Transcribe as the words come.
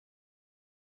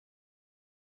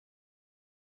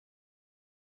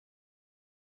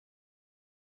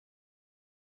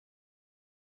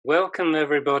Welcome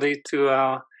everybody to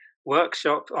our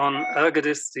workshop on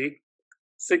ergodicity,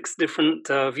 6 different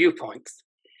viewpoints.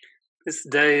 This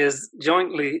day is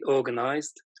jointly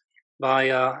organized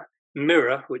by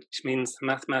MIRA, which means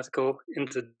Mathematical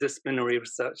Interdisciplinary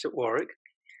Research at Warwick,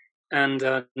 and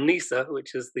NISA,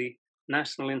 which is the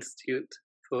National Institute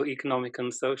for Economic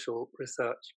and Social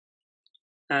Research.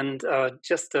 And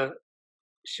just a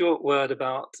short word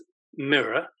about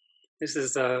MIRA. This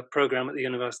is a program at the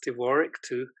University of Warwick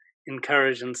to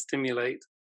encourage and stimulate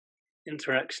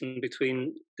interaction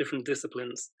between different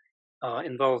disciplines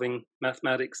involving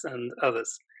mathematics and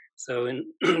others. So in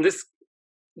this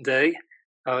day,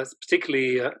 it's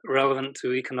particularly relevant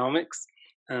to economics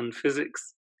and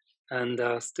physics and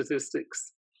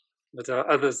statistics, but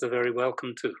others are very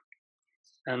welcome too.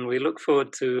 And we look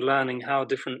forward to learning how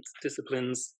different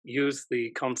disciplines use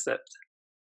the concept.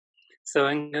 So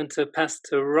I'm going to pass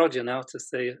to Roger now to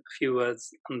say a few words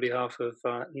on behalf of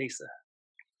NISA.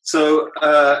 So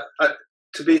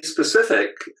to be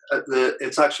specific,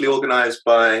 it's actually organized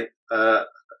by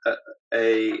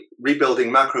a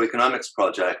rebuilding macroeconomics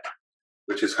project,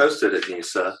 which is hosted at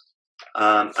NISA,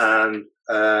 and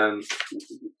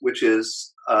which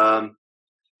is a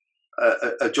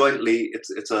jointly,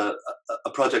 it's a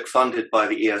project funded by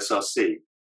the ESRC.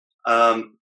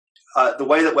 The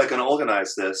way that we're going to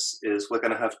organize this is we're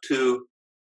going to have 2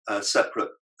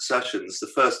 separate sessions. The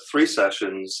first 3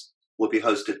 sessions will be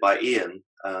hosted by Ian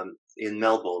in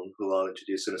Melbourne, who I'll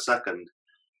introduce in a second.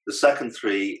 The second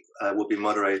 3 will be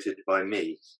moderated by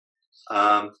me.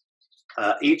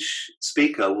 Each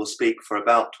speaker will speak for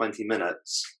about 20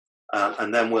 minutes,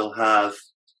 and then we'll have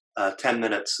 10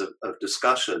 minutes of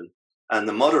discussion. And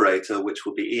the moderator, which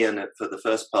will be Ian for the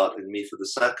first part and me for the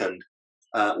second,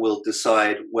 will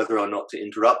decide whether or not to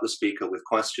interrupt the speaker with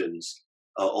questions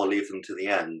or leave them to the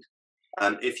end.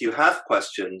 If you have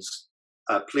questions,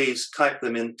 please type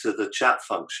them into the chat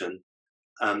function,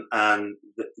 and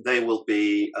they will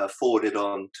be forwarded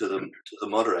on to the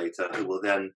moderator, who will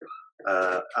then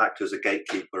act as a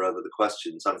gatekeeper over the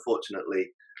questions.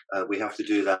 Unfortunately, we have to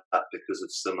do that because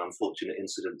of some unfortunate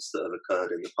incidents that have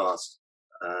occurred in the past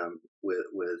with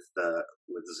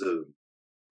Zoom.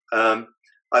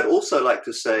 I'd also like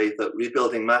to say that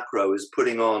Rebuilding Macro is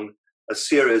putting on a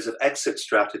series of exit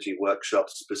strategy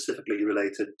workshops specifically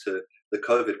related to the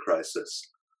COVID crisis.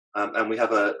 And we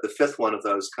have the 5th one of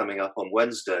those coming up on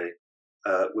Wednesday,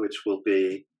 which will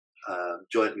be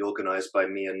jointly organized by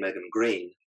me and Megan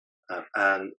Green,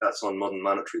 and that's on modern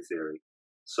monetary theory.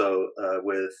 So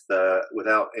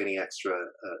without any extra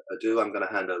ado, I'm going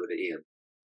to hand over to Ian.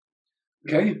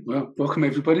 Okay, well, welcome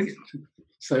everybody.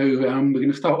 So we're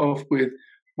going to start off with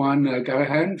Juan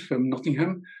Garrahan from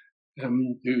Nottingham,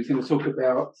 who's going to talk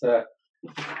about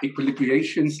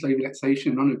equilibration, slave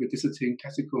relaxation, non-ergodicity, and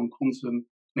classical and quantum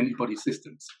many-body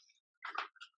systems.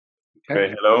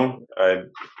 Okay, hello.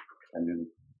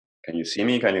 Can you see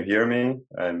me? Can you hear me?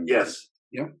 Yes.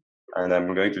 Yeah. And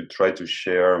I'm going to try to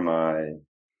share my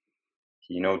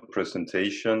keynote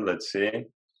presentation. Let's see.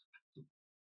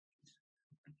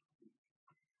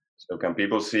 So can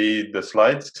people see the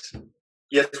slides?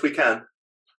 Yes, we can.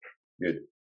 Good.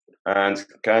 And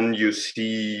can you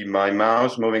see my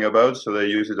mouse moving about so they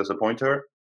use it as a pointer?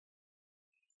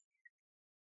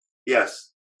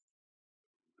 Yes.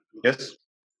 Yes?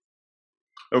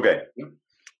 Okay.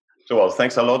 So, well,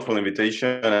 thanks a lot for the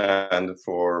invitation and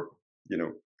for,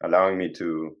 allowing me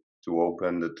to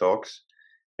open the talks.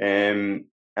 And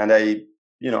I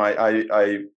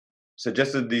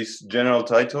suggested this general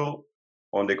title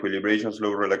on the equilibration,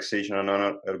 slow relaxation, and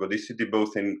ergodicity,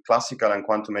 both in classical and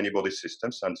quantum many-body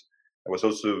systems. And I was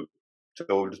also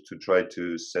told to try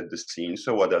to set the scene.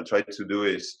 So what I'll try to do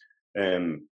is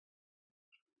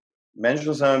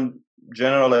mention some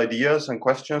general ideas and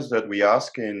questions that we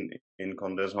ask in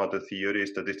condensed matter theory,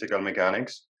 statistical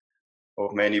mechanics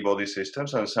of many-body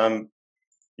systems, and some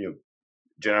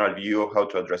general view of how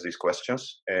to address these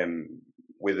questions,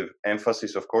 with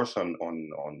emphasis, of course, on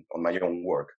my own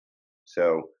work.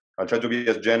 So I'll try to be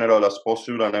as general as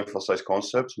possible and emphasize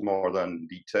concepts more than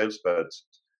details, but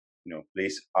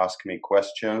please ask me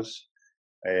questions.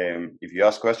 If you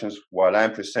ask questions while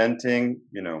I'm presenting,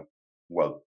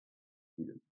 well,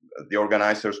 the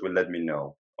organizers will let me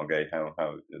know, okay,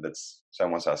 how that's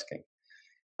someone's asking.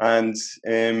 And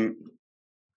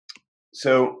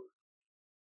so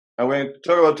I'm going to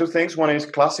talk about 2 things. One is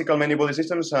classical many-body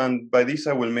systems, and by this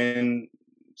I will mean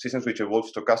systems which evolve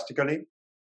stochastically,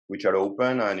 which are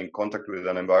open and in contact with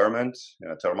an environment,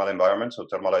 a thermal environment, so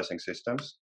thermalizing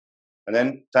systems. And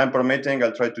then, time permitting,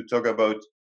 I'll try to talk about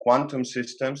quantum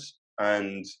systems,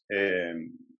 and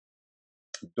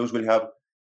those will have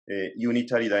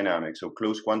unitary dynamics, so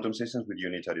closed quantum systems with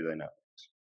unitary dynamics.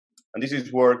 And this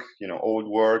is work, old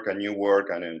work and new work,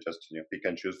 and then just pick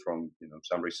and choose from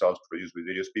some results produced with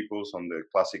various peoples on the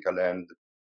classical end,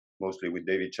 mostly with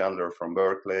David Chandler from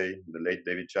Berkeley, the late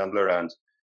David Chandler, and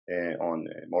on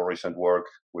more recent work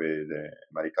with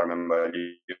Mari-Carmen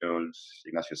Balliols,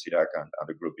 Ignacio Sirac, and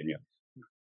other group in Lyon.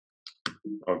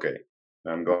 Okay,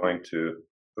 I'm going to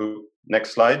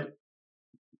next slide.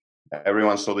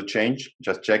 Everyone saw the change.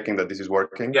 Just checking that this is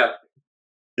working.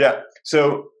 Yeah.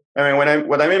 So what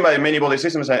I mean by many body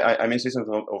systems, I mean systems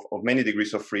of many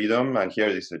degrees of freedom. And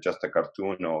here this is just a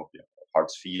cartoon of hard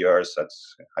spheres at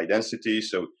high density.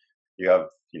 So you have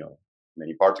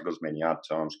many particles, many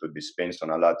atoms, could be spins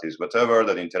on a lattice, whatever,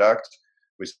 that interact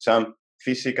with some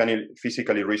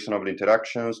physically reasonable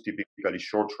interactions, typically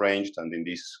short-ranged. And in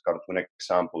this cartoon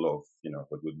example of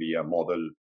what would be a model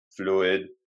fluid,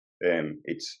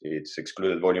 it's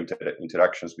excluded volume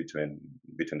interactions between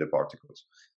the particles.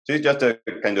 So it's just to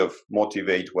kind of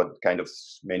motivate what kind of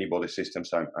many body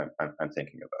systems I'm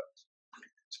thinking about.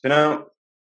 So now,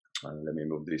 let me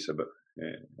move this a bit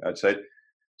outside.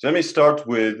 So let me start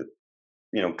with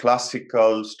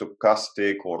classical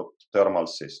stochastic or thermal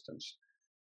systems.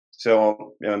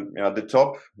 So at the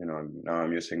top, now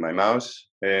I'm using my mouse.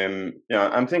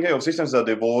 I'm thinking of systems that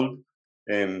evolve,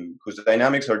 whose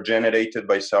dynamics are generated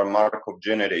by some Markov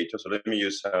generator. So let me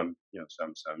use some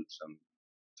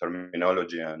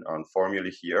terminology and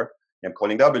formulae here. I'm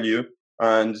calling W,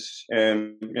 and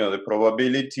the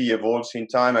probability evolves in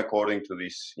time according to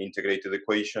this integrated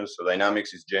equation. So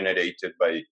dynamics is generated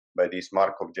by this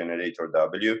Markov generator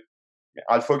W.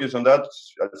 I'll focus on that.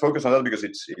 Because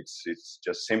it's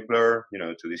just simpler,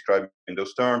 to describe in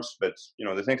those terms. But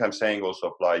the things I'm saying also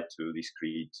apply to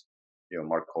discrete,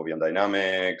 Markovian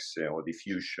dynamics or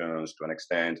diffusions to an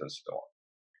extent, and so on.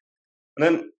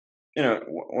 And then,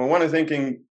 when I'm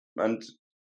thinking, and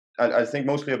I think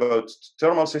mostly about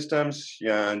thermal systems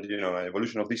and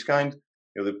evolution of this kind.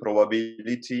 The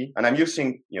probability, and I'm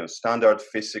using standard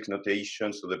physics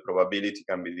notation, so the probability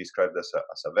can be described as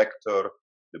a vector.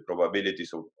 The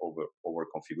probabilities over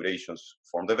configurations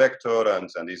form the vector, and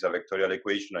this is a vectorial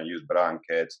equation. I use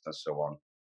brackets and so on.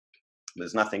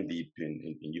 There's nothing deep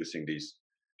in using these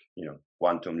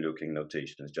quantum-looking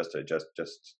notations. Just a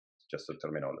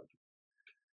terminology.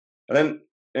 And then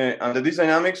under these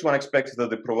dynamics, one expects that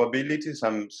the probability,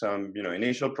 some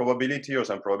initial probability or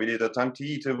some probability at time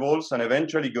t, it evolves and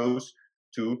eventually goes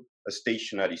to a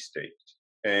stationary state,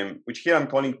 which here I'm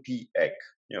calling P-ec,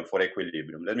 for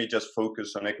equilibrium. Let me just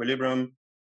focus on equilibrium,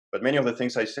 but many of the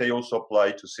things I say also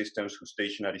apply to systems whose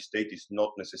stationary state is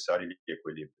not necessarily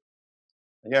equilibrium.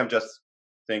 And here I'm just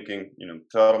thinking,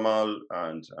 thermal,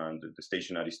 and the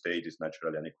stationary state is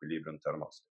naturally an equilibrium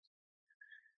thermal state.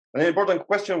 And an important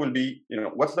question will be,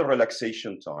 what's the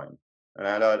relaxation time?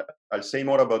 And I'll say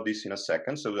more about this in a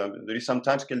second. So there is some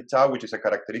timescale tau, which is a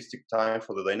characteristic time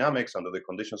for the dynamics under the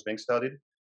conditions being studied,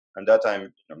 and that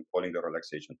I'm calling the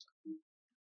relaxation time.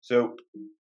 So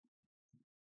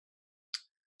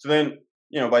then,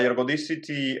 by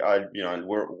ergodicity, I'll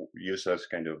use as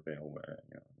kind of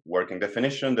working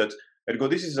definition that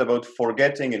ergodicity is about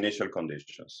forgetting initial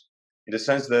conditions, in the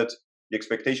sense that the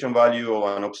expectation value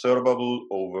of an observable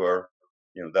over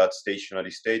that stationary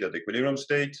state, that equilibrium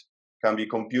state, can be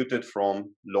computed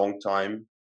from long time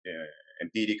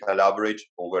empirical average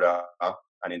over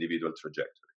an individual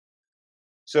trajectory.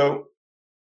 So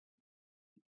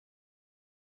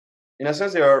in a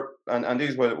sense, there are, and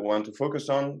this is what we want to focus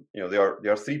on, there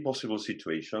are three possible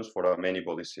situations for a many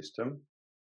body system.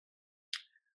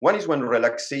 One is when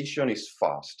relaxation is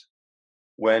fast,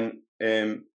 when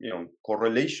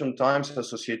correlation times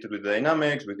associated with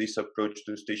dynamics, with this approach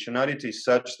to stationarity, is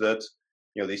such that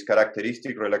this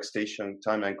characteristic relaxation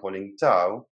time I'm calling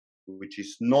tau, which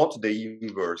is not the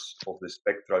inverse of the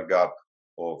spectral gap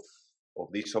of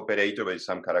this operator, but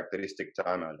some characteristic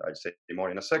time, I'll say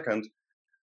more in a second,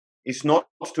 is not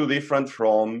too different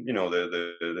from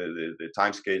the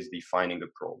timescales defining the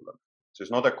problem. So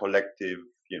it's not a collective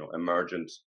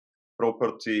emergent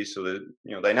property. So the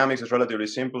dynamics is relatively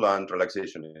simple and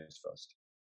relaxation is fast.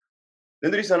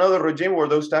 Then there is another regime where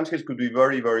those timescales could be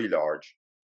very, very large,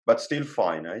 but still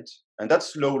finite, and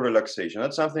that's slow relaxation.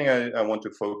 That's something I want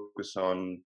to focus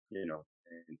on,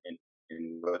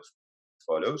 in what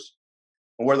follows,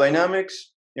 where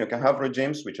dynamics can have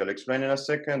regimes, which I'll explain in a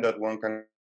second, that one can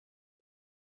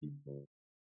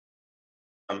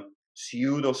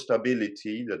pseudo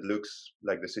stability that looks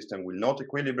like the system will not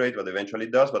equilibrate, but eventually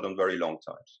does, but on very long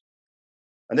times.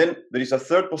 And then there is a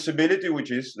third possibility,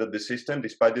 which is that the system,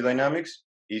 despite the dynamics,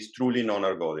 is truly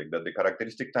non-ergodic, that the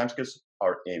characteristic timescales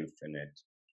are infinite.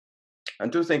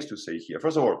 And two things to say here.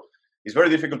 First of all, it's very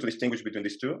difficult to distinguish between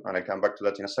these two, and I'll come back to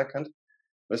that in a second.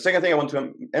 The second thing I want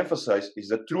to emphasize is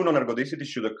that true non-ergodicity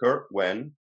should occur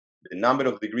when the number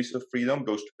of degrees of freedom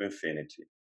goes to infinity.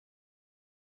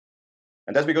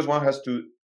 And that's because one has to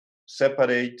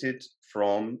separate it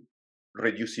from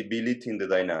reducibility in the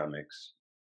dynamics.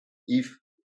 If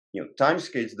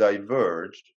timescales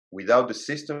diverge without the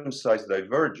system size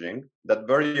diverging, that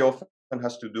very often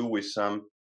has to do with some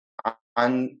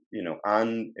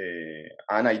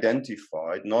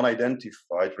unidentified,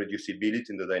 non-identified reducibility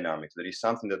in the dynamics. There is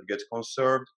something that gets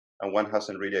conserved and one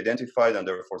hasn't really identified, and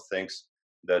therefore thinks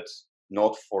that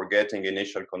not forgetting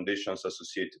initial conditions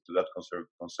associated to that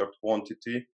conserved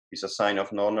quantity is a sign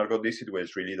of non-ergodicity, where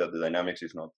it's really that the dynamics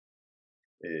is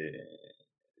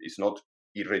not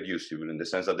irreducible, in the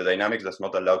sense that the dynamics does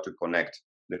not allow to connect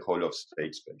the whole of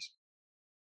state space.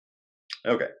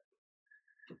 Okay,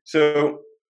 so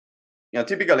a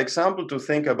typical example to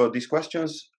think about these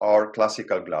questions are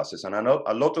classical glasses, and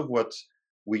a lot of what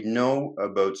we know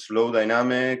about slow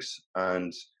dynamics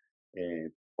and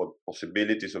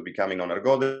possibilities of becoming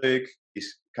non-ergodic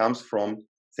comes from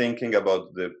thinking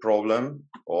about the problem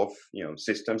of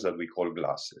systems that we call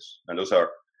glasses, and those are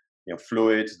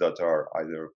fluids that are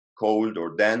either cold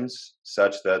or dense,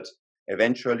 such that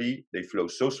eventually they flow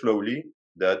so slowly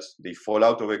that they fall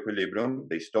out of equilibrium,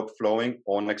 they stop flowing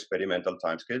on experimental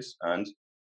timescales, and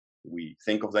we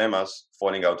think of them as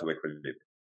falling out of equilibrium.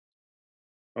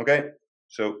 Okay,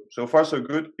 so far so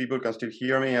good. People can still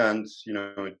hear me and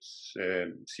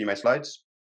see my slides.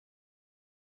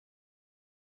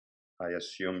 I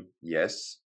assume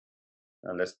yes,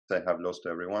 unless I have lost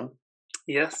everyone.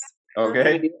 Yes.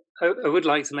 Okay. I would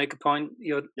like to make a point.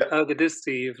 Your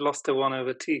ergodicity, you've lost a 1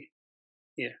 over t.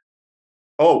 Yeah.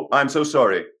 Oh, I'm so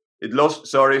sorry. It lost.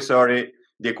 Sorry.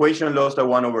 The equation lost a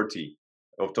 1 over t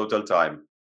of total time.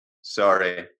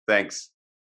 Sorry. Thanks.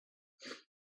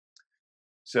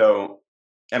 So,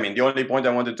 the only point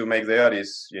I wanted to make there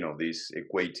is, this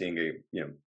equating,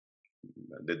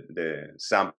 the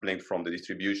sampling from the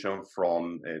distribution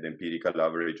from the empirical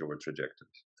average over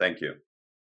trajectories. Thank you.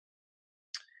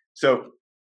 So,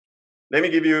 let me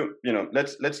give you,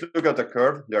 let's look at a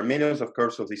curve. There are millions of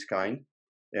curves of this kind,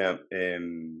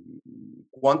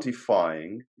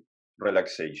 quantifying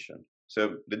relaxation.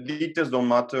 So the details don't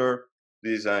matter.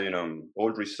 These are,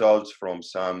 old results from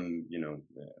some,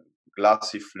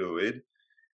 glassy fluid,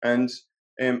 and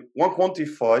one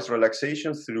quantifies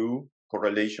relaxation through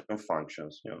correlation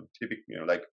functions.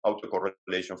 Like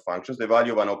autocorrelation functions. The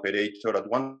value of an operator at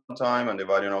one time and the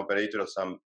value of an operator at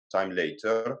some time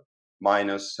later,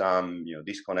 minus some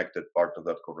disconnected part of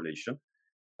that correlation.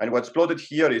 And what's plotted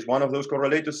here is one of those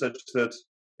correlators, such that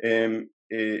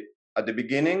at the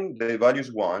beginning the value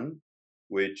is 1,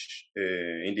 which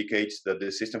indicates that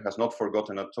the system has not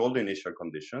forgotten at all the initial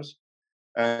conditions.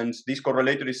 And this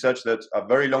correlator is such that at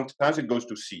very long times it goes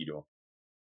to 0.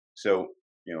 So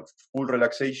full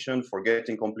relaxation,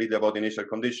 forgetting completely about initial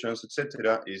conditions,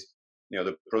 etc., is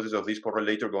the process of this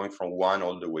correlator going from 1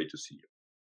 all the way to 0.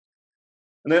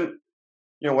 And then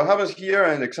what happens here,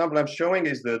 and the example I'm showing,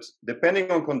 is that depending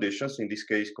on conditions, in this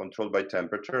case controlled by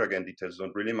temperature, again details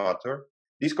don't really matter,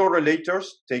 these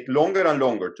correlators take longer and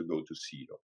longer to go to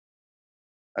 0.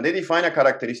 And they define a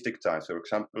characteristic time. So for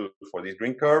example, for this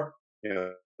green curve,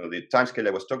 the time scale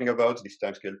I was talking about, this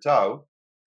time scale tau,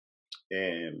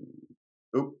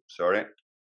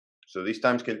 so this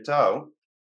time scale tau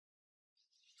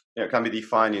can be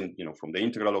defined in, from the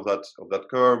integral of that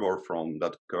curve, or from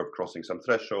that curve crossing some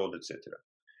threshold, etc.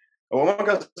 What one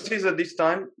can see is that this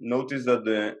time, notice that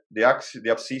the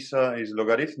abscissa is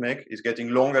logarithmic, is getting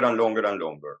longer and longer and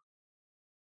longer.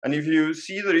 And if you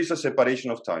see, there is a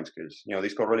separation of timescales.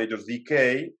 These correlators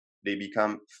decay, they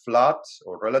become flat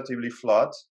or relatively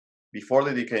flat before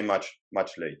they decay much,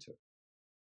 much later.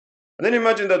 And then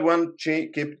imagine that one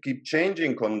keep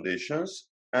changing conditions,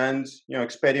 and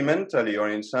experimentally, or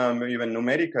in some even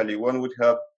numerically, one would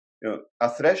have a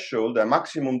threshold, a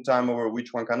maximum time over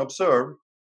which one can observe,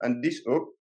 and this curve,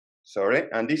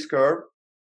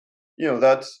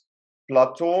 that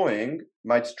plateauing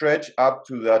might stretch up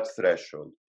to that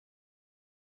threshold.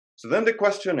 So then the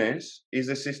question is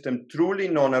the system truly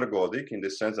non-ergodic, in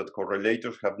the sense that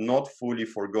correlators have not fully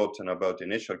forgotten about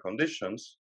initial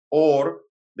conditions, or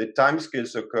the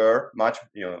timescales occur much,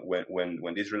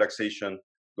 when this relaxation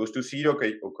goes to 0,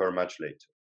 occur much later.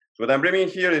 So what I'm bringing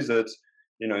here is that,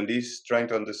 in this, trying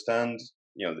to understand,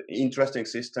 the interesting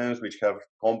systems which have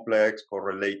complex,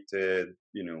 correlated,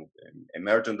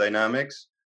 emergent dynamics,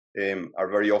 are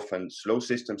very often slow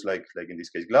systems, like in this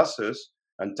case glasses,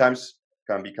 and times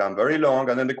can become very long.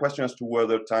 And then the question as to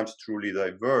whether times truly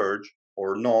diverge,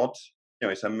 or not,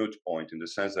 it's a moot point in the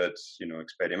sense that,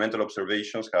 experimental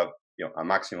observations have, a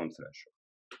maximum threshold.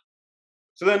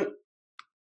 So then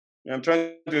I'm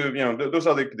trying to, those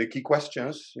are the key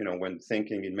questions, when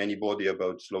thinking in many body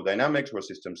about slow dynamics, where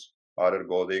systems are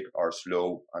ergodic, are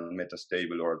slow and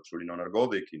metastable, or truly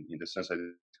non-ergodic in the sense I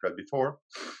described before.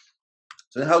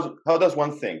 So how does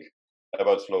one think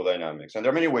about slow dynamics? And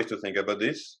there are many ways to think about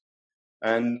this.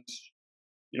 And,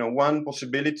 one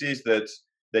possibility is that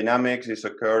dynamics is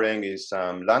occurring in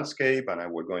some landscape, and I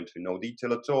will go into no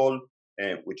detail at all,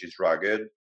 which is rugged.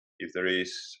 If there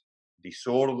is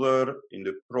disorder in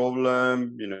the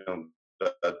problem,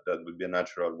 that would be a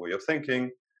natural way of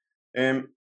thinking. And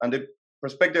the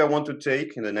perspective I want to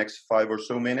take in the next 5 or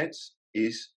so minutes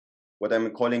is what I'm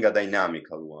calling a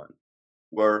dynamical one,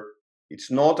 where it's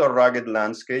not a rugged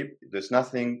landscape. There's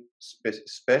nothing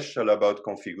special about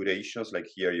configurations. Like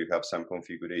here, you have some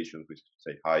configurations which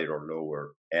say higher or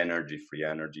lower energy, free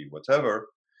energy, whatever.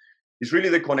 It's really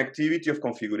the connectivity of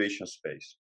configuration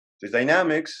space. The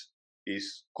dynamics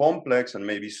is complex and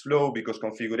maybe slow because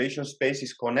configuration space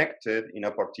is connected in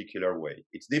a particular way.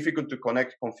 It's difficult to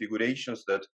connect configurations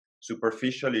that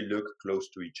superficially look close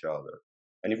to each other.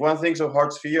 And if one thinks of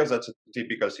hard spheres, that's a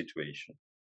typical situation.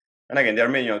 And again, there are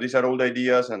many, these are old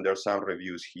ideas, and there are some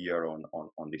reviews here on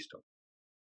this topic.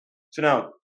 So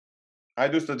now, I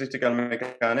do statistical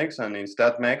mechanics, and in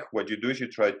StatMech, what you do is you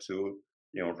try to,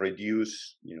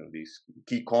 reduce, these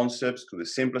key concepts to the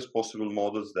simplest possible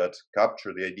models that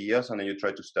capture the ideas, and then you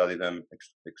try to study them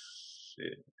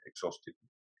exhaustively.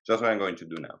 So that's what I'm going to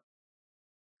do now.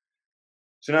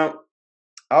 So now,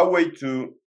 our way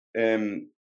to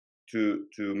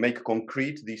make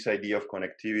concrete this idea of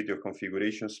connectivity of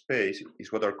configuration space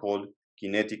is what are called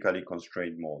kinetically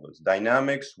constrained models,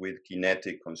 dynamics with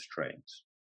kinetic constraints.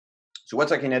 So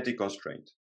what's a kinetic constraint?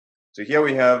 So here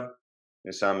we have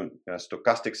some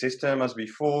stochastic system as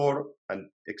before, and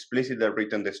explicitly I've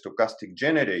written the stochastic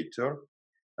generator.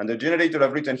 And the generator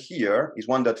I've written here is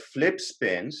one that flips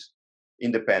spins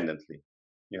independently.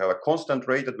 You have a constant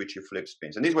rate at which you flip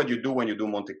spins. And this is what you do when you do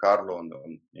Monte Carlo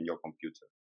in your computer.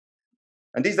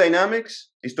 And this dynamics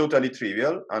is totally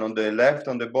trivial. And on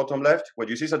the bottom left, what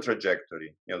you see is a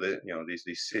trajectory.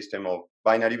 This system of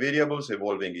binary variables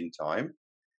evolving in time.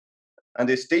 And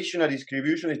the stationary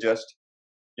distribution is just,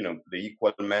 the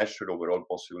equal measure over all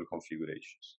possible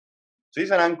configurations. So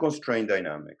it's an unconstrained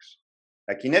dynamics.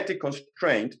 A kinetic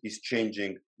constraint is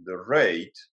changing the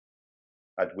rate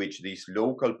at which this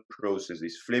local process,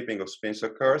 this flipping of spins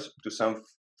occurs to some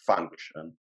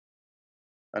function.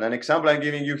 And an example I'm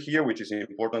giving you here, which is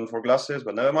important for glasses,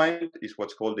 but never mind, is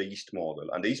what's called the East model.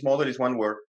 And the East model is one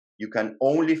where you can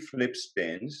only flip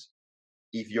spins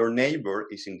if your neighbor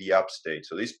is in the up state.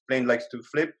 So this plane likes to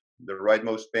flip, the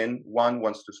rightmost spin, one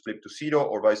wants to flip to 0,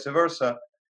 or vice versa,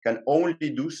 can only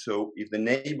do so if the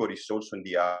neighbor is also in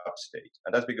the up state.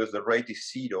 And that's because the rate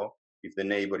is 0 if the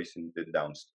neighbor is in the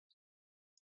down state.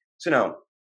 So now,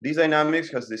 this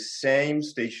dynamics has the same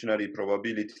stationary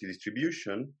probability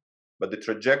distribution, but the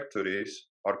trajectories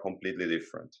are completely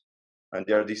different. And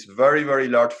there are these very, very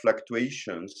large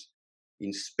fluctuations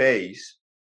in space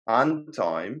and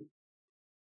time.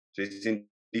 So it's an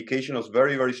indication of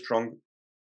very, very strong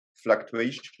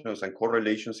fluctuations and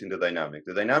correlations in the dynamics.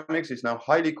 The dynamics is now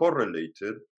highly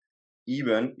correlated,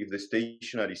 even if the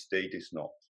stationary state is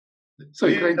not. So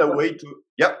a way to,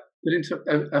 yeah.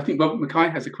 I think Robert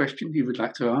Mackay has a question he would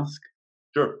like to ask.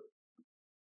 Sure.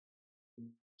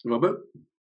 Robert?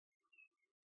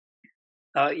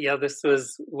 Yeah, this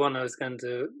was one I was going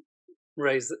to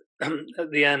raise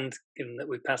at the end, given that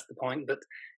we passed the point, but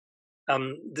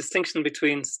distinction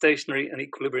between stationary and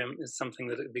equilibrium is something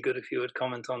that it would be good if you would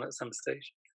comment on at some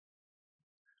stage.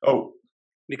 Oh.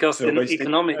 Because in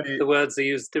economic, the words are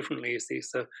used differently, you see,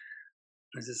 so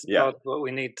this is part of what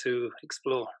we need to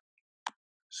explore.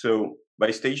 So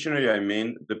by stationary, I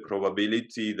mean the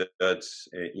probability that's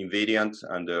invariant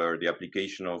under the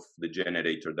application of the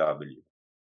generator W.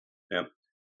 Yeah.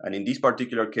 And in this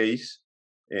particular case,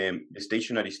 the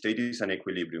stationary state is an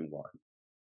equilibrium one,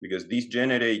 because this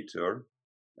generator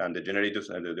and the generators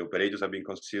and the operators I've been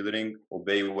considering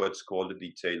obey what's called the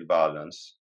detailed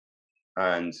balance.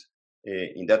 And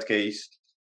in that case,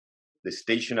 the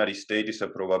stationary state is a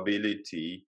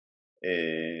probability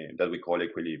that we call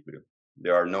equilibrium.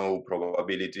 There are no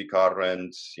probability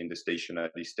currents in the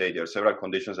stationary state. There are several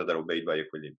conditions that are obeyed by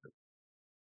equilibrium.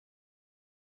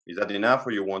 Is that enough,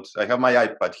 or you want? I have my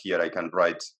iPad here. I can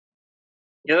write.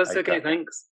 Yeah, that's okay.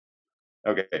 Thanks.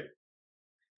 Okay.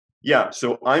 Yeah,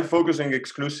 so I'm focusing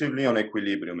exclusively on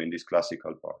equilibrium in this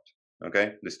classical part.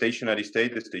 Okay, the stationary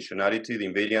state, the stationarity, the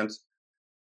invariance.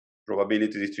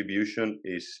 probability distribution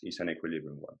is an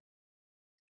equilibrium one.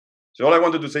 So all I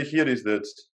wanted to say here is that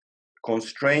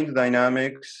constraint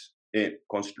dynamics,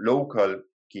 local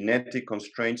kinetic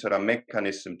constraints are a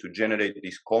mechanism to generate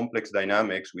these complex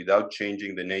dynamics without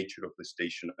changing the nature of the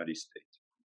stationary state.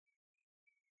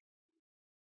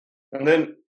 And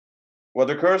then what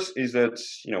occurs is that,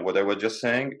 what I was just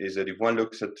saying is that if one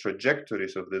looks at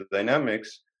trajectories of the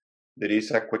dynamics, there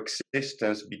is a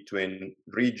coexistence between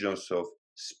regions of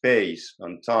space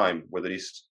and time where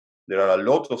there are a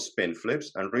lot of spin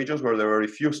flips and regions where there are very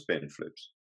few spin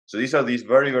flips. So these are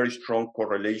very, very strong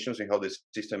correlations in how the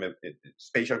system,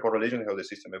 spatial correlations in how the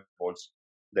system evolves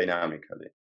dynamically.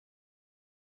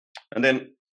 And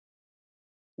then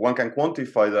one can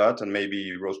quantify that, and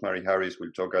maybe Rosemary Harris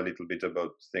will talk a little bit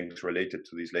about things related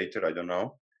to this later, I don't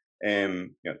know, to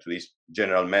these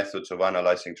general methods of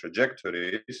analyzing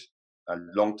trajectories a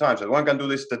long time. So one can do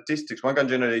the statistics, one can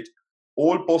generate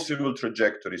all possible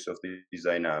trajectories of these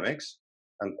dynamics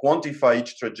and quantify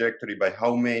each trajectory by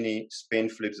how many spin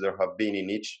flips there have been in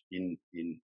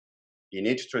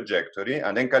each trajectory,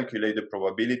 and then calculate the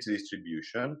probability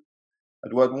distribution.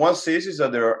 And what one sees is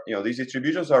that there are, these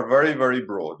distributions are very, very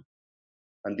broad,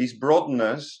 and this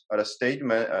broadness are a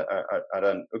statement,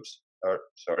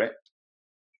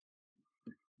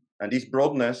 and this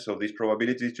broadness of this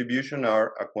probability distribution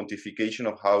are a quantification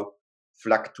of how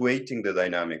fluctuating the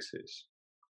dynamics is.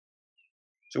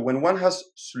 So when one has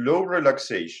slow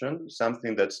relaxation,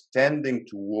 something that's tending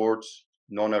towards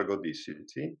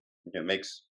non-ergodicity,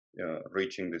 makes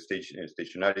reaching the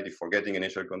stationarity, forgetting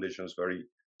initial conditions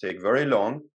take very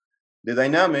long. The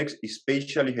dynamics is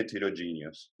spatially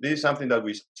heterogeneous. This is something that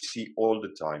we see all the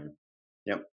time.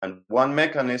 And one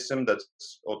mechanism that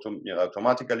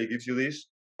automatically gives you this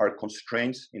are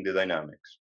constraints in the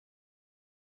dynamics.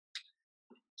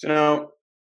 So now,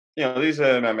 this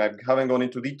I haven't gone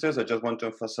into details. I just want to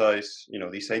emphasize,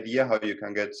 this idea how you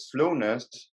can get slowness,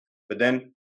 but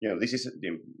then, this is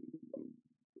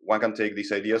one can take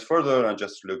these ideas further and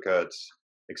just look at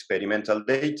experimental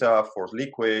data for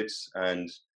liquids, and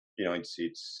this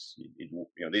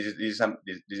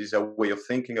is a way of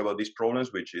thinking about these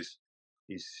problems, which is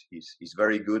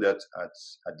very good at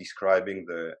describing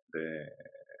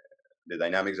the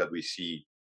dynamics that we see,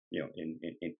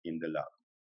 in the lab.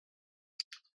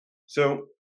 So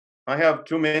I have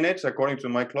 2 minutes according to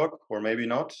my clock, or maybe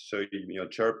not. So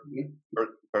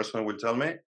person will tell me.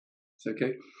 It's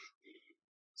okay.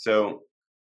 So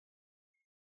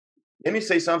let me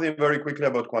say something very quickly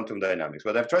about quantum dynamics.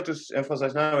 What I've tried to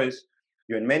emphasize now is,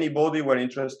 in many body, we're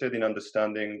interested in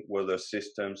understanding whether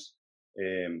systems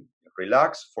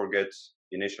relax, forget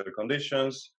initial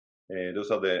conditions. Those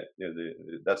are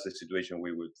that's the situation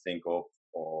we would think of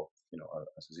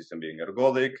as a system being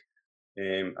ergodic.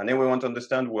 And then we want to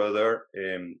understand whether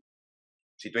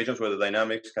situations where the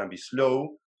dynamics can be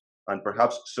slow, and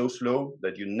perhaps so slow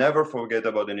that you never forget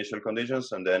about the initial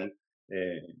conditions, and then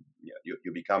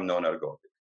you become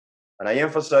non-ergodic. And I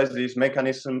emphasize this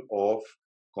mechanism of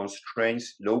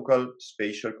constraints, local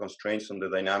spatial constraints on the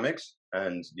dynamics,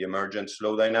 and the emergent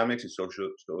slow dynamics is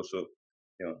also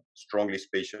strongly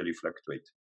spatially fluctuate.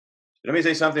 Let me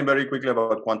say something very quickly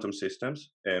about quantum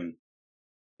systems.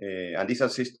 And these are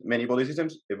many body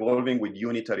systems evolving with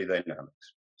unitary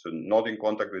dynamics. So not in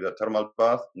contact with a thermal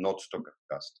path, not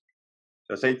stochastic.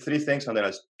 So I'll say two things, and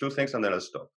then I'll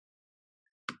stop.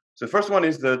 So the first one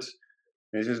is that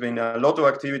there has been a lot of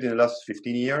activity in the last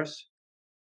 15 years.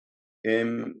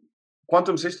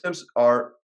 Quantum systems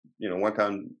are, one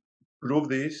can prove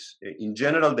this. In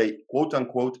general, they quote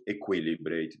unquote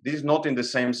equilibrate. This is not in the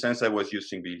same sense I was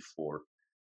using before.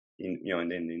 In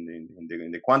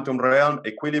the quantum realm,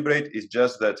 equilibrate is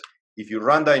just that if you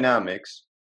run dynamics,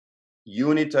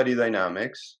 unitary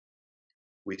dynamics,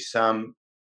 with some,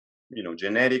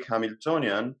 generic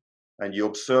Hamiltonian, and you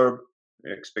observe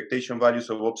expectation values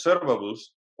of observables,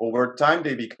 over time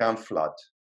they become flat.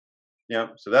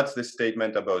 So that's the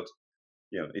statement about,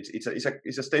 it's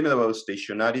a statement about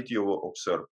stationarity of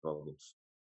observables.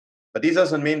 But this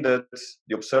doesn't mean that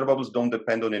the observables don't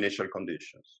depend on initial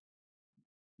conditions.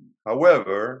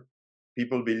 However,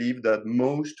 people believe that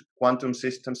most quantum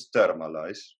systems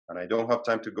thermalize, and I don't have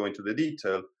time to go into the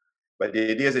detail, but the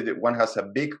idea is that one has a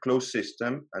big closed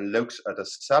system and looks at a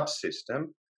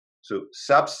subsystem. So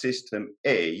subsystem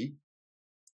A,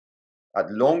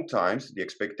 at long times, the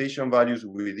expectation values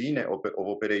of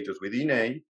operators within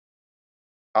A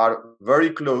are very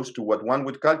close to what one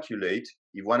would calculate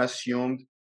if one assumed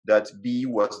that B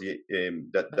was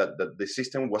that the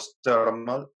system was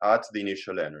thermal at the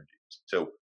initial energy.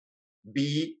 So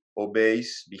B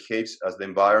behaves as the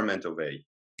environment of A.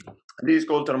 And this is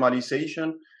called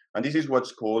thermalization, And this is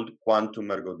what's called quantum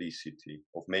ergodicity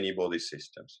of many body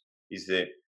systems. Is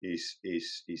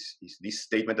this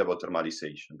statement about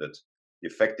thermalization, that the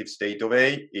effective state of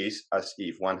A is as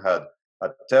if one had a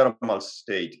thermal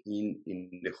state in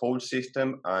the whole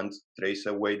system and trace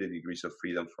away the degrees of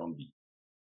freedom from B.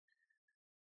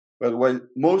 But while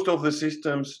most of the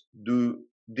systems do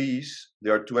this,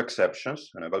 there are two exceptions,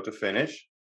 and I'm about to finish.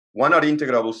 One are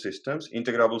integrable systems.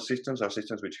 Integrable systems are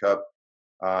systems which have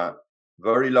a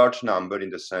very large number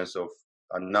in the sense of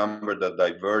a number that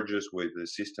diverges with the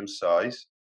system size,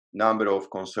 number of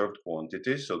conserved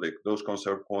quantities, so those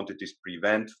conserved quantities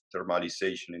prevent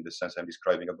thermalization in the sense I'm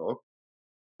describing above.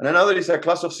 And another is a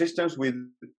class of systems with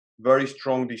very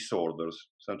strong disorders,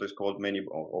 sometimes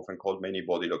often called many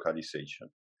body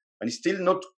localization. And it's still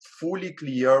not fully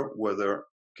clear whether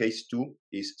case 2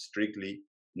 is strictly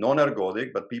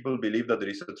non-ergodic, but people believe that there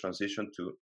is a transition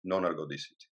to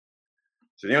non-ergodicity.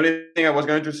 So the only thing I was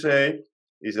going to say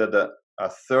is that a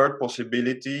third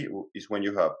possibility is when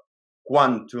you have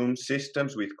quantum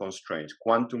systems with constraints,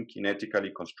 quantum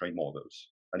kinetically constrained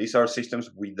models. And these are systems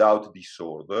without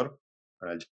disorder. And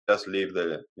I'll just leave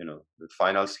the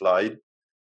final slide.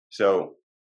 So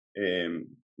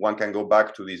one can go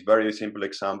back to this very simple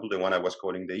example, the one I was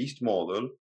calling the East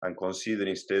model, and consider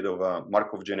instead of a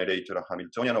Markov generator, a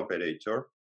Hamiltonian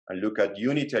operator, and look at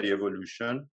unitary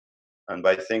evolution. And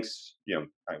by things,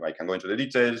 I can go into the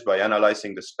details, by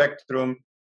analyzing the spectrum,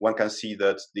 one can see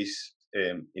that this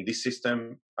in this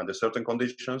system, under certain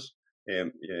conditions,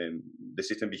 the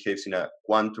system behaves in a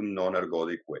quantum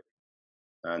non-ergodic way.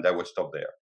 And I will stop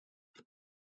there.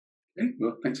 Okay,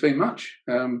 well, thanks very much.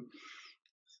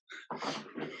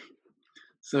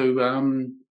 So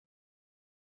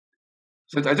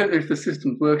I don't know if the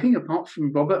system's working. Apart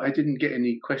from Robert, I didn't get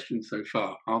any questions so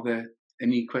far. Are there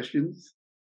any questions?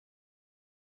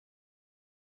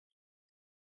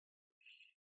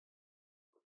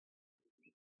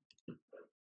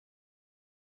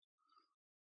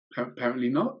 Apparently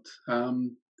not.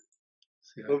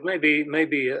 Well,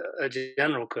 maybe a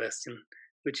general question,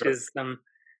 which sure. Is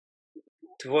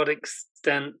to what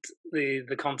extent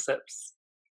the concepts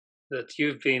that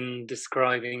you've been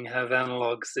describing have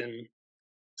analogues in,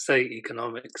 say,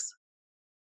 economics.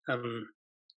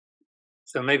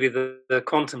 So maybe the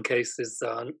quantum case is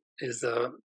a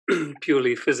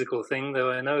purely physical thing,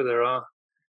 though I know there are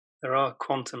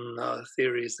quantum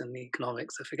theories in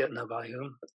economics. I forget now by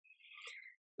whom.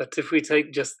 But if we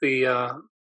take just the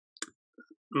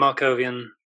Markovian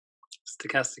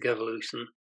stochastic evolution,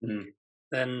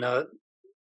 then to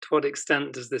what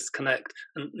extent does this connect?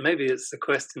 And maybe it's a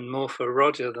question more for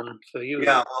Roger than for you.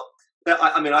 Yeah,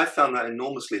 well, I found that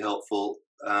enormously helpful.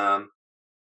 And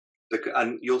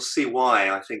you'll see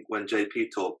why, I think, when JP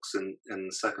talks in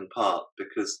the second part,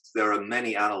 because there are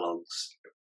many analogues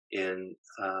in,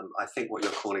 I think, what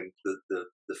you're calling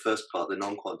the first part, the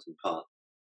non-quantum part,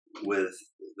 with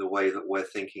the way that we're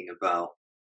thinking about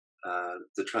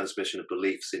the transmission of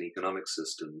beliefs in economic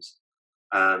systems.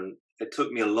 And it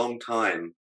took me a long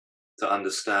time to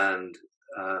understand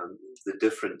the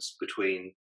difference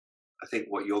between, I think,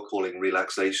 what you're calling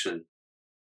relaxation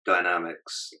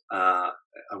dynamics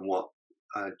and what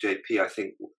JP, I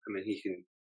think, he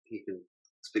can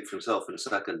speak for himself in a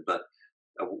second, but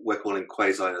we're calling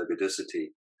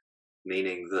quasi-ergodicity,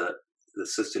 meaning that the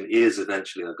system is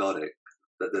eventually ergodic,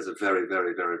 but there's a very,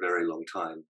 very, very, very long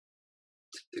time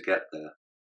to get there.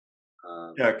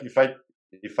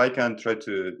 If I can try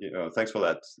to, thanks for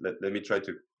that. Let me try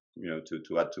to,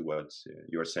 to add to what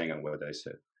you are saying and what I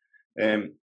said.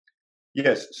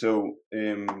 Yes, so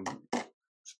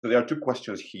there are two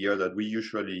questions here that we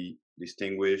usually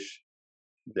distinguish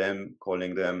them,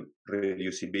 calling them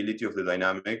reducibility of the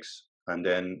dynamics and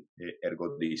then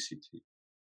ergodicity.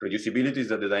 Reducibility is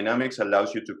that the dynamics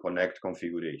allows you to connect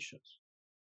configurations.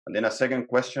 And then a second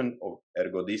question of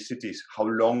ergodicity is how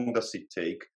long does it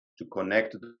take to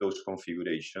connect those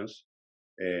configurations,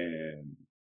 and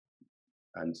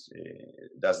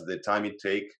does the time it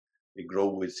take grow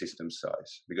with system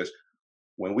size? Because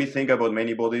when we think about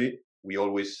many body, we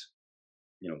always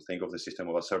think of the system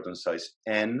of a certain size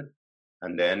n,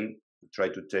 and then try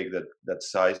to take that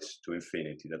size to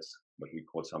infinity. That's what we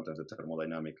call sometimes the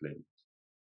thermodynamic limit.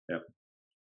 Yeah,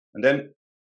 and then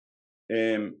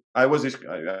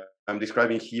I'm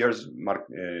describing here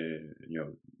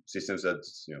systems that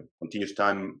continuous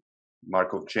time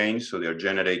Markov chains, so they are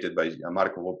generated by a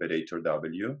Markov operator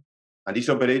W, and this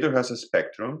operator has a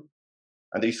spectrum,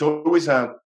 and there is always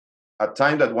a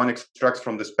time that one extracts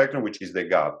from the spectrum, which is the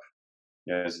gap.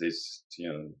 Yes, this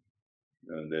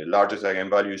the largest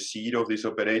eigenvalue is 0 of this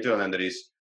operator, and then there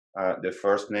is the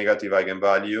first negative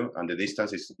eigenvalue, and the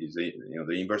distance is the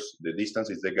the inverse. The distance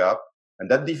is the gap, and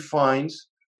that defines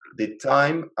the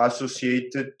time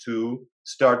associated to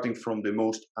starting from the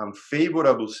most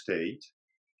unfavorable state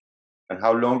and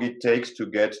how long it takes to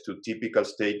get to typical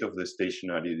state of the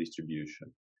stationary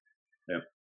distribution. Yeah.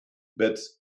 But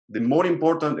the more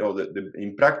important, or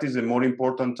in practice, the more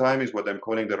important time is what I'm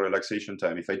calling the relaxation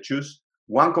time. If I choose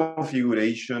one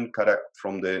configuration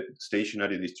from the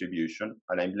stationary distribution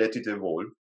and I let it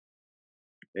evolve,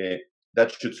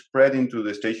 that should spread into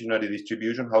the stationary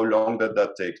distribution. How long does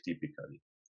that take typically?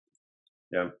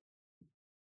 Yeah.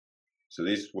 So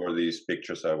these were these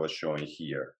pictures I was showing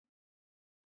here.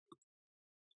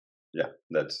 Yeah,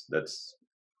 that's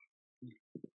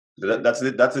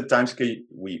the time scale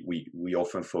we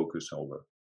often focus over.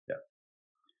 Yeah.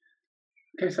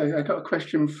 Okay, so I got a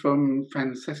question from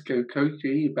Francesco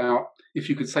Koji about if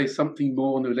you could say something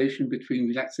more on the relation between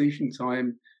relaxation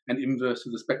time and inverse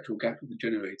of the spectral gap of the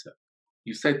generator.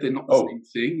 You said they're not the same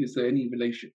thing. Is there any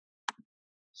relation?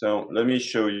 So let me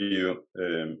show you.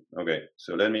 Okay,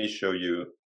 so let me show you.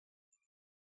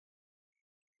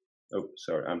 Oh,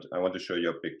 sorry, I want to show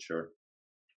you a picture.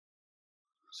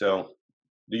 So,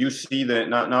 do you see the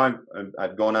now?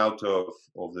 I've gone out of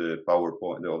the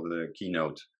PowerPoint of the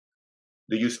keynote.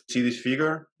 Do you see this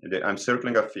figure? I'm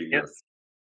circling a figure. Yes.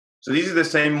 So this is the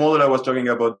same model I was talking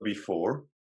about before,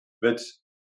 but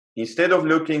instead of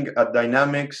looking at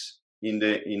dynamics in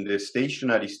the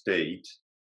stationary state,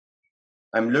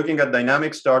 I'm looking at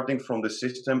dynamics starting from the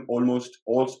system almost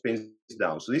all spins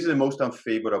down. So this is the most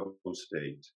unfavorable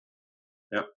state.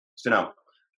 Yeah. So now,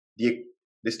 the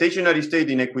stationary state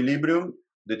in equilibrium,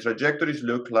 the trajectories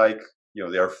look like,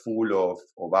 they are full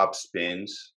of up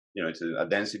spins. It's a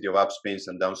density of up spins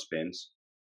and down spins.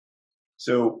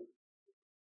 So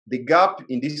the gap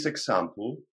in this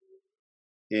example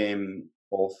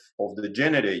of the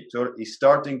generator is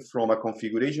starting from a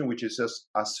configuration which is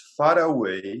as far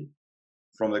away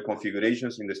from the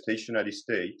configurations in the stationary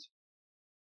state.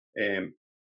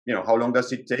 How long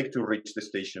does it take to reach the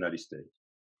stationary state?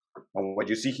 And what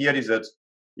you see here is that,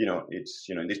 it's,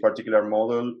 in this particular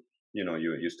model,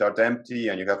 you start empty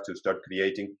and you have to start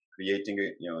creating,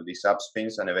 these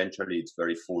upspins, and eventually it's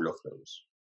very full of those.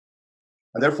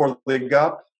 And therefore the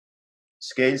gap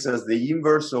scales as the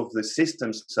inverse of the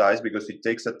system size, because it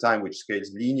takes a time which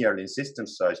scales linearly in system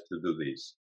size to do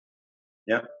this.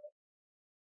 Yeah.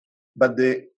 But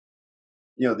the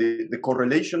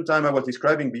correlation time I was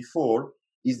describing before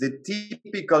is the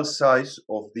typical size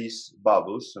of these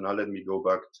bubbles. So now let me go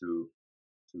back to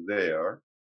there.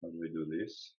 How do we do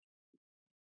this?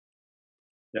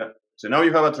 Yeah. So now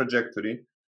you have a trajectory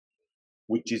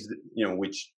which is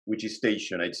which is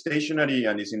stationary. It's stationary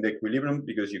and is in the equilibrium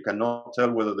because you cannot tell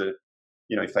whether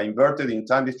if I inverted in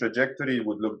time this trajectory, it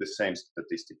would look the same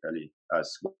statistically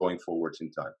as going forwards in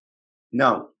time.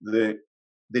 Now the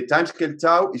time scale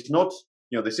tau is not,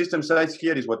 the system size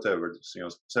here is whatever,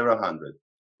 several hundred.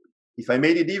 If I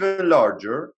made it even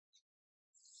larger,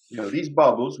 these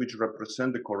bubbles, which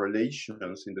represent the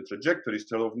correlations in the trajectories,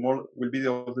 will be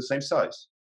of the same size.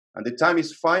 And the time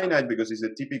is finite because it's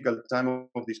the typical time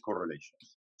of these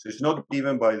correlations. So it's not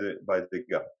given by the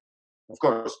gap. Of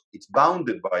course, it's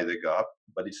bounded by the gap,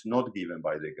 but it's not given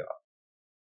by the gap.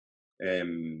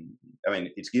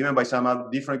 It's given by some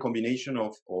different combination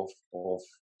of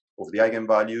the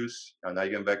eigenvalues and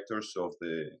eigenvectors of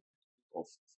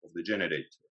the generator.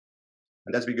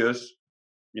 And that's because,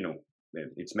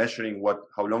 it's measuring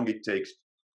how long it takes,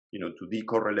 to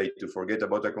decorrelate, to forget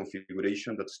about a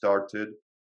configuration that started,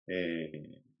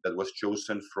 that was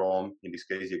chosen from, in this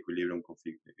case, the equilibrium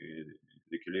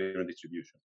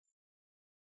distribution.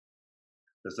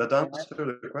 Does that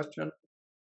answer the question?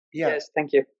 Yeah. Yes,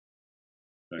 thank you.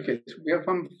 Okay, so we have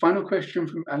one final question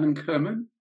from Alan Kerman.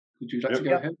 Would you like to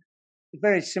go ahead? A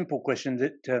very simple question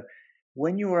that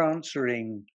when you were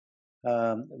answering,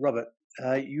 Robert,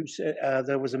 you said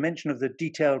there was a mention of the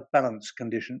detailed balance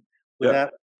condition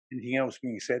without anything else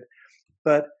being said.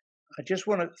 But I just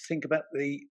want to think about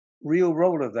the real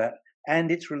role of that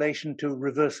and its relation to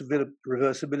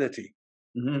reversibility.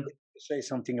 Mm-hmm. Say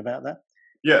something about that?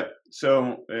 Yeah.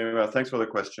 So thanks for the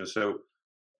question. So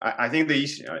I think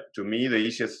to me, the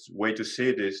easiest way to see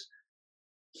it is,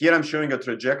 here I'm showing a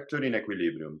trajectory in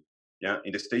equilibrium,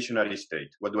 in the stationary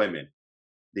state. What do I mean?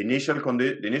 The initial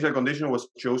condition was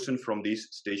chosen from this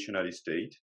stationary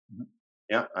state,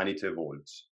 and it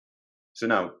evolves. So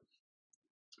now,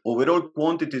 overall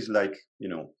quantities like,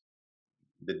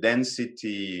 the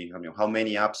density, how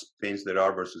many up spins there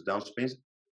are versus down spins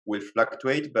will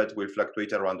fluctuate, but will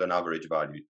fluctuate around an average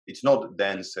value. It's not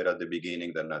denser at the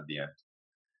beginning than at the end.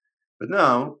 But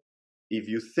now, if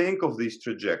you think of this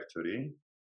trajectory,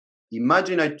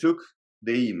 imagine I took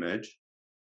the image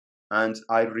and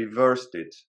I reversed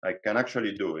it. I can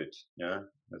actually do it. Yeah.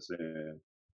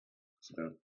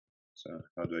 So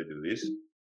how do I do this?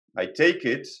 I take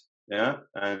it, yeah,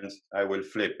 and I will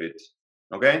flip it.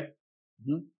 Okay.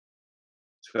 Mm-hmm.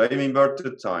 So I've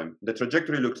inverted time. The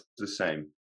trajectory looks the same,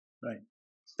 right?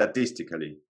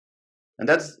 Statistically, and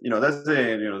that's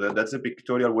a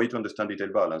pictorial way to understand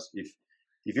detail balance. If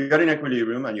you are in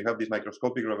equilibrium and you have this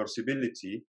microscopic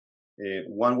reversibility,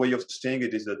 one way of saying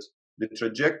it is that the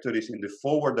trajectories in the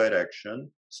forward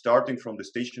direction, starting from the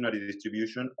stationary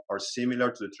distribution, are similar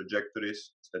to the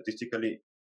trajectories statistically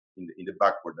in the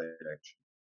backward direction.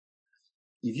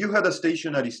 If you had a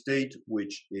stationary state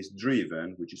which is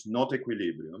driven, which is not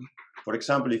equilibrium, for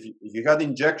example, if you had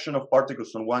injection of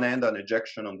particles on one end and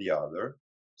ejection on the other,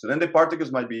 so then the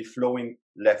particles might be flowing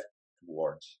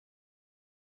leftwards.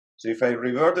 So if I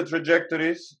revert the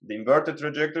trajectories, the inverted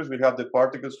trajectories will have the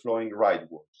particles flowing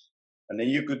rightwards. And then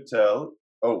you could tell,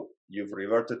 oh, you've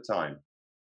reverted time.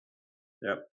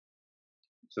 Yeah.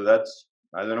 So that's,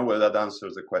 I don't know whether that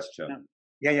answers the question.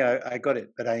 Yeah, I got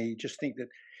it. But I just think that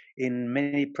in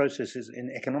many processes in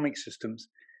economic systems,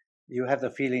 you have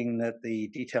the feeling that the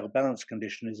detail balance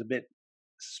condition is a bit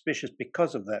suspicious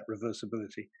because of that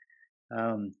reversibility.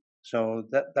 So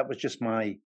that was just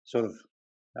my sort of.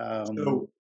 So,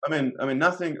 I mean,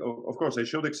 nothing. Of course, I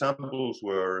showed examples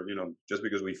where just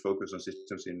because we focus on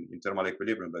systems in thermal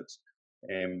equilibrium, but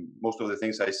most of the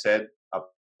things I said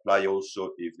apply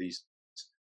also if this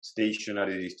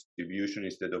stationary distribution,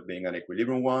 instead of being an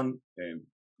equilibrium one,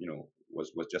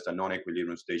 was just a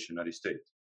non-equilibrium stationary state.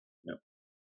 Yeah.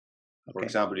 Okay. For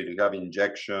example, if you have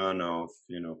injection of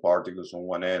particles on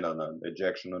one end and an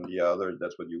ejection on the other,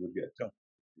 that's what you would get. So,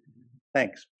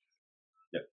 thanks.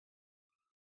 Yeah.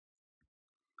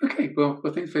 Okay. Well,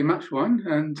 thanks very much, Juan.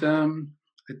 And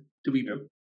do we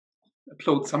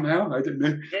applaud somehow? I don't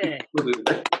know. Yeah.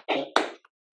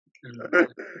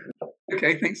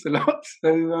 Okay. Thanks a lot.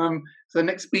 So, the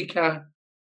next speaker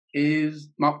is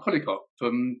Mark Pollicott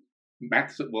from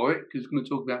Maths at Warwick, who's going to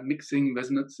talk about mixing,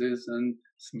 resonances, and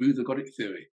smooth ergodic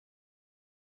theory.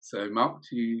 So, Mark,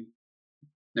 do you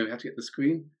know how to get the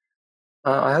screen?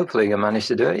 I hopefully managed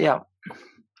to do it. Yeah.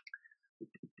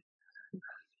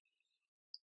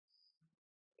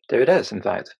 There it is. In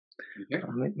fact, okay.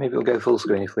 Maybe we'll go full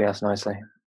screen if we ask nicely,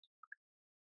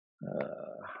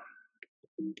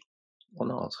 or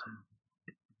not.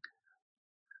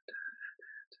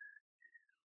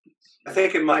 I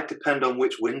think it might depend on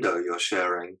which window you're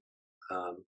sharing,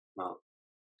 Mark.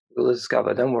 We'll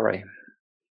discover, don't worry.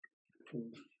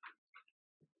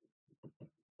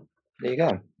 There you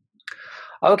go.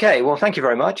 Okay, well, thank you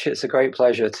very much. It's a great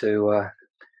pleasure to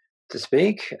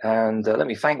speak. And let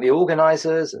me thank the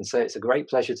organisers and say it's a great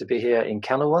pleasure to be here in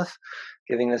Kenilworth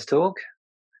giving this talk.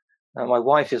 My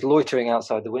wife is loitering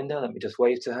outside the window. Let me just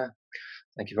wave to her.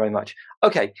 Thank you very much.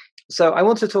 Okay, so I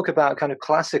want to talk about kind of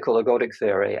classical ergodic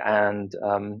theory and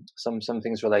some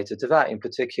things related to that, in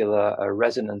particular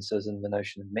resonances and the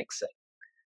notion of mixing.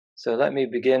 So let me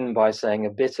begin by saying a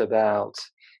bit about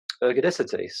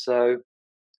ergodicity. So,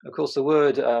 of course, the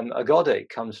word ergodic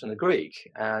comes from the Greek,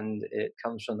 and it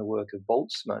comes from the work of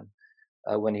Boltzmann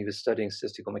when he was studying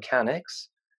statistical mechanics.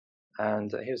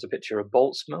 And here's a picture of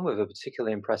Boltzmann with a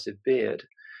particularly impressive beard.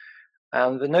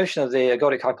 And the notion of the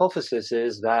ergodic hypothesis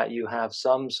is that you have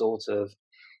some sort of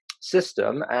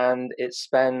system, and it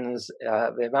spends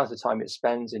the amount of time it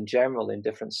spends in general in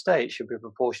different states should be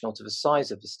proportional to the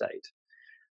size of the state.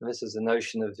 And this is the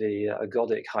notion of the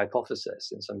ergodic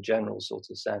hypothesis in some general sort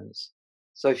of sense.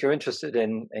 So if you're interested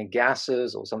in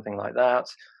gases or something like that,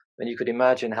 then you could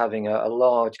imagine having a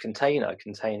large container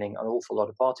containing an awful lot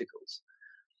of particles.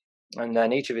 And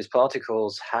then each of these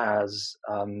particles has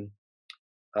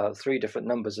 3 different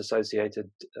numbers associated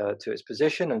to its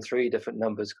position and 3 different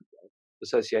numbers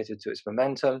associated to its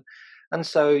momentum. And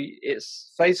so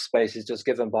its phase space is just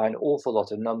given by an awful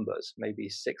lot of numbers, maybe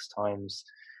 6 times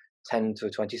 10 to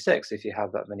the 26 if you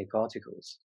have that many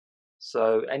particles.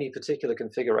 So any particular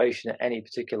configuration at any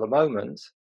particular moment,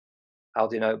 I'll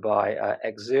denote by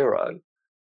x0,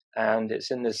 and it's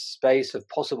in this space of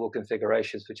possible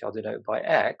configurations which I'll denote by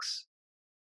x.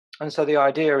 And so the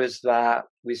idea is that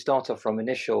we start off from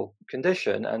initial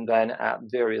condition, and then at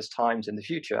various times in the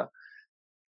future,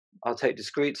 I'll take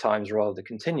discrete times rather than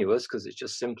continuous because it's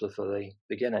just simpler for the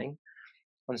beginning.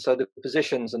 And so the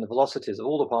positions and the velocities of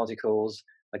all the particles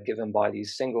are given by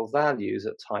these single values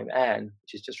at time n,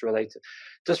 which is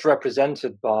just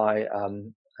represented by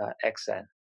xn.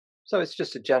 So it's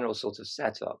just a general sort of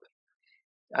setup.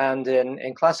 And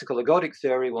in classical ergodic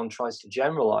theory, one tries to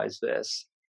generalize this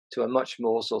to a much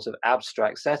more sort of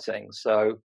abstract setting.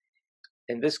 So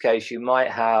in this case, you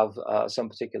might have some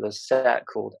particular set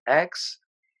called X,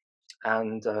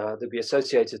 and there'd be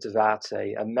associated to that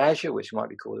a measure, which might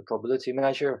be called a probability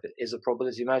measure, if it is a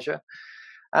probability measure.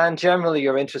 And generally,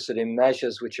 you're interested in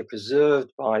measures which are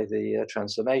preserved by the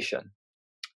transformation.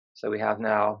 So we have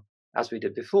now, as we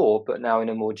did before, but now in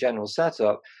a more general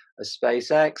setup, a space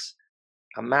X,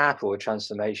 a map or a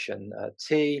transformation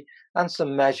T, and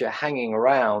some measure hanging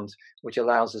around, which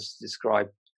allows us to describe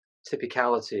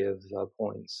typicality of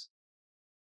points.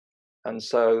 And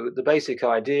so the basic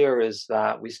idea is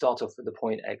that we start off with the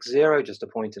point x0, just a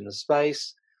point in the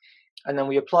space, and then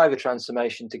we apply the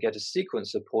transformation to get a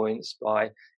sequence of points by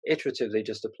iteratively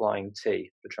just applying t,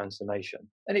 the transformation.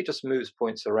 And it just moves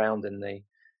points around in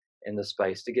the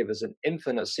space to give us an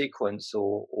infinite sequence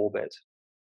or orbit.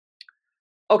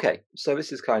 Okay, so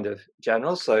this is kind of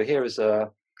general. So here is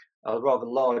a rather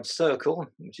large circle,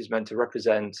 which is meant to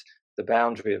represent the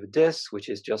boundary of a disk, which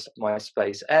is just my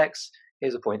space x.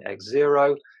 Here's a point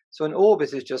x0. So an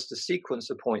orbit is just a sequence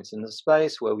of points in the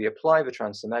space where we apply the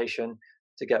transformation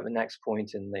to get the next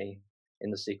point in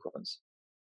the sequence.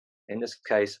 In this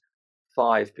case,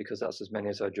 5, because that's as many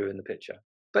as I drew in the picture.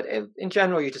 But in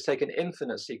general, you just take an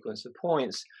infinite sequence of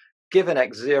points. Given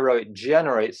x0, it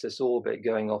generates this orbit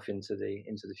going off into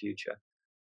the future.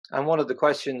 And one of the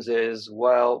questions is,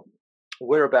 well,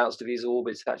 whereabouts do these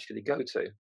orbits actually go to?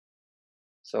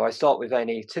 So I start with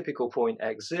any typical point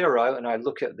x0, and I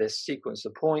look at this sequence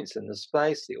of points in the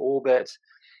space, the orbit,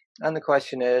 and the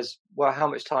question is, well, how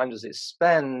much time does it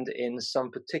spend in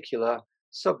some particular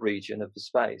subregion of the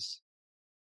space?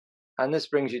 And this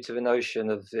brings you to the notion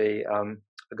of the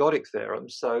ergodic theorem.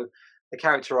 So the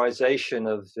characterization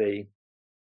of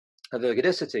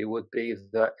ergodicity would be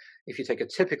that if you take a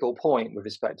typical point with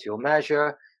respect to your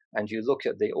measure and you look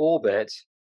at the orbit,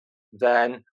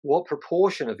 then what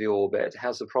proportion of the orbit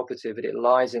has the property that it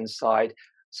lies inside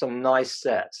some nice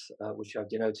set, which I've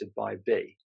denoted by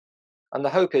B. And the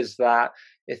hope is that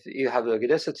if you have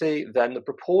ergodicity, then the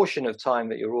proportion of time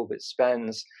that your orbit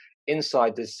spends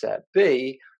inside this set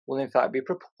B will in fact be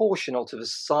proportional to the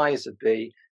size of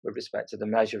B with respect to the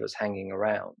measure that's hanging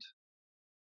around.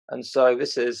 And so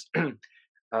this is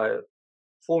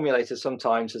formulated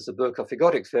sometimes as the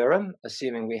Birkhoff-ergodic theorem,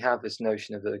 assuming we have this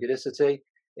notion of ergodicity.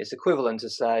 It's equivalent to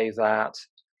say that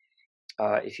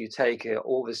if you take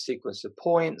all this sequence of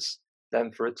points, then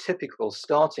for a typical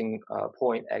starting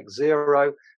point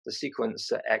x0, the sequence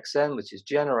xn, which is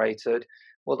generated,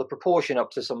 well, the proportion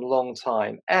up to some long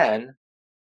time n,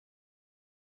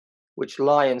 which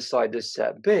lie inside this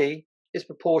set B, is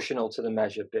proportional to the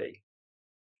measure B.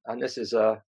 And this is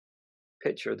a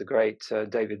picture of the great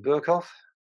David Birkhoff,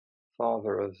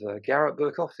 father of Garrett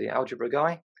Birkhoff, the algebra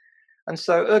guy. And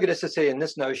so ergodicity in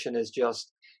this notion is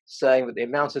just saying that the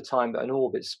amount of time that an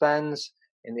orbit spends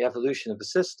in the evolution of the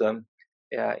system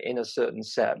in a certain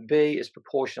set B is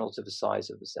proportional to the size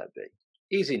of the set B.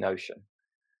 Easy notion.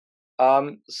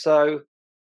 So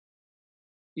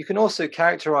you can also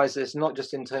characterize this not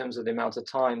just in terms of the amount of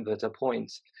time that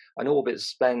an orbit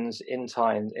spends in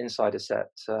time inside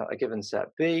a given set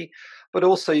B, but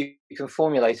also you can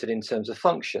formulate it in terms of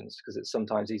functions, because it's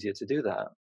sometimes easier to do that.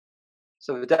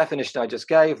 So the definition I just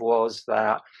gave was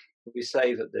that we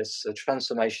say that this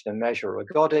transformation and measure are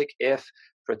ergodic if,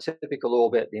 for a typical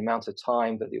orbit, the amount of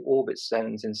time that the orbit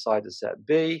spends inside the set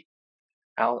B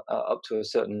up to a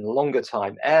certain longer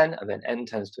time n, and then n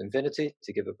tends to infinity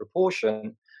to give a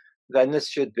proportion, then this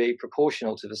should be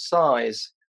proportional to the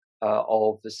size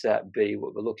of the set B,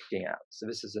 what we're looking at. So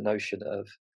this is the notion of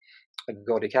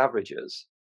ergodic averages.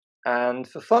 And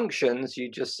for functions,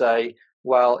 you just say,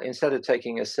 well, instead of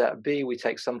taking a set B, we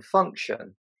take some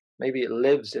function. Maybe it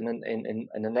lives in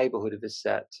the neighborhood of this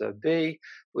set B.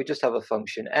 We just have a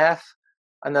function f.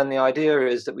 And then the idea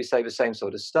is that we say the same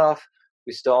sort of stuff.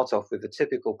 We start off with a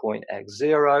typical point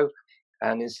x0.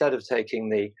 And instead of taking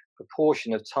the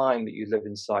proportion of time that you live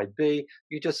inside B,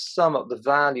 you just sum up the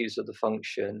values of the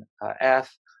function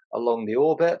f along the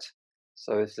orbit.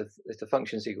 So if the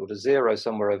function is equal to 0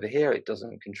 somewhere over here, it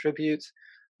doesn't contribute.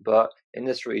 But in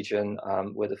this region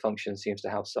where the function seems to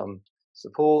have some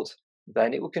support,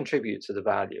 then it will contribute to the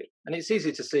value. And it's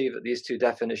easy to see that these two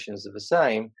definitions are the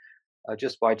same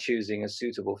just by choosing a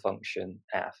suitable function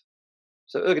f.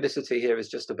 So ergodicity here is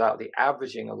just about the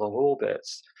averaging along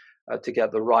orbits to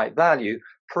get the right value,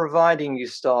 providing you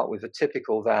start with a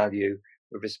typical value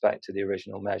with respect to the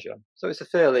original measure. So it's a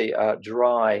fairly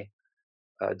dry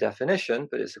definition,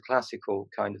 but it's a classical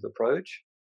kind of approach.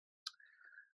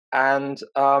 And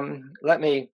let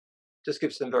me just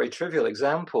gives them very trivial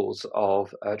examples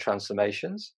of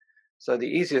transformations. So the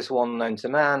easiest one known to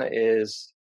man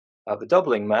is the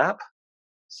doubling map.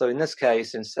 So in this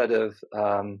case, instead of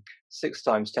 6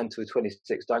 times 10 to the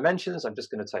 26 dimensions, I'm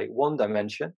just going to take one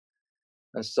dimension.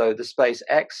 And so the space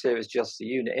x here is just the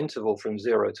unit interval from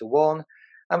 0 to 1.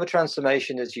 And the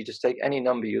transformation is you just take any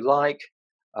number you like,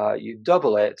 you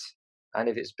double it, and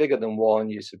if it's bigger than 1,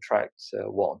 you subtract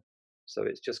 1. So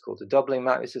it's just called a doubling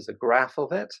map. This is a graph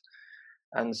of it.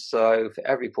 And so for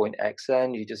every point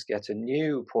xn, you just get a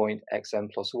new point xn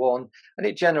plus 1, and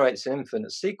it generates an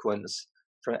infinite sequence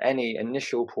from any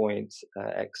initial point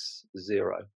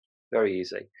x0. Very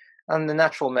easy. And the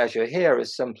natural measure here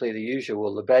is simply the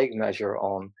usual Lebesgue measure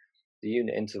on the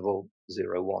unit interval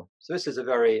 0, 1. So this is a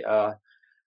very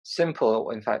simple,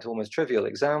 in fact, almost trivial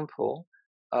example.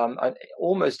 An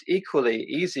almost equally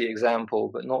easy example,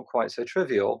 but not quite so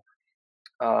trivial,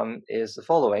 is the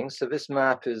following. So this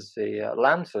map is the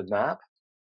Lanford map,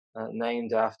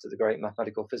 named after the great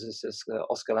mathematical physicist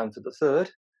Oscar Lanford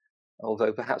III,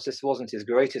 although perhaps this wasn't his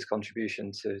greatest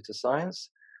contribution to science.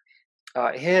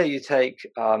 Here you take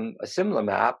a similar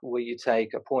map where you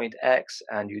take a point x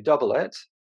and you double it,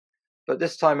 but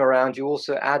this time around you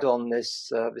also add on this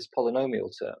polynomial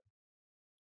term.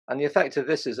 And the effect of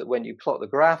this is that when you plot the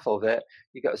graph of it,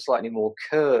 you get a slightly more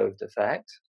curved effect.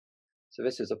 So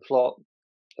this is a plot,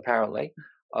 apparently,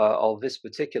 of this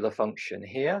particular function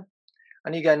here.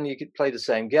 And again, you could play the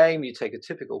same game. You take a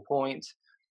typical point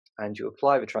and you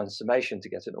apply the transformation to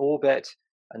get an orbit,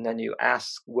 and then you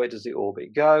ask, where does the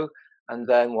orbit go? And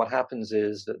then what happens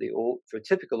is that for a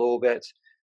typical orbit,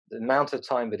 the amount of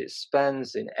time that it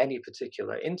spends in any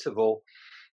particular interval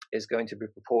is going to be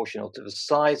proportional to the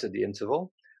size of the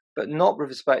interval, but not with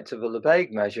respect to the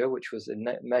Lebesgue measure, which was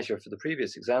the measure for the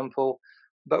previous example,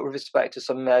 but with respect to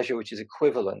some measure which is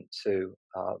equivalent to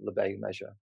Lebesgue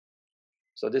measure.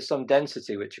 So there's some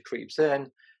density which creeps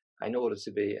in order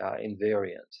to be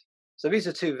invariant. So these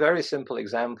are two very simple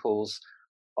examples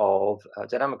of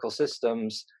dynamical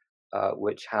systems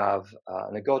which have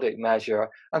an ergodic measure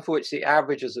and for which the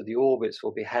averages of the orbits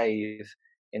will behave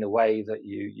in a way that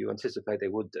you anticipate they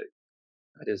would do.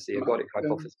 That is, the ergodic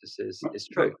hypothesis is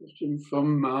true. Question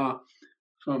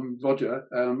from Roger.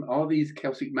 Are these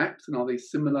chaotic maps, and are they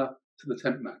similar to the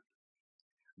tent map?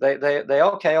 They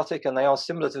are chaotic and they are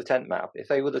similar to the tent map. If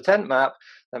they were the tent map,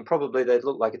 then probably they'd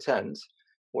look like a tent.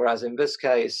 Whereas in this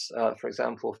case, for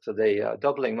example, for the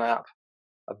doubling map,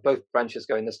 both branches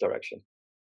go in this direction,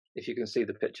 if you can see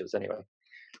the pictures anyway.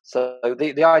 So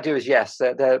the idea is, yes,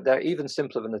 they're even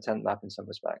simpler than the tent map in some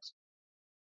respects.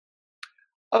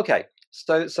 Okay,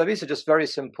 so these are just very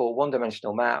simple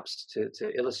one-dimensional maps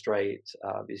to illustrate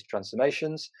these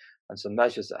transformations and some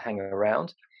measures that hang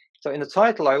around. So in the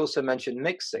title, I also mentioned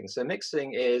mixing. So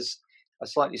mixing is a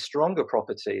slightly stronger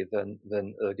property than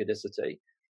ergodicity.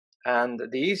 And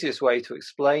the easiest way to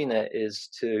explain it is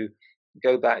to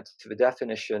go back to the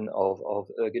definition of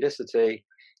ergodicity,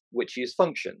 which use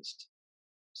functions.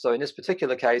 So in this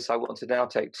particular case, I want to now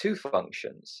take two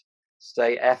functions,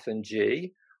 say f and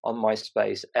g, on my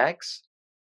space x.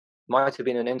 Might have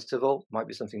been an interval, might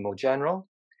be something more general.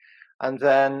 And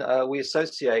then we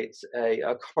associate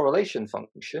a correlation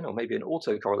function, or maybe an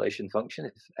autocorrelation function,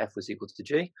 if f was equal to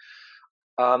g,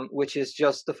 which is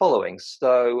just the following.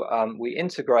 So we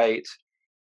integrate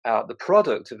the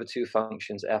product of the two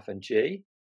functions f and g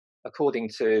according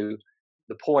to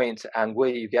the point and where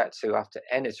you get to after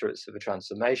n iterates of a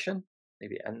transformation,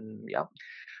 maybe n, yeah.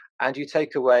 And you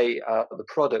take away the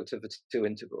product of the two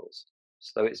integrals.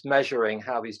 So it's measuring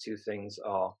how these two things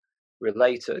are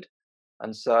related.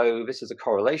 And so this is a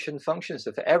correlation function.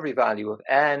 So for every value of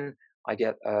n, I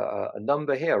get a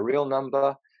number here, a real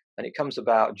number, and it comes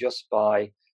about just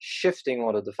by shifting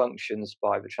one of the functions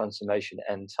by the transformation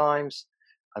n times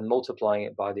and multiplying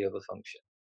it by the other function.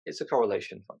 It's a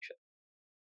correlation function.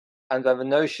 And then the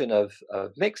notion of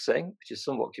mixing, which is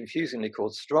somewhat confusingly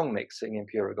called strong mixing in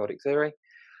pure ergodic theory,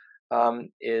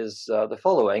 is the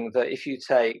following, that if you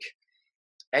take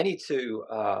any two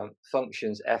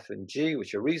functions f and g,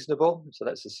 which are reasonable, so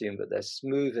let's assume that they're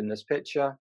smooth in this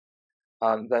picture,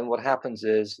 then what happens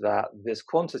is that this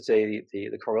quantity,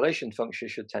 the correlation function,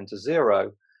 should tend to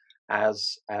 0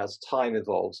 as time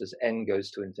evolves, as n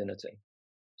goes to infinity.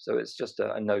 So it's just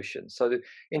a notion. So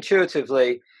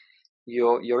intuitively,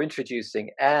 you're introducing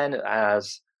n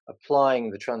as applying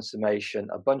the transformation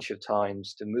a bunch of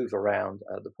times to move around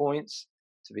the points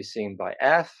to be seen by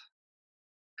f.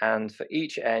 And for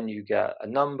each n, you get a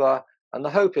number. And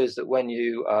the hope is that when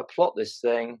you plot this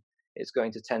thing, it's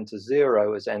going to tend to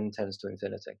 0 as n tends to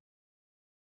infinity.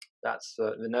 That's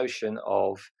the notion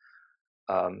of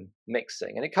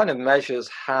mixing, and it kind of measures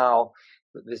how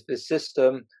this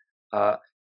system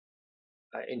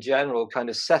in general kind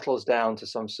of settles down to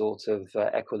some sort of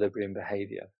equilibrium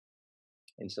behavior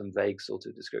in some vague sort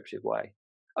of descriptive way.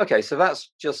 Okay, so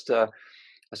that's just a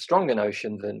stronger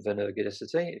notion than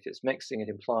ergodicity. If it's mixing, it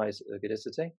implies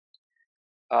ergodicity.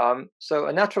 So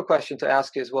a natural question to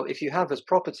ask is, well, if you have this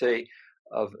property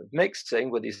of mixing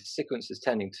with these sequences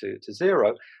tending to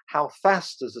zero, how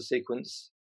fast does the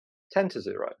sequence tend to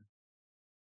zero?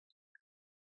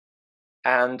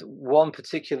 And one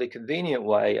particularly convenient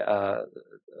way, a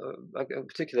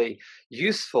particularly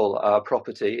useful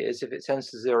property is if it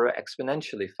tends to zero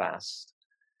exponentially fast.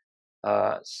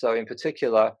 So in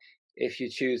particular, if you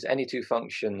choose any two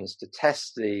functions to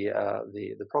test the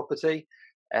property,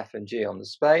 f and g on the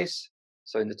space.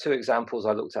 So in the two examples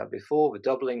I looked at before, the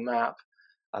doubling map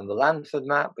and the Lanford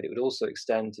map, but it would also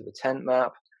extend to the tent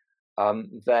map,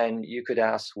 then you could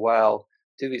ask, well,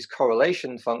 do these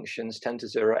correlation functions tend to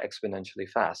zero exponentially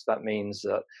fast? That means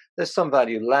that there's some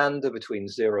value lambda between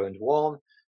 0 and 1,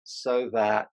 so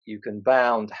that you can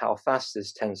bound how fast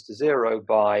this tends to zero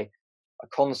by a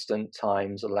constant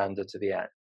times a lambda to the n,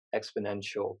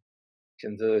 exponential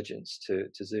convergence to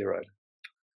 0,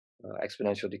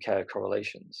 exponential decay of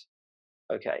correlations.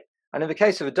 Okay, and in the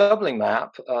case of a doubling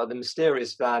map, the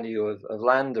mysterious value of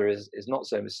lambda is not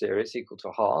so mysterious, equal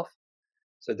to half.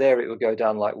 So there it would go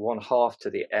down like 1/2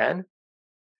 to the n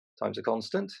times a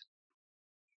constant.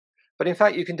 But in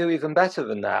fact, you can do even better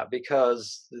than that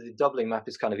because the doubling map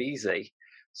is kind of easy.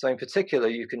 So in particular,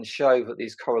 you can show that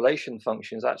these correlation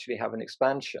functions actually have an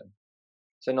expansion.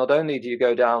 So not only do you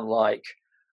go down like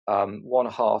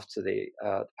 1/2 to the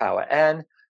power n,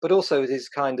 but also these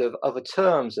kind of other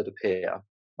terms that appear,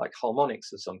 like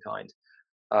harmonics of some kind,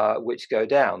 which go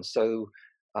down. So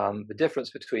the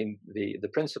difference between the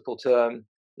principal term,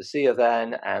 the C of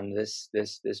n, and this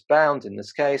bound in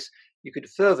this case, you could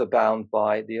further bound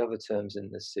by the other terms in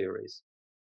this series.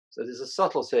 So there's a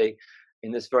subtlety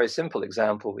in this very simple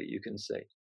example that you can see.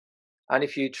 And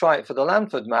if you try it for the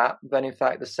Lanford map, then in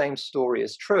fact the same story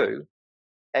is true,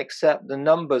 except the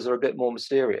numbers are a bit more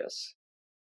mysterious.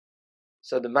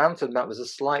 So the Lanford map was a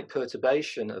slight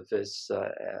perturbation of this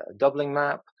doubling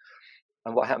map.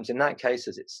 And what happens in that case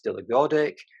is it's still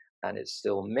ergodic and it's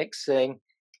still mixing,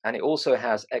 and it also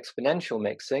has exponential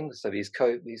mixing. So these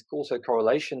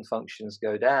autocorrelation functions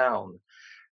go down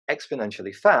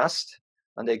exponentially fast,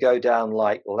 and they go down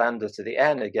like lambda to the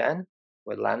n again,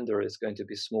 where lambda is going to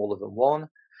be smaller than 1.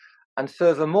 And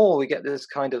furthermore, we get this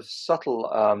kind of subtle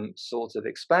sort of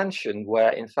expansion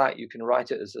where, in fact, you can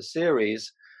write it as a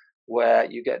series where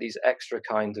you get these extra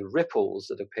kind of ripples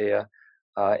that appear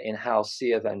in how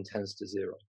C of n tends to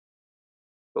 0.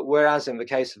 But whereas in the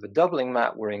case of a doubling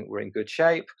map, we're in good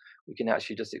shape, we can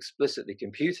actually just explicitly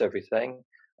compute everything,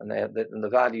 and the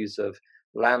values of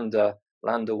lambda,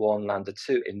 lambda 1, lambda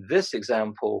 2 in this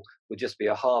example would just be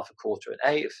 1/2, 1/4, and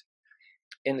 1/8.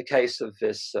 In the case of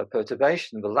this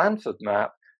perturbation, the Lanford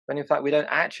map, then in fact we don't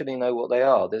actually know what they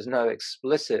are. There's no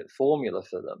explicit formula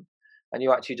for them, and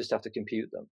you actually just have to compute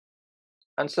them.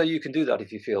 And so you can do that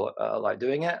if you feel like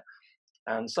doing it.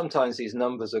 And sometimes these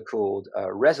numbers are called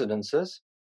resonances,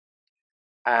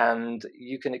 and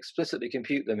you can explicitly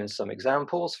compute them in some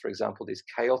examples, for example, these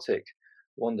chaotic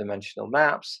one-dimensional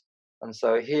maps. And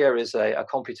so here is a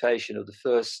computation of the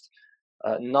first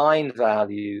 9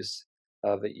 values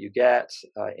that you get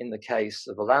in the case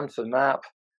of a Lanford map.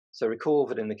 So recall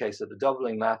that in the case of the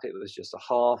doubling map, it was just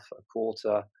 1/2,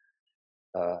 1/4,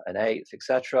 an 1/8,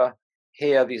 etc.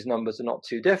 Here, these numbers are not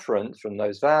too different from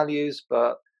those values,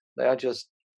 but they are just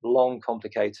long,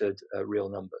 complicated real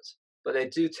numbers. But they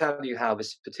do tell you how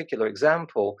this particular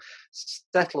example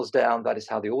settles down. That is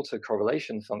how the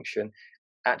autocorrelation function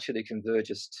actually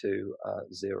converges to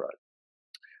 0.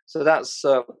 So that's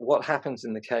what happens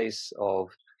in the case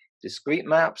of discrete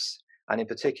maps, and in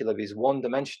particular these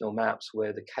one-dimensional maps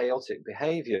where the chaotic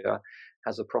behavior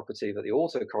has a property that the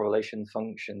autocorrelation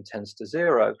function tends to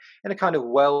 0 in a kind of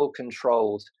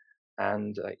well-controlled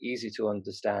and easy to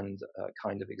understand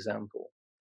kind of example.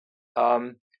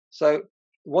 So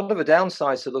one of the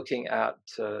downsides to looking at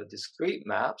discrete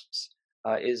maps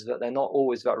is that they're not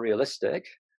always that realistic.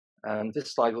 And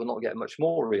this slide will not get much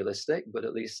more realistic, but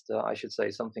at least I should say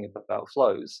something about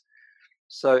flows.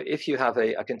 So if you have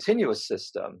a continuous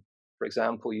system, for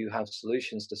example, you have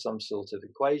solutions to some sort of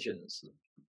equations,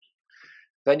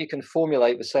 then you can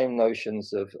formulate the same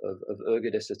notions of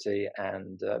ergodicity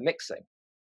and mixing.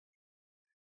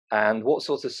 And what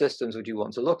sorts of systems would you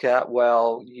want to look at?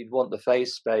 Well, you'd want the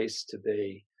phase space to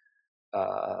be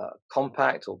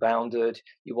compact or bounded.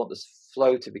 You want this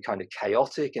flow to be kind of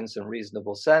chaotic in some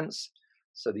reasonable sense.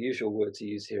 So the usual word to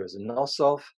use here is a nos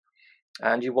of.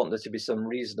 And you want there to be some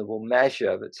reasonable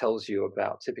measure that tells you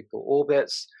about typical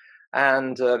orbits.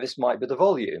 And this might be the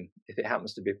volume, if it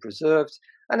happens to be preserved.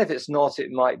 And if it's not,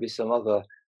 it might be some other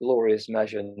glorious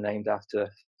measure named after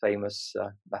famous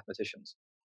mathematicians.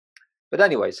 But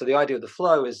anyway, so the idea of the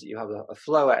flow is that you have a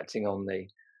flow acting on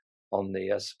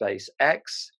the space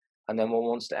X, and then one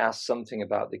wants to ask something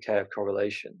about the K of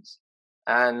correlations.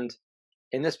 And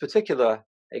in this particular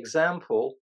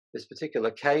example, this particular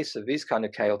case of these kind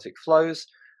of chaotic flows,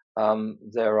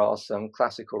 there are some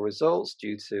classical results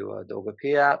due to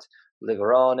Dolgopiat,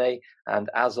 Liverani, and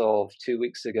as of 2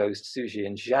 weeks ago, Suji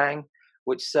and Zhang,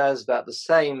 which says that the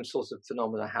same sort of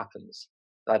phenomena happens.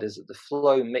 That is, that the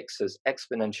flow mixes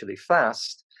exponentially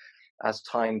fast as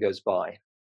time goes by.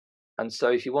 And so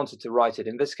if you wanted to write it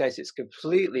in this case, it's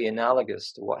completely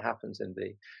analogous to what happens in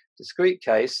the discrete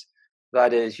case.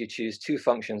 That is, you choose two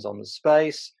functions on the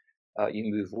space,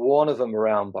 you move one of them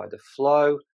around by the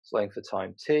flow, slowing for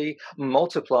time t,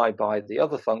 multiply by the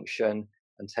other function,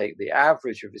 and take the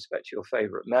average with respect to your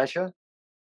favorite measure,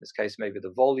 in this case maybe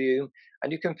the volume,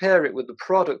 and you compare it with the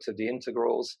product of the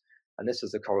integrals, and this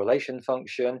is the correlation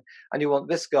function, and you want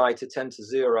this guy to tend to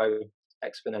 0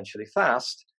 exponentially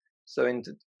fast. So in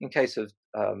case of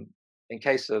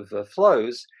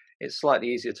flows, it's slightly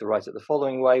easier to write it the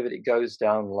following way, that it goes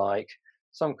down like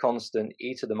some constant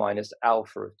e to the minus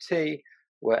alpha of t,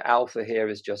 where alpha here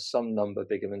is just some number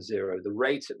bigger than 0, the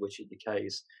rate at which it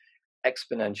decays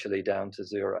exponentially down to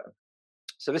 0.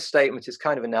 So this statement is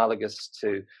kind of analogous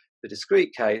to the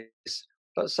discrete case,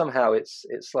 but somehow it's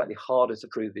slightly harder to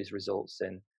prove these results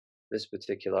in this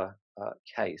particular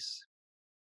case.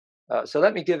 So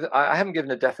let me give, I haven't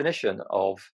given a definition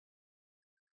of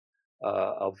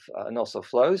Nosov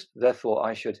flows, therefore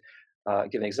I should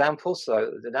give an example.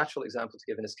 So the natural example to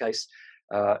give in this case,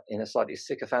 in a slightly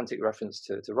sycophantic reference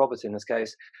to Robert in this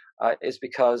case, is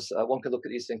because one could look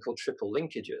at these things called triple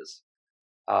linkages.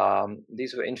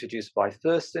 These were introduced by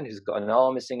Thurston, who's got an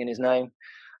R missing in his name,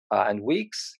 and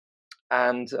Weeks,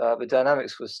 and the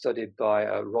dynamics was studied by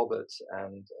Robert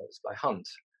and by Hunt.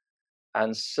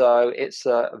 And so it's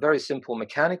a very simple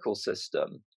mechanical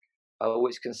system,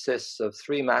 which consists of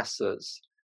three masses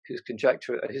whose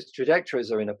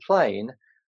trajectories are in a plane,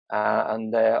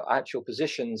 and their actual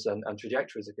positions and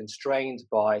trajectories are constrained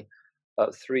by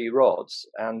three rods.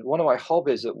 And one of my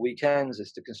hobbies at weekends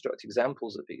is to construct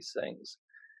examples of these things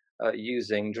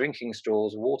using drinking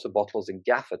straws, water bottles, and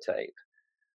gaffer tape.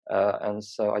 And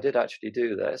so I did actually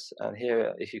do this. And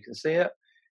here, if you can see it,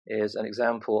 is an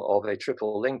example of a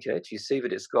triple linkage. You see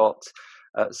that it's got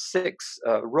 6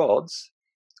 rods,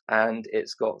 and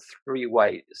it's got 3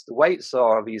 weights. The weights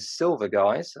are these silver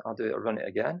guys. I'll run it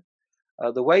again.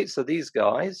 The weights are these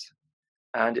guys,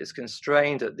 and it's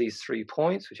constrained at these 3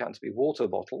 points, which happen to be water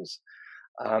bottles.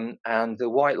 And the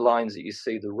white lines that you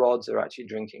see, the rods, are actually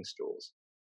drinking straws.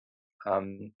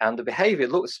 And the behavior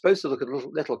is supposed to look a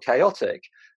little chaotic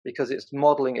because it's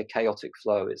modeling a chaotic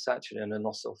flow. It's actually an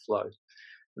anosal flow.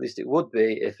 At least it would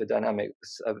be if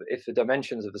the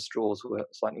dimensions of the straws were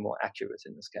slightly more accurate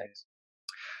in this case.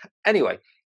 Anyway,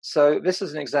 so this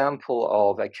is an example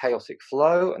of a chaotic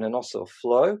flow, an anosal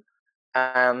flow.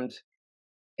 And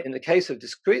in the case of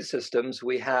discrete systems,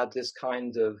 we had this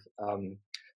kind of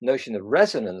notion of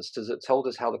resonance that told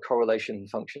us how the correlation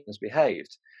functions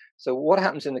behaved. So what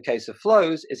happens in the case of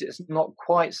flows is it's not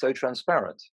quite so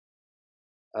transparent.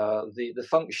 The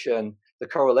function, the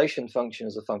correlation function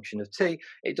is a function of t.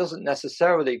 It doesn't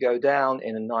necessarily go down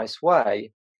in a nice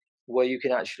way where you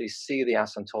can actually see the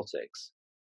asymptotics.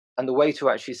 And the way to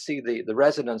actually see the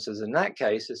resonances in that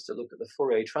case is to look at the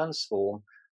Fourier transform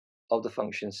of the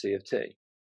function c of t.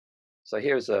 So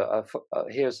here's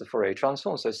the Fourier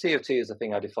transform. So c of t is the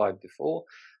thing I defined before,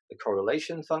 the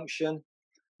correlation function.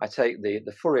 I take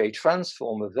the Fourier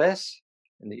transform of this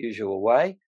in the usual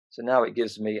way. So now it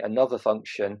gives me another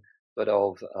function, but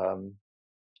of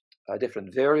a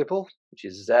different variable, which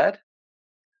is z.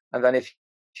 And then if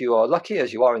you are lucky,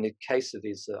 as you are in the case of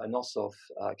these Anosov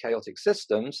chaotic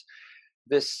systems,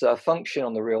 this function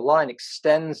on the real line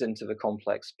extends into the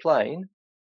complex plane.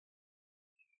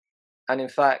 And in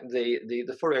fact,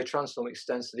 the Fourier transform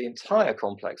extends to the entire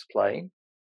complex plane.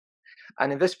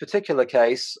 And in this particular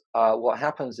case, what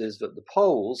happens is that the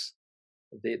poles,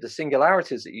 the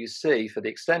singularities that you see for the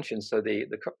extension, so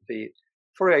the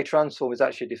Fourier transform is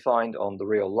actually defined on the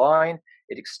real line.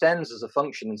 It extends as a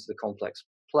function into the complex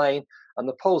plane, and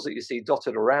the poles that you see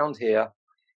dotted around here,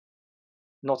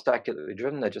 not accurately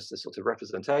driven, they're just a sort of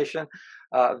representation.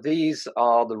 These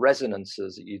are the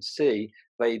resonances that you'd see.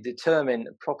 They determine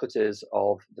properties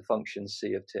of the function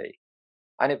c of t.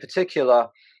 And in particular,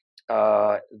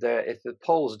 if the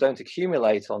poles don't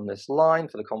accumulate on this line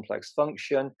for the complex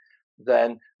function,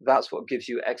 then that's what gives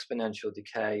you exponential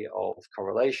decay of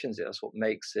correlations. That's what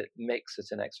makes it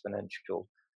an exponential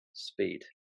speed.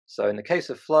 So in the case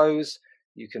of flows,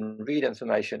 you can read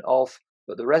information off,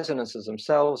 but the resonances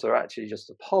themselves are actually just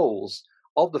the poles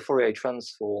of the Fourier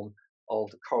transform of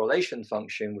the correlation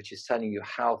function, which is telling you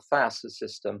how fast the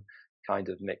system kind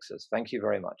of mixes. Thank you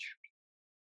very much.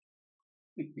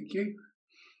 Thank you.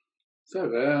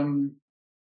 So,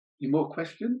 any more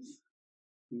questions?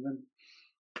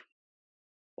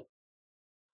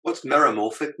 What's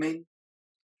meromorphic mean?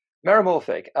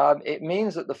 Meromorphic. It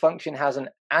means that the function has an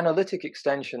analytic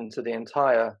extension to the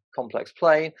entire complex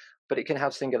plane, but it can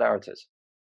have singularities.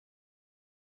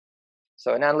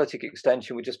 So an analytic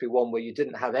extension would just be one where you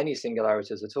didn't have any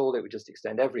singularities at all. It would just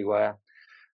extend everywhere.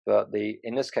 But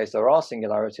in this case, there are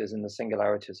singularities, and the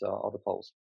singularities are the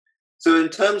poles. So in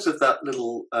terms of that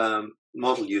little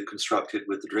model you constructed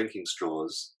with the drinking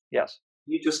straws, yes,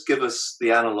 you just give us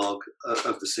the analog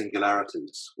of the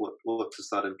singularities. What does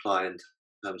that imply in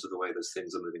terms of the way those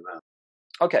things are moving around?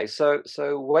 Okay, so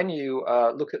when you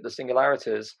look at the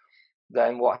singularities,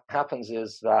 then what happens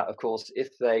is that, of course,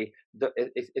 if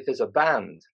there's a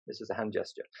band, this is a hand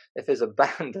gesture, if there's a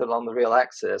band along the real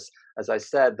axis, as I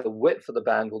said, the width of the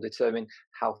band will determine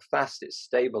how fast it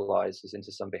stabilizes into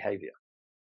some behavior.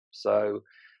 So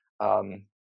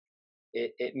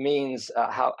it means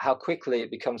how quickly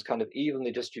it becomes kind of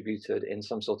evenly distributed in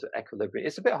some sort of equilibrium.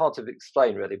 It's a bit hard to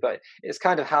explain, really, but it's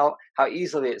kind of how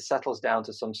easily it settles down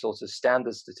to some sort of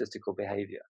standard statistical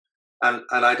behavior. And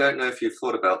I don't know if you've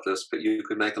thought about this, but you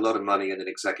could make a lot of money in an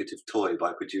executive toy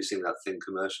by producing that thing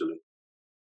commercially.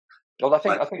 Well, I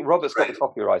think Robert's got the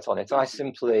copyright on it. I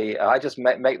just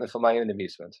make them for my own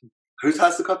amusement. Who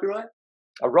has the copyright?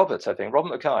 Robert, I think.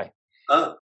 Robert Mackay.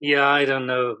 Oh. Yeah, I don't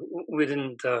know. We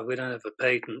don't have a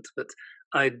patent, but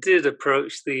I did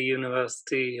approach the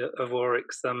University of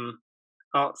Warwick's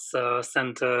Arts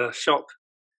Centre shop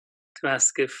to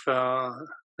ask if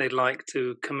they'd like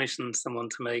to commission someone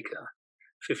to make a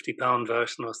 £50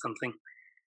 version or something,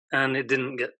 and it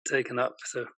didn't get taken up.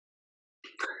 So,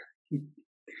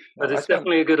 but it's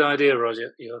definitely a good idea,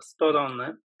 Roger. You're spot on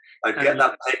there. I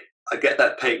get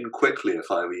that patent quickly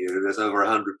if I were you. There's over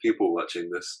 100 people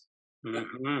watching this.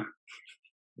 Mm-hmm.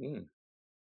 Mm.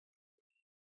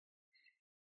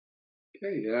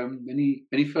 Okay.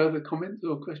 Any further comments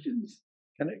or questions?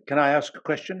 Can I ask a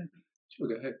question? Sure,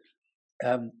 go ahead.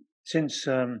 Since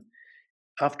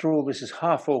after all, this is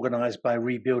half organized by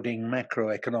rebuilding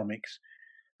macroeconomics,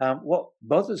 what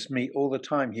bothers me all the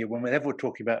time here, whenever we're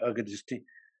talking about ergodicity,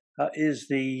 is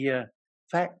the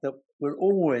fact that we're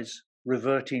always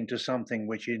reverting to something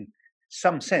which in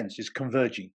some sense is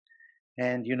converging.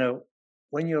 And,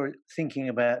 when you're thinking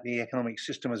about the economic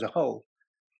system as a whole,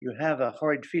 you have a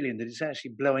horrid feeling that it's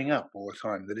actually blowing up all the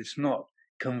time, that it's not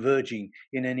converging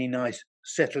in any nice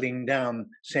settling down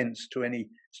sense to any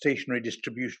stationary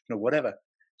distribution or whatever.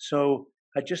 So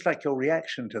I'd just like your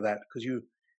reaction to that, because you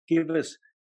give us,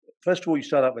 first of all, you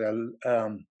start up with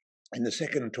in the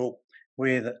second talk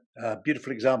with a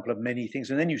beautiful example of many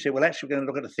things. And then you say, well, actually, we're going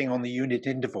to look at a thing on the unit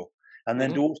interval and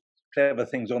then do all clever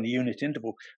things on the unit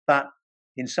interval. But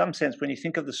in some sense, when you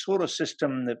think of the sort of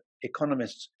system that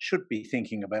economists should be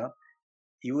thinking about,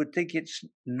 you would think it's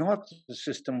not a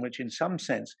system which in some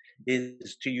sense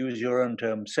is, to use your own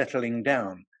term, settling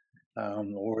down,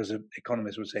 or as an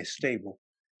economist would say, stable.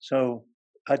 So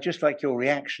I'd just like your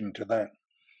reaction to that.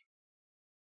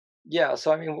 Yeah,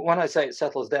 so I mean, when I say it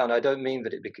settles down, I don't mean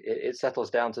that it settles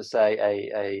down to, say,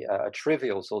 a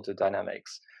trivial sort of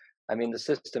dynamics. I mean, the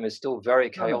system is still very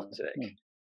chaotic.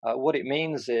 What it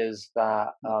means is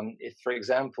that if, for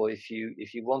example, if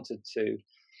you wanted to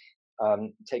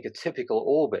take a typical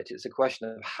orbit, it's a question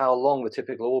of how long the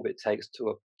typical orbit takes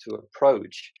to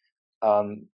approach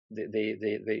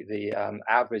the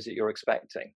average that you're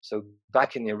expecting. So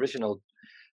back in the original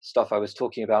stuff I was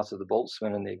talking about of the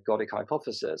Boltzmann and the ergodic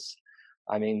hypothesis,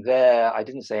 I mean, there I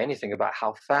didn't say anything about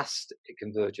how fast it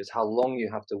converges, how long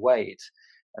you have to wait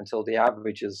until the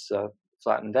average is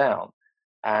flattened down.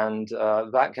 And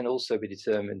that can also be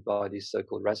determined by these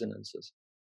so-called resonances.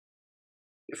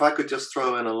 If I could just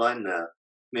throw in a line there.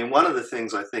 I mean, one of the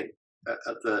things I think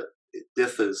that it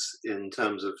differs in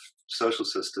terms of social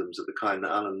systems of the kind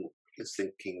that Alan is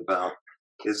thinking about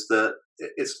is that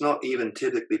it's not even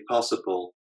typically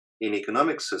possible in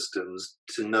economic systems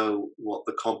to know what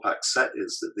the compact set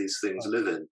is that these things live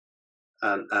in.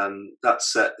 And that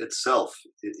set itself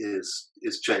is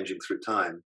changing through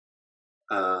time.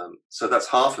 So that's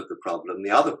half of the problem.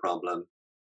 The other problem,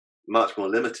 much more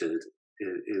limited,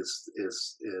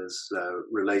 is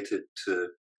related to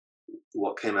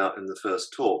what came out in the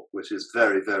first talk, which is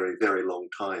very, very, very long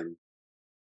times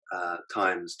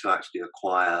to actually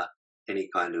acquire any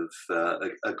kind of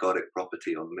ergodic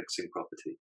property or mixing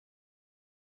property.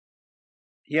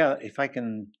 Yeah, if I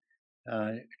can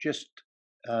just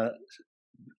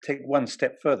take one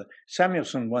step further.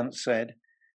 Samuelson once said,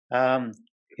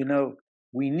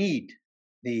 we need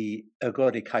the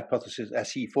ergodic hypothesis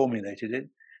as he formulated it,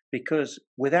 because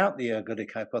without the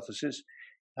ergodic hypothesis,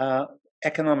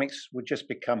 economics would just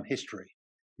become history.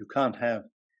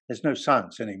 There's no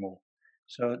science anymore.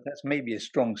 So that's maybe a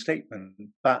strong statement,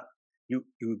 but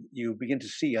you begin to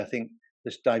see, I think,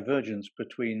 this divergence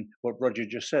between what Roger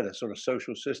just said, a sort of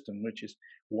social system which is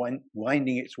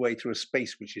winding its way through a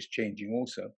space which is changing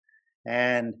also,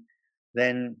 and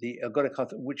then the ergodic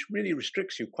hypothesis, which really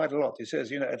restricts you quite a lot. It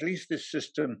says, at least this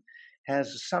system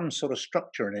has some sort of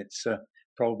structure in its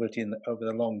probability over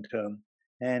the long term.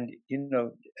 And,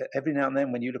 every now and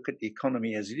then when you look at the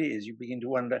economy as it is, you begin to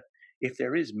wonder if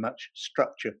there is much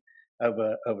structure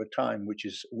over time,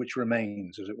 which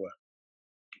remains, as it were.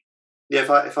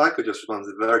 Yeah, if I could just respond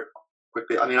very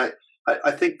quickly. I mean,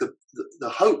 I think the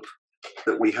hope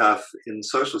that we have in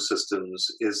social systems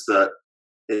is that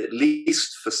at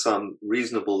least for some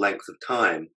reasonable length of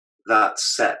time, that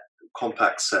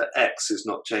compact set X is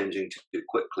not changing too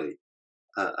quickly,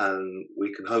 and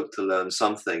we can hope to learn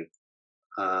something,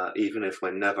 even if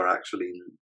we're never actually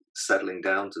settling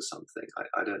down to something.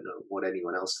 I don't know what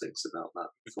anyone else thinks about that.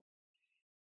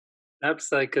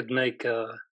 Perhaps I could make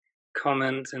a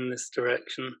comment in this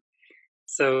direction.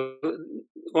 So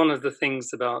one of the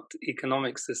things about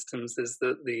economic systems is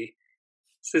that the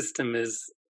system is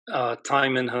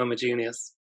time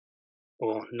inhomogeneous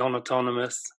or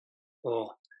non-autonomous,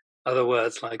 or other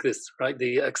words like this, right?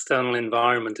 The external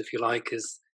environment, if you like,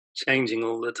 is changing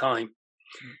all the time.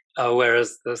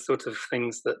 Whereas the sort of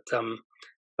things that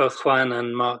both Juan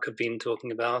and Mark have been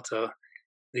talking about are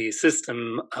the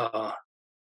system,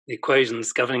 the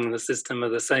equations governing the system are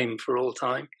the same for all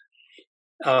time.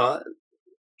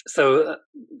 So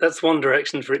that's one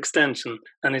direction for extension,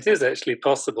 and it is actually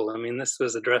possible. I mean, this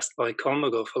was addressed by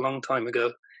Kolmogorov a long time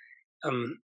ago,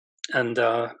 and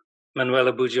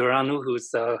Manuela Bujoranu,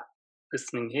 who's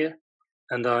listening here,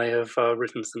 and I have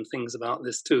written some things about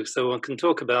this too. So one can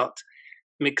talk about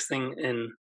mixing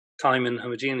in time and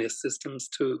homogeneous systems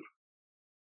too.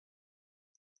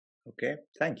 Okay,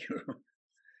 thank you.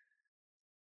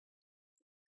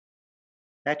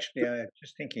 Actually, I'm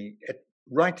just thinking,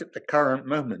 right at the current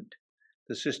moment,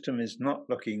 the system is not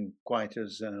looking quite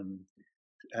as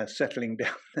settling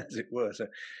down, as it were. So,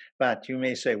 but you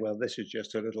may say, well, this is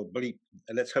just a little bleep.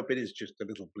 Let's hope it is just a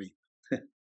little bleep.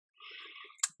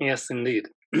 Yes, indeed.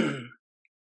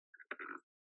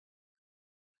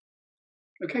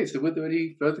 Okay, so were there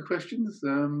any further questions?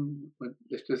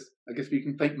 Let's just, I guess we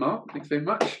can thank Mark. Thanks very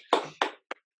much.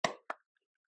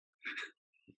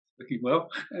 Looking well.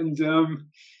 And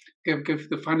go for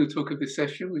the final talk of this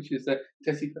session, which is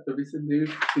Tessie Papavasiliou,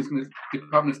 who's from the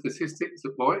Department of Statistics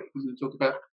at Warwick, who's going to talk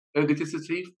about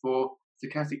ergodicity for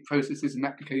stochastic processes and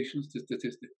applications to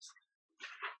statistics.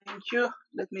 Thank you.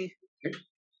 Let me. Okay.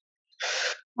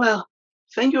 Well,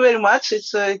 thank you very much.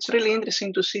 It's really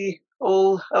interesting to see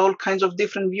all kinds of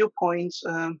different viewpoints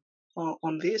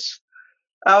on this.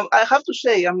 I have to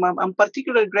say I'm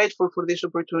particularly grateful for this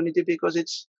opportunity, because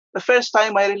it's the first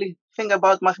time I really think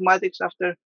about mathematics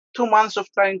after 2 months of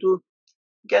trying to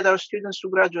get our students to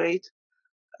graduate.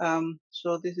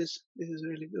 So this is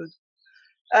really good.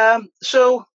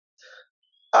 So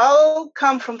I'll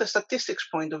come from the statistics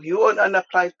point of view on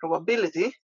applied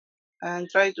probability, and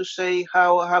try to say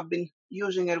how I have been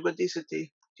using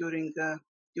ergodicity during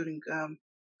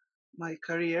my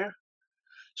career.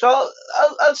 So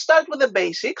I'll start with the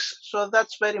basics. So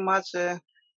that's very much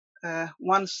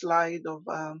one slide of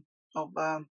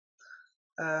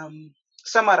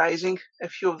summarizing a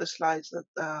few of the slides that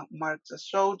Mark just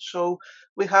showed. So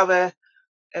we have a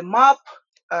map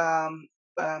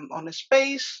on a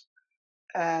space,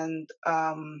 and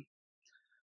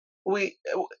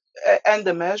and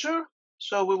the measure.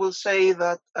 So we will say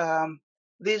that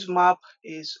this map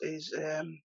is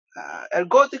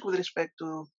ergodic with respect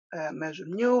to measure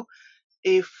mu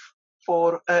if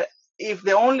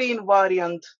the only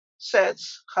invariant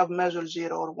sets have measure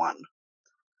 0 or 1.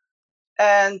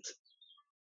 And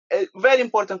a very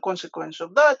important consequence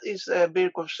of that is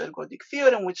Birkhoff's ergodic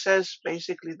theorem, which says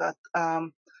basically that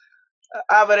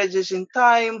averages in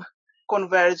time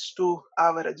converge to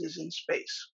averages in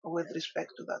space with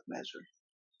respect to that measure.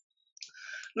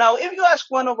 Now, if you ask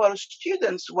one of our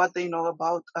students what they know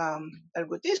about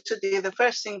ergodicity, the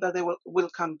first thing that they will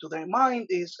come to their mind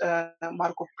is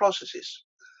Markov processes.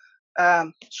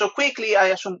 So quickly, I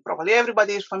assume probably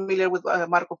everybody is familiar with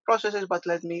Markov processes, but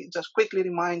let me just quickly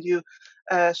remind you.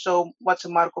 So what's a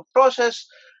Markov process?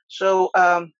 So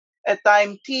at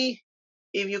time t,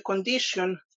 if you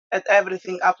condition at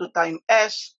everything up to time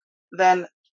s, then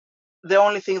the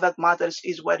only thing that matters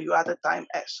is where you are at time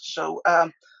s. So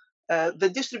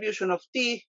the distribution of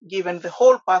t, given the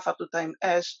whole path up to time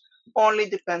s, only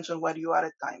depends on where you are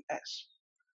at time s.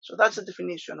 So that's the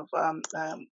definition of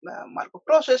Markov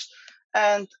process.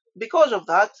 And because of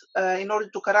that, in order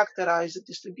to characterize the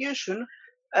distribution,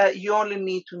 you only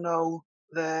need to know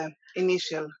the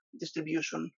initial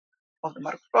distribution of the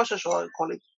Markov process, or I'll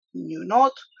call it nu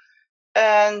naught,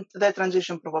 and the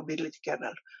transition probability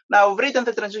kernel. Now, I've written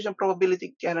the transition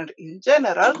probability kernel in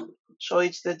general, so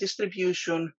it's the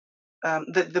distribution,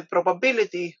 the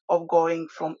probability of going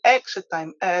from x at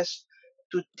time s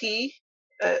to t,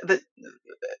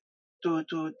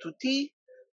 to t.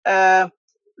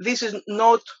 This is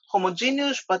not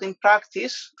homogeneous, but in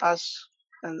practice,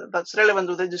 and that's relevant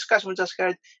to the discussion we just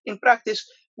heard, in practice,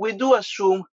 we do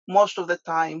assume most of the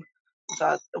time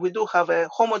that we do have a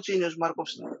homogeneous Markov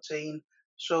chain.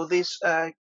 So this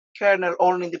kernel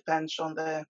only depends on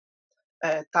the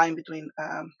time between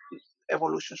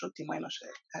evolutions of t minus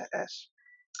s.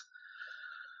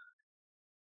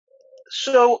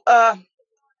 So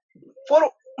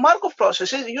for Markov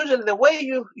processes, usually the way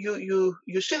you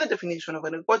see the definition of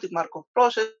an ergodic Markov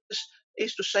process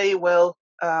is to say, well,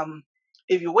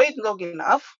 if you wait long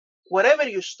enough, wherever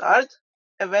you start,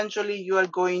 eventually you are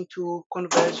going to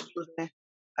converge to the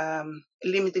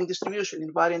limiting distribution,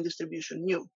 invariant distribution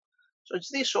nu. So it's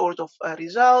this sort of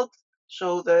result.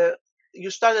 So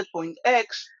you start at point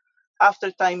x.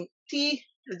 After time t,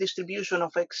 the distribution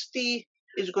of xt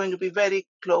is going to be very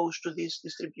close to this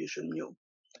distribution nu.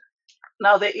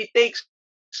 Now, it takes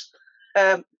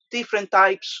different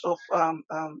types of,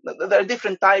 there are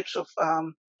different types of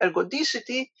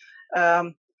ergodicity.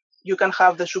 You can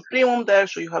have the supremum there,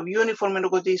 so you have uniform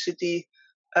ergodicity.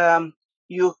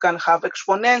 You can have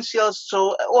exponentials,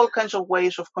 so all kinds of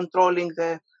ways of controlling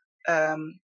the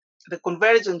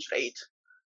convergence rate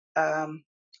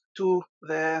to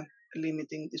the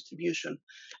limiting distribution.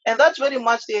 And that's very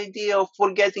much the idea of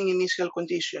forgetting initial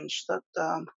conditions that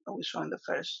we saw in the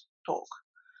first talk.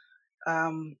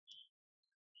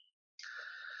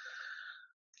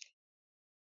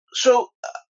 So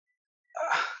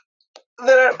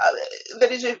there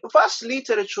is a vast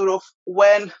literature of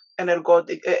when an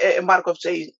ergodic, a Markov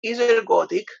chain is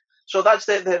ergodic. So that's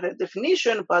the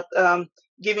definition, but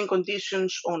giving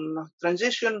conditions on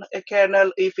transition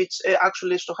kernel, if it's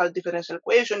actually a stochastic differential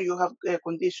equation, you have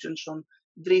conditions on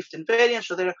drift and variance.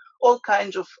 So there are all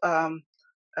kinds of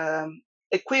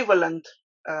equivalent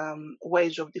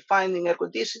ways of defining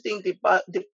ergodicity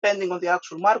depending on the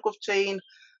actual Markov chain.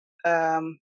 But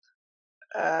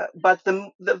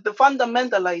the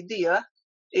fundamental idea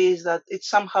is that it's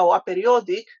somehow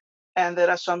aperiodic and there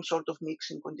are some sort of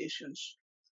mixing conditions.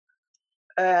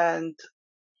 And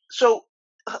so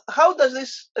how does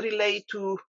this relate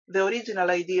to the original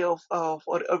idea of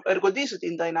ergodicity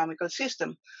in dynamical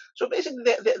system? So basically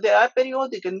the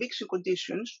aperiodic and mixing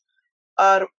conditions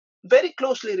are very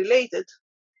closely related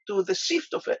to the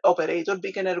shift of operator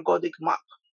being an ergodic map.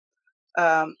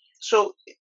 So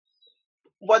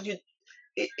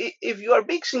if you are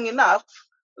mixing enough,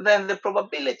 then the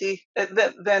probability,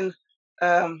 then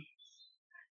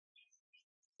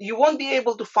you won't be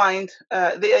able to find,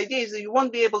 the idea is that you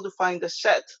won't be able to find a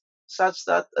set such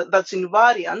that that's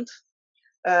invariant,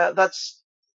 that's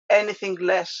anything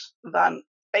less than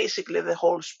basically the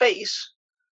whole space.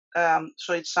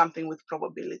 So it's something with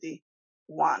probability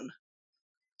 1.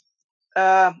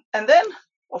 And then,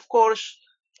 of course,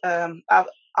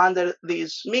 under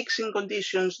these mixing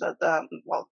conditions that,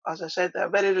 well, as I said, they're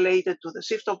very related to the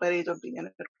shift operator being an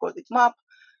ergodic map,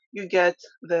 you get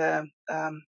the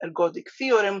ergodic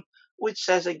theorem, which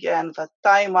says again that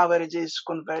time averages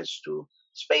converge to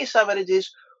space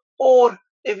averages, or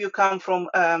if you come from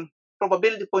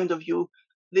probability point of view,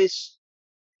 this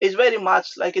is very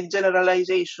much like a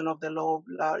generalization of the law of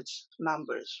large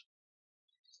numbers.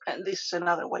 And this is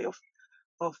another way of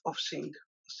seeing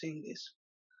this.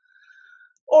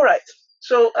 All right,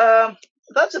 so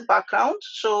that's the background.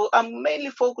 So I'm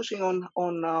mainly focusing on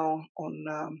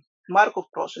Markov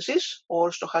processes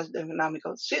or stochastic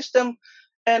dynamical system,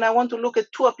 and I want to look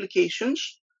at two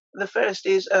applications. The first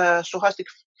is stochastic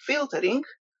filtering,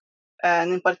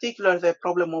 and in particular the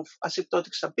problem of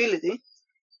asymptotic stability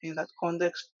in that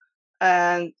context.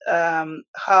 and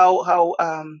how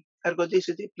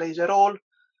ergodicity plays a role.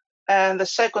 And the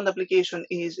second application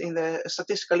is in the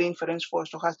statistical inference for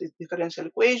stochastic differential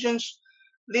equations.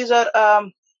 These are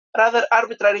rather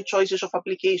arbitrary choices of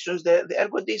applications. The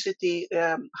ergodicity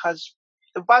has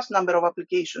a vast number of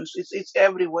applications. It's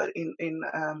everywhere in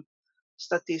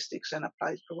statistics and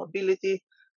applied probability.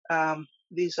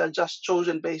 These are just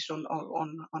chosen based on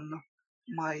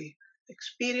my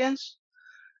experience.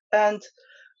 And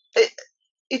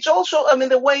it's also, I mean,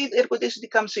 the way ergodicity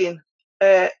comes in,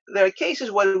 there are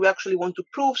cases where we actually want to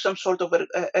prove some sort of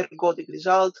ergodic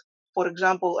result, for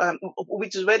example,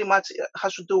 which is very much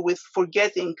has to do with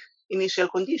forgetting initial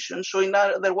conditions. So in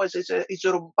other words, it's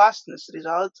a robustness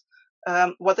result.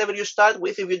 Whatever you start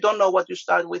with, if you don't know what you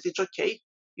start with, it's okay.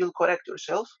 You'll correct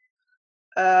yourself.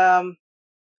 And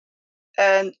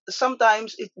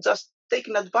sometimes it's just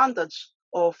taking advantage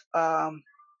of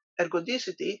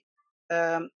ergodicity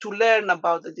to learn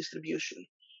about the distribution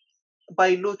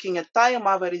by looking at time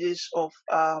averages of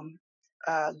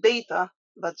data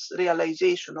that's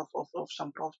realization of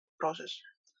some process.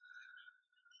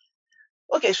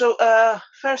 Okay, so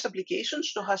first application,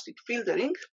 stochastic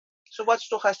filtering. So what's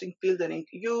stochastic filtering?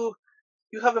 You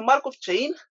have a Markov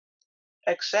chain,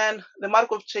 Xn. The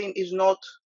Markov chain is not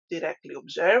directly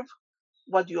observed.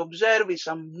 What you observe is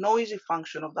some noisy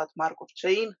function of that Markov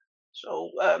chain.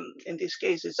 So in this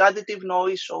case, it's additive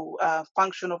noise, so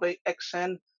function of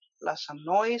Xn plus some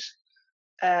noise.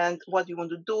 And what you want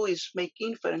to do is make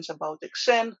inference about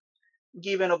Xn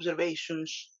given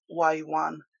observations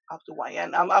y1 up to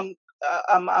yn. I'm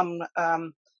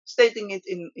stating it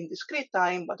in discrete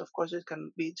time, but of course it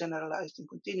can be generalized in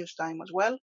continuous time as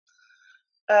well.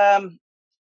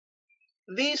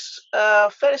 This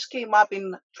first came up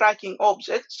in tracking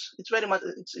objects. It's very much,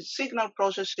 it's signal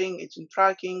processing, it's in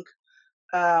tracking.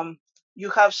 You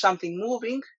have something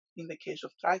moving, in the case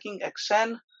of tracking,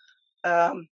 Xn.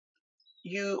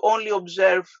 You only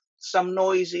observe some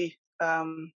noisy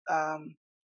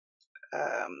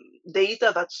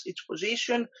data, that's its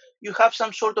position. You have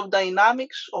some sort of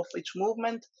dynamics of its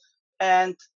movement,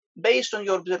 and based on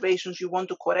your observations, you want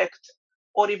to correct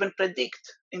or even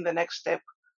predict in the next step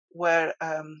where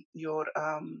your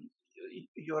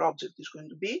object is going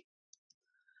to be.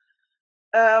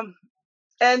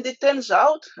 And it turns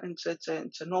out, and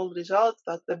it's an old result,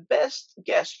 that the best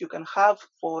guess you can have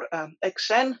for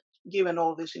Xn, given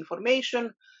all this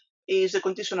information, is the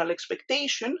conditional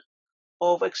expectation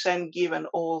of Xn given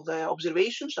all the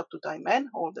observations up to time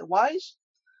n, all the y's.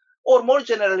 Or more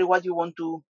generally, what you want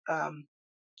to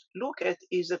look at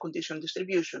is the conditional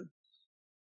distribution.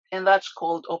 And that's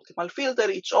called optimal filter.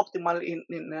 It's optimal in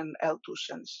an L2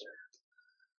 sense.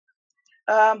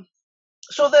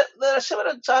 So there are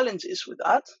several challenges with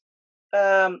that.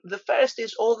 The first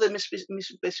is all the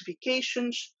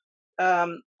misspecifications.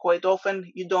 Quite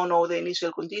often, you don't know the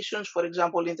initial conditions. For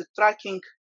example, in the tracking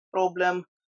problem,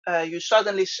 you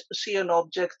suddenly see an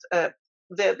object.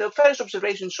 The first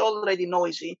observation is already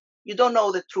noisy. You don't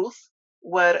know the truth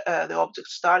where the object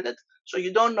started. So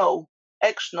you don't know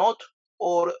X naught,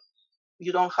 or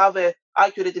you don't have an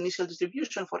accurate initial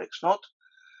distribution for X naught.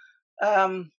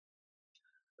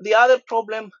 The other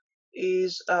problem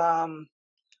is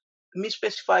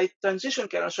misspecified transition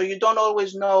kernel. So you don't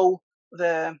always know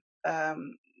the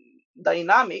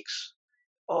dynamics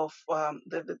of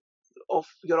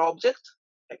your object,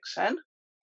 Xn.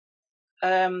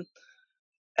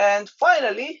 And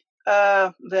finally,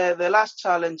 the last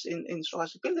challenge in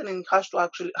stochastic filtering has to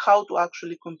how to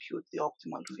actually compute the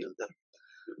optimal filter.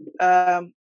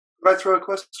 Can I throw a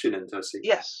question in, Tosi?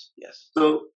 Yes, yes.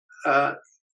 So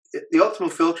the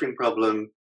optimal filtering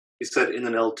problem is said in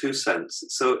an L2 sense.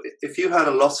 So if you had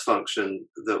a loss function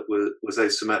that was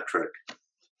asymmetric,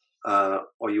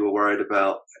 or you were worried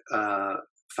about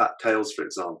fat tails, for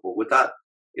example, would that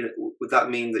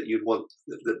mean that you'd want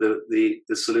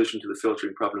the solution to the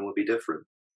filtering problem would be different?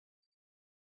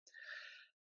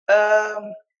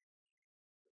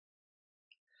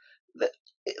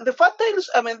 The fat tails,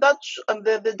 I mean, that's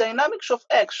the dynamics of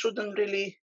X shouldn't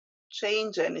really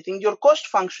change anything. Your cost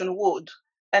function would,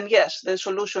 and yes, the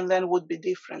solution then would be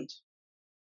different.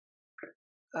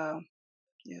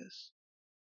 Yes.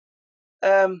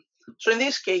 So in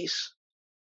this case,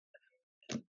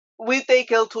 we take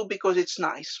L2 because it's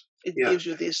nice. It gives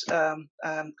you this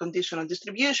conditional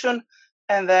distribution,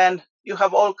 and then you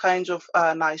have all kinds of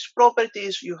nice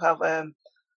properties. You have in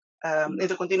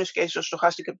the continuous case of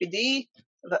stochastic PDE,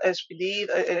 the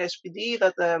SPD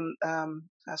that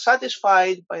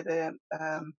satisfied by the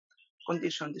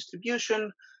conditional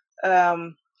distribution.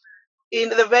 In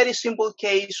the very simple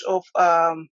case of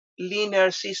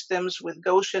linear systems with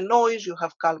Gaussian noise. You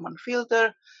have Kalman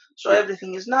filter, so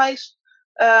everything is nice.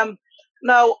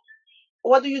 Now,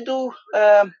 what do you do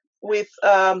with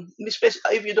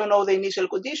if you don't know the initial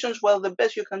conditions? Well, the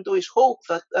best you can do is hope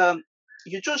that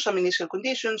you choose some initial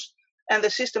conditions and the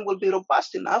system will be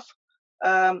robust enough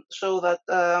so that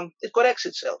it corrects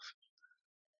itself.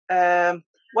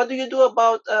 What do you do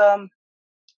about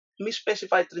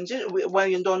misspecified transition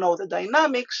when you don't know the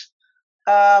dynamics?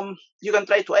 You can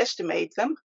try to estimate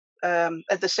them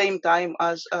at the same time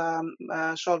as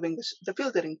solving the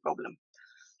filtering problem.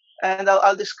 And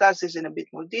I'll discuss this in a bit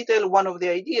more detail. One of the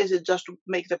ideas is just to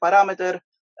make the parameter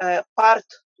part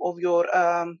of your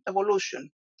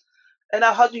evolution. And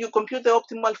now, how do you compute the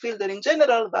optimal filter in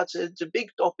general? It's a big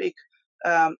topic,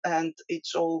 and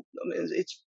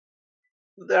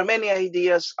there are many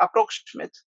ideas,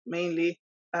 approximate mainly.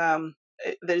 There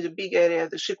is a big area,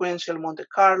 the sequential Monte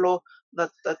Carlo,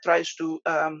 that tries to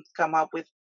come up with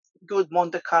good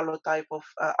Monte Carlo type of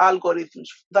algorithms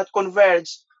that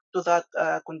converge to that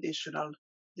conditional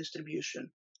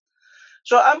distribution.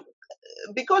 So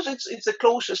because it's the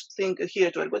closest thing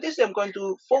here to ergodicity, I'm going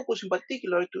to focus in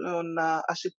particular on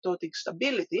asymptotic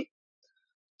stability.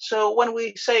 So when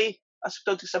we say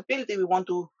asymptotic stability, we want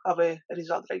to have a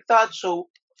result like that. So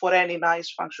for any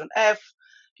nice function f,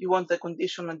 you want the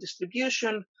conditional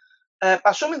distribution,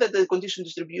 assuming that the conditional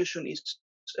distribution is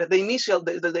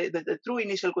the true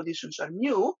initial conditions are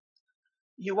mu.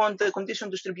 You want the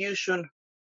conditional distribution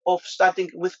of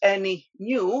starting with any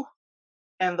mu,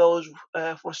 and those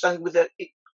for starting with the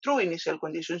true initial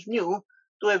conditions mu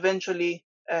to eventually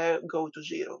go to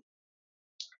 0.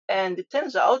 And it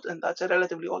turns out, and that's a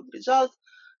relatively old result,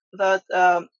 that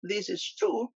this is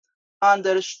true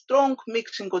under strong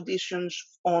mixing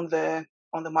conditions on the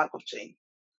Markov chain.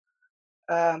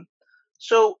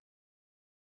 So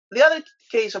the other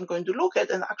case I'm going to look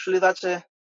at, and actually that's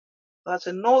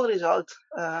an old result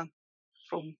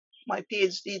from my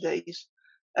PhD days.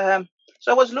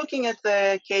 So I was looking at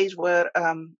the case where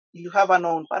you have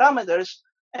unknown parameters,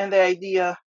 and the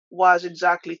idea was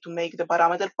exactly to make the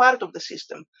parameter part of the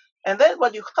system. And then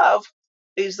what you have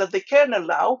is that the kernel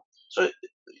now, so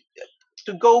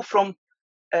to go from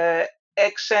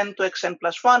xn to xn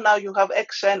plus 1, now you have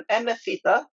xn and a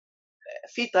theta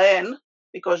n,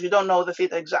 because you don't know the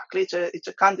theta exactly, it's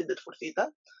a candidate for theta,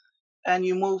 and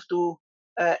you move to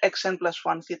xn plus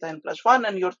 1, theta n plus 1,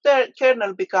 and your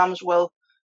kernel becomes, well,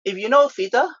 if you know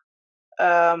theta,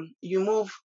 you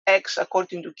move x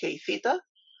according to k theta,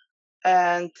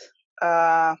 and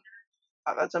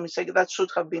that's a mistake, that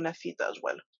should have been a theta as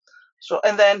well. So,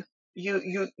 and then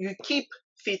you keep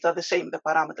theta the same, the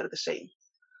parameter the same.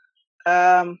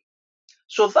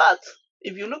 So that,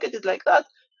 if you look at it like that,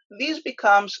 this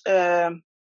becomes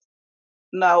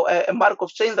now a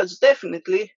Markov chain that's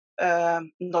definitely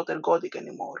not ergodic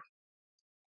anymore.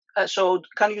 So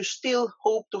can you still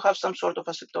hope to have some sort of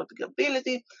asymptotic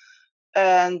ability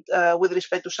and with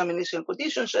respect to some initial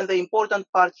conditions? And the important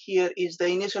part here is the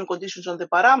initial conditions on the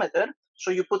parameter. So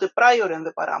you put a prior in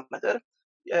the parameter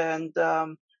and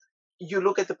you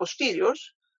look at the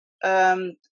posteriors.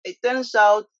 It turns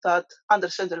out that under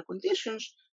certain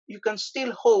conditions, you can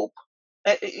still hope,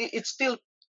 it's still,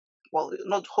 well,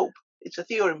 not hope, it's a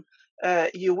theorem.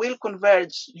 You will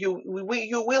converge, you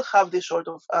will have this sort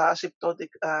of asymptotic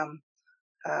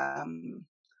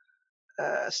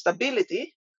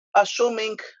stability,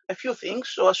 assuming a few things.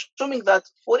 So assuming that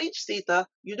for each theta,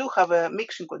 you do have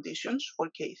mixing conditions for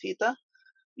k theta.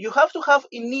 You have to have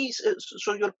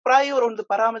so your prior on the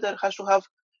parameter has to have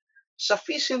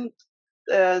sufficient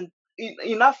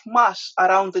enough mass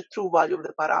around the true value of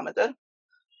the parameter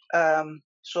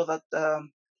so that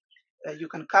you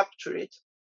can capture it.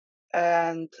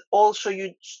 And also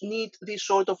you need this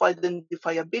sort of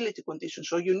identifiability condition.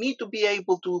 So you need to be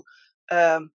able to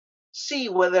see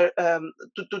whether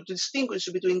to distinguish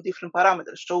between different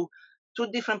parameters. So two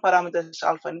different parameters,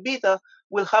 alpha and beta,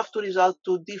 will have to result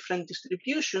to different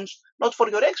distributions, not for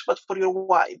your x, but for your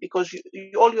y, because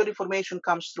all your information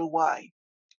comes through y.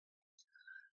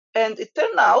 And it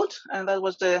turned out, and that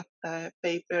was the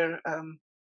paper a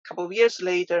couple of years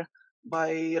later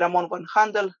by Ramon van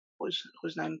Handel,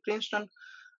 who's now in Princeton,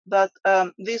 that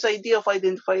this idea of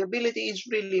identifiability is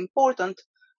really important.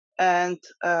 And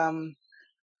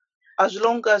as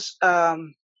long as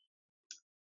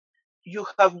you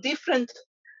have different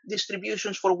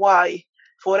distributions for y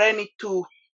for any two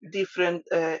different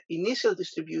initial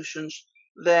distributions,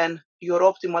 then your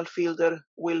optimal filter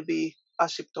will be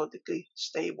asymptotically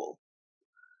stable.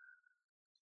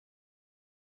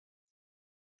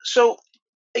 So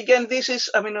again, this is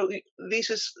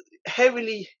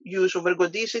heavily used of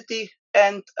ergodicity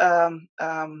and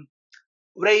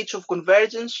rates of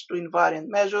convergence to invariant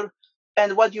measure.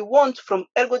 And what you want from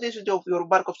ergodicity of your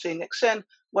Markov chain Xn,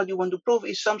 what you want to prove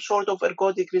is some sort of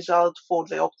ergodic result for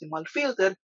the optimal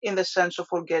filter in the sense of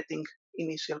forgetting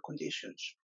initial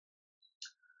conditions.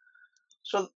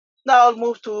 So now I'll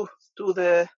move to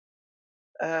the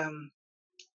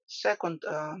second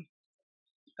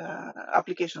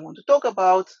application I want to talk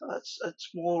about. That's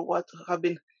more what have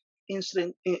been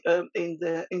interesting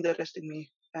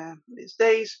me these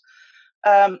days.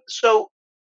 So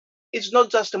it's not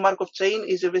just a Markov chain,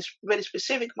 it's a very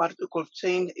specific Markov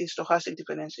chain, is stochastic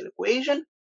differential equation.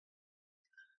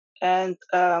 And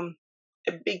a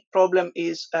big problem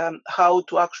is how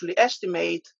to actually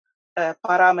estimate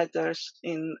parameters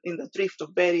in the drift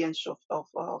of variance of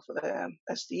the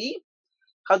SDE.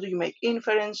 How do you make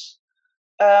inference?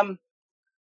 I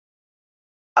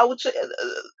would say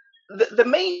the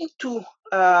main two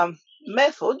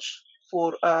methods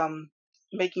for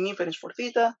making inference for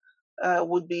theta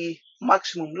would be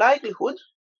maximum likelihood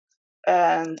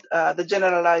and the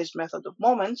generalized method of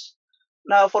moments.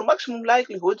 Now, for maximum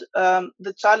likelihood,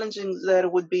 the challenging there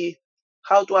would be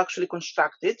how to actually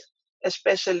construct it,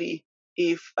 especially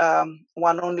if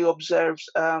one only observes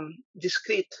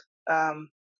discrete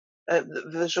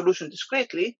the solution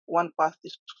discretely, one path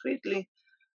discretely,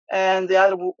 and the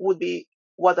other would be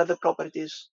what are the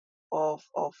properties of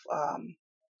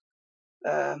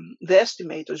the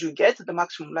estimators you get, the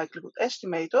maximum likelihood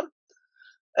estimator.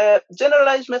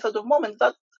 Generalized method of moment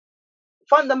that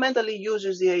fundamentally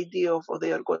uses the idea of the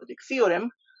ergodic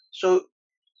theorem. So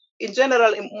in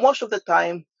general, most of the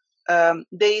time,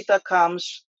 data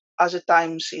comes as a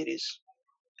time series.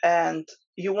 And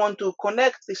you want to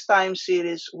connect this time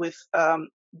series with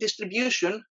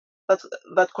distribution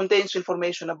that contains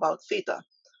information about theta.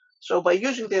 So by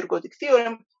using the ergodic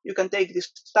theorem, you can take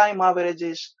these time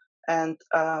averages and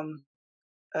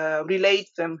relate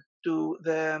them to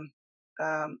the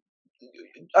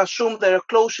assume they're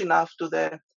close enough to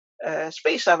the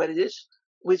space averages,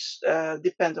 which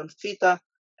depend on theta,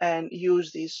 and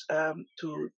use this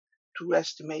to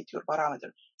estimate your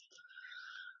parameter.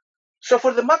 So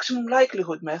for the maximum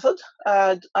likelihood method,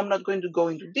 I'm not going to go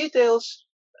into details,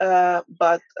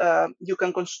 but you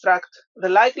can construct the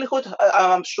likelihood.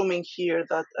 I'm assuming here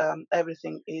that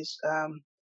everything is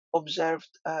observed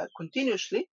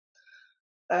continuously.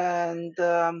 And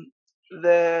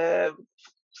the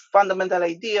fundamental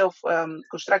idea of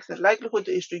constructing the likelihood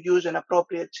is to use an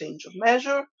appropriate change of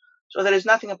measure. So there is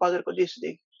nothing about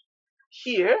ergodicity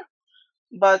here,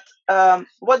 but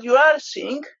what you are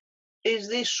seeing is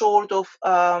this sort of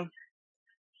time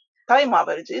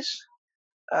averages,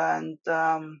 and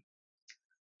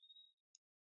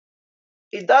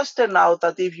it does turn out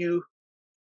that if you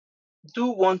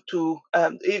do want to,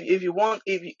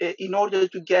 in order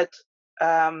to get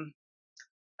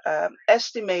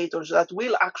estimators that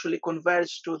will actually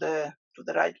converge to the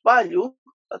right value,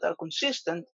 that are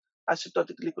consistent,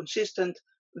 asymptotically consistent,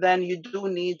 then you do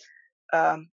need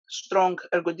strong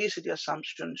ergodicity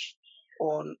assumptions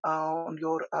on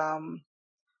your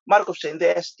Markov chain,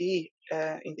 the SDE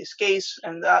in this case,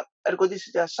 and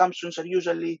ergodicity assumptions are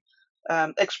usually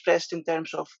expressed in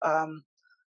terms of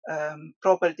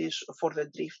properties for the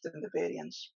drift and the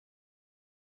variance.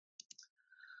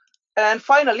 And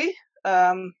finally,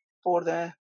 for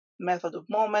the method of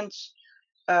moments,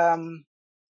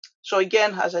 so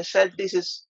again, as I said, this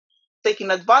is taking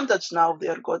advantage now of the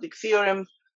ergodic theorem,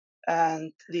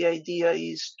 and the idea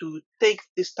is to take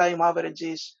these time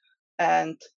averages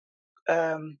and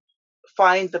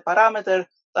find the parameter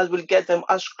that will get them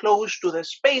as close to the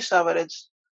space average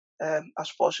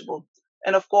as possible.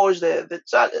 And of course,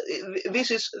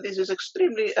 this is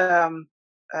extremely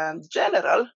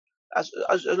general. As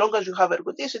long as you have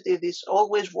ergodicity, this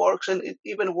always works, and it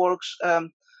even works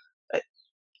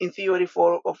in theory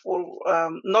for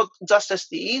not just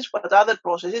SDEs but other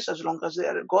processes, as long as they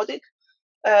are ergodic.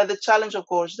 The challenge, of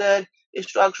course, there is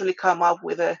to actually come up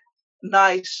with a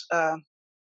nice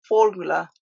formula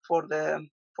for the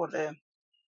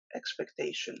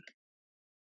expectation.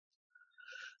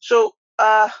 So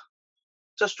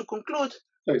just to conclude,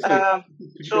 could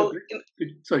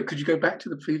you go back to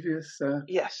the previous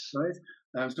yes slide?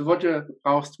 So Roger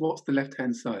asked, what's the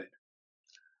left-hand side?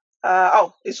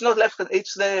 It's not left.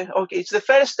 It's the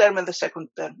first term and the second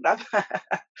term.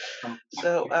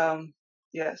 So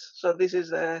yes. So this is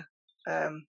the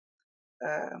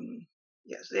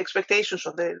yes, the expectations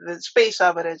of the space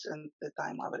average and the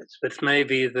time average. But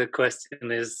maybe the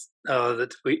question is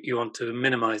that you want to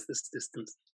minimize this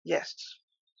distance. Yes.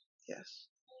 Yes.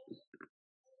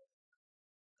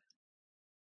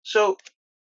 So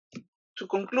to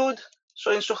conclude,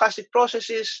 So in stochastic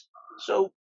processes, so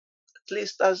at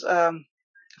least as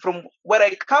from where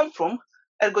I come from,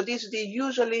 ergodicity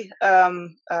usually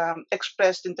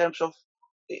expressed in terms of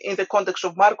in the context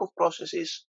of Markov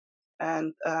processes,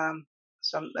 and and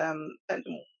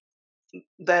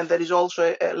then there is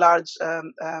also a large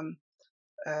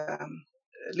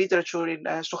literature in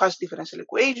stochastic differential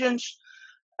equations.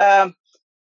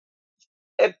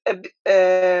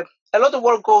 A lot of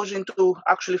work goes into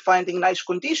actually finding nice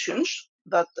conditions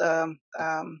that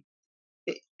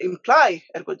imply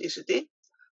ergodicity.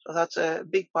 So that's a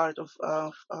big part of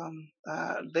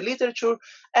the literature.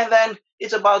 And then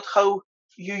it's about how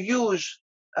you use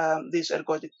these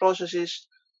ergodic processes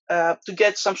to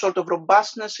get some sort of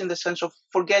robustness in the sense of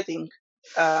forgetting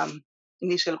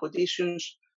initial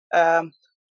conditions,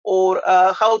 or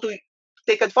how to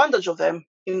take advantage of them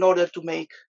in order to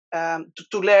make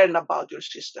to learn about your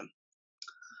system.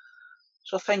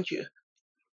 So thank you.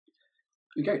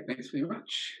 Okay, thanks very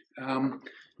much.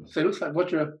 So it looks like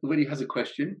Roger already has a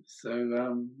question.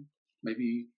 So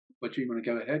maybe Roger, you want to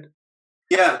go ahead?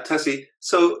 Yeah, Tessie.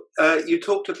 So you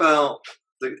talked about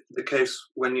the case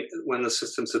when the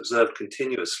system's observed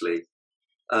continuously.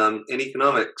 In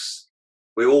economics,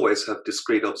 we always have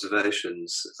discrete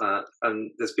observations,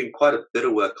 and there's been quite a bit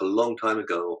of work a long time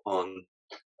ago on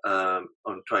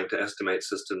trying to estimate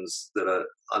systems that are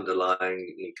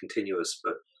underlyingly continuous,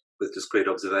 but with discrete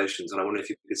observations. And I wonder if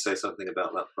you could say something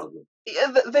about that problem.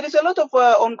 Yeah, there is a lot of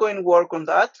ongoing work on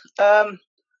that.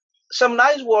 Some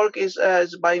nice work is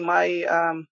by my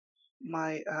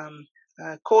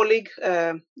colleague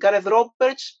Gareth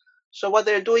Roberts. So what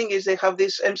they're doing is they have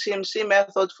this MCMC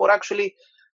method for actually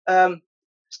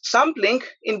sampling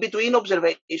in between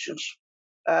observations.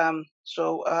 Then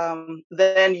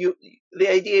the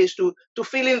idea is to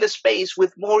fill in the space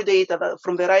with more data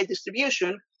from the right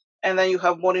distribution, and then you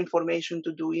have more information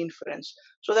to do inference.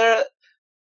 So there are,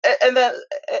 and then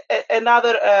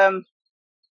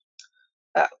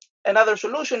another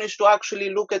solution is to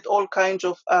actually look at all kinds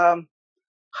of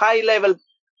high-level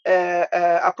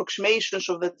approximations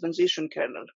of the transition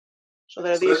kernel. So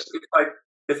there are these.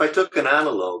 If I took an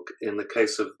analog in the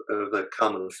case of a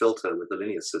Kalman filter with a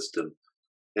linear system,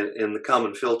 in the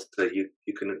Kalman filter, you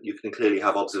can clearly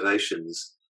have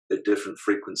observations at different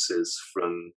frequencies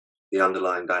from the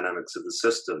underlying dynamics of the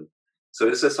system. So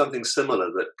is there something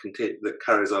similar that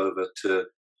carries over to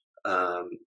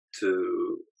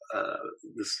the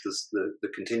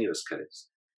continuous case?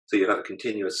 So you have a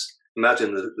continuous.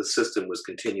 Imagine the system was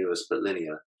continuous but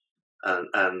linear,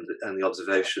 and the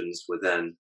observations were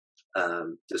then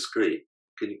discrete.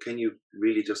 Can you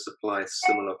really just apply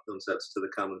similar concepts to the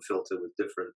Kalman filter with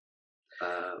different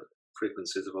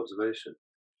frequencies of observation?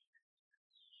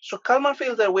 So Kalman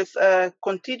filter with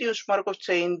continuous Markov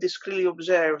chain discretely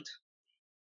observed.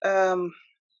 There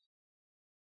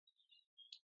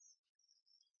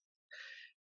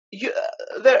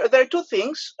are two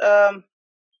things.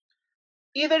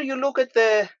 Either you look at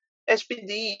the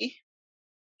SPD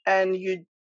and you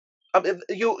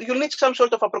need some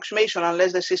sort of approximation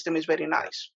unless the system is very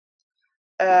nice.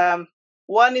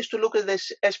 One is to look at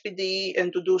this SPD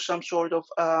and to do some sort of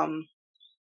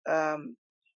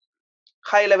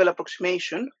high-level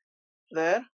approximation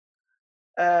there.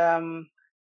 So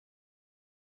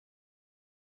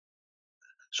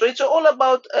it's all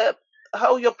about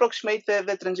how you approximate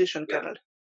the transition kernel.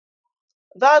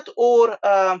 That, or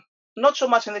not so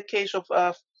much in the case of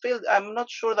I'm not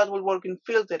sure that will work in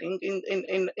filtering.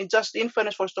 In just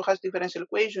inference for stochastic differential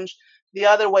equations, the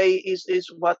other way is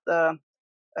what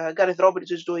Gareth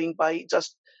Roberts is doing by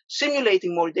just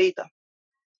simulating more data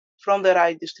from the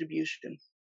right distribution.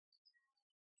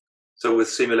 So with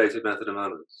simulated method of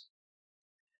moments?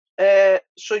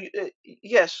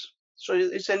 Yes. So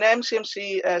it's an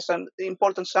MCMC, some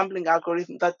important sampling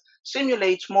algorithm that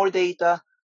simulates more data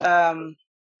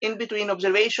in between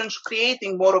observations,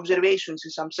 creating more observations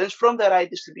in some sense from the right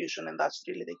distribution, and that's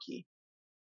really the key.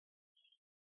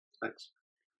 Thanks.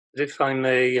 If I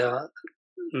may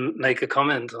make a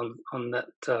comment on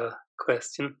that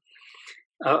question.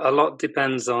 A lot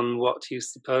depends on what you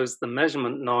suppose the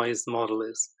measurement noise model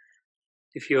is.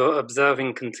 If you're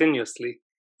observing continuously,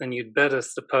 then you'd better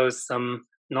suppose some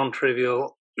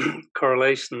non-trivial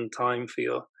correlation time for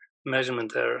your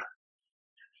measurement error.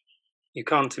 You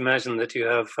can't imagine that you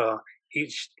have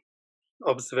each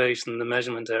observation, the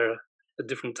measurement error, at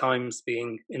different times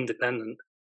being independent.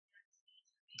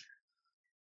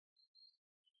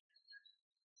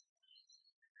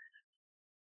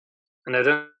 And I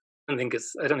don't think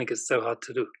it's so hard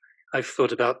to do. I've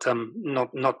thought about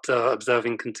not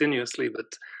observing continuously, but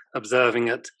observing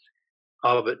at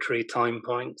arbitrary time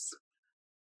points.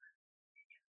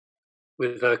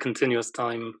 with a continuous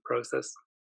time process.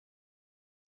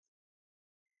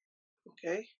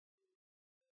 Okay.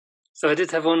 So I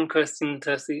did have one question,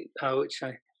 Tessie, which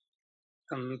I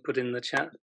put in the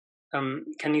chat.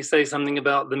 Can you say something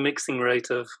about the mixing rate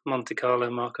of Monte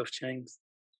Carlo Markov chains?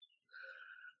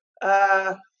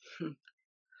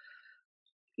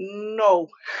 No,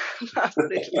 not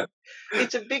really.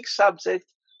 It's a big subject.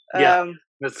 Yeah,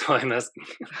 that's why I'm asking.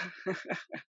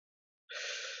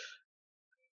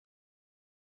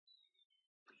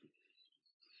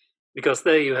 Because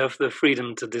there you have the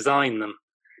freedom to design them,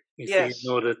 you see, in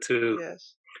order to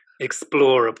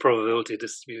explore a probability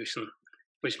distribution,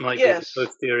 which might be the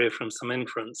posterior from some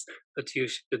inference, but you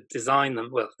should design them.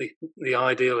 Well, the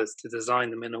ideal is to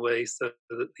design them in a way so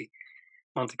that the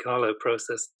Monte Carlo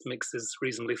process mixes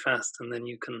reasonably fast, and then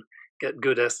you can get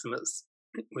good estimates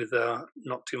with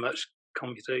not too much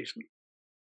computation.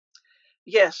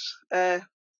 Yes,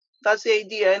 that's the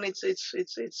idea, and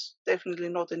it's definitely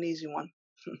not an easy one.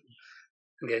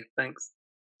 Okay, thanks.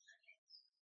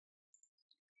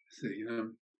 See,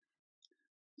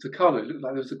 so Carlo, it looked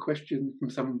like there was a question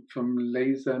from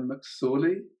Laser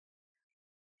McSorley.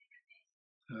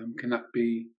 Can that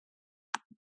be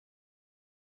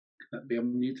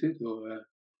unmuted or?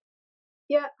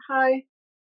 Yeah. Hi.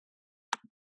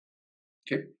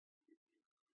 Okay.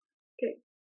 Okay.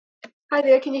 Hi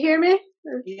there. Can you hear me?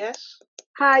 Yes.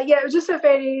 Hi. Yeah, it was just a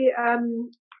very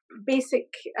basic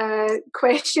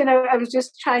question. I was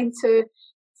just trying to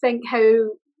think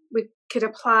how we could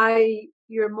apply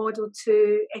your model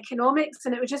to economics,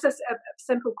 and it was just a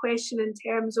simple question in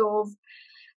terms of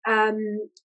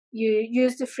you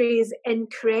used the phrase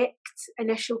incorrect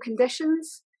initial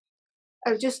conditions.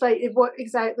 I would just like, what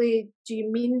exactly do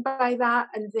you mean by that?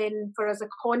 And then for us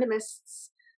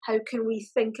economists, how can we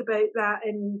think about that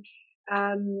in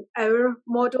our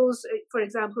models? For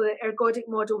example, the ergodic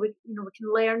model, we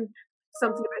can learn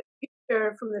something about the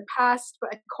future from the past,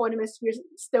 but economists, we're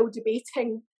still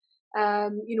debating,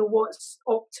 what's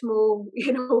optimal,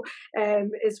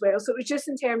 as well. So it was just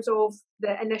in terms of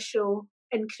the initial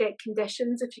incorrect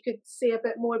conditions. If you could say a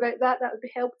bit more about that, that would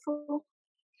be helpful.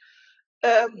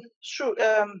 Sure.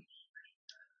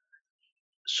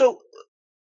 So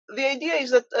the idea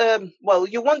is that,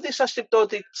 you want this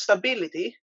asymptotic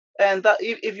stability, and that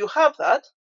if you have that,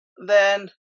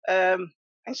 then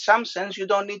in some sense you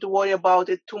don't need to worry about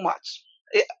it too much.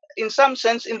 In some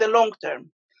sense, in the long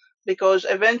term, because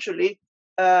eventually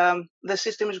the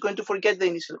system is going to forget the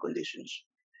initial conditions.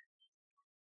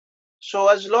 So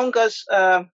as long as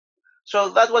so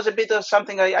that was a bit of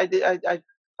something I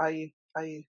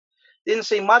didn't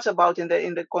say much about in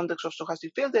the context of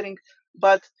stochastic filtering,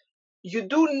 but you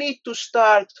do need to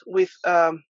start with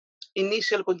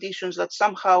initial conditions that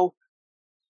somehow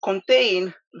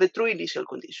contain the true initial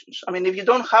conditions. I mean, if you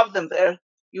don't have them there,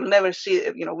 you'll never see,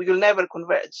 we will never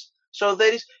converge. So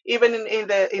there is, even in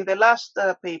the last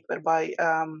paper by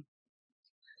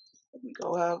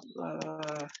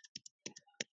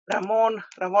Ramon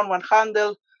Van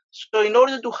Handel. So in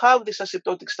order to have this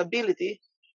asymptotic stability,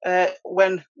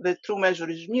 when the true measure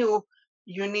is mu,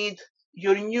 you need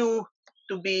your nu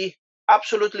to be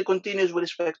absolutely continuous with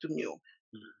respect to mu.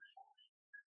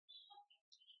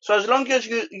 So as long as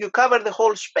you cover the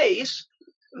whole space,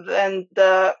 then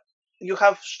you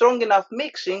have strong enough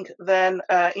mixing, then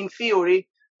in theory,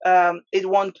 it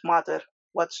won't matter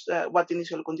what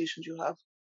initial conditions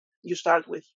you start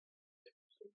with.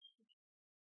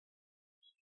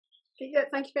 Yeah,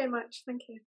 thank you very much. Thank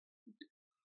you.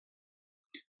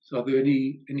 So are there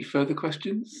any further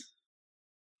questions?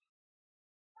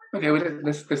 Okay, well,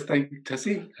 let's thank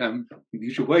Tessie, the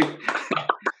usual way.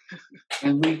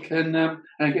 And we can,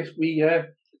 I guess we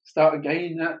start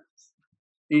again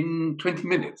in 20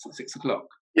 minutes at 6 o'clock.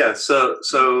 Yeah, so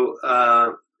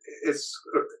it's,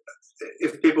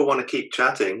 if people want to keep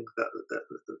chatting,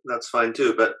 that's fine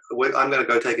too, but I'm going to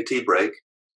go take a tea break.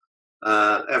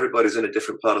 Everybody's in a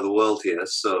different part of the world here,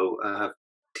 so have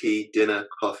tea, dinner,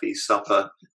 coffee,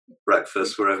 supper,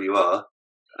 breakfast, wherever you are.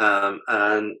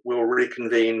 And we'll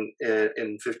reconvene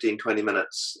in 15-20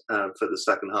 minutes for the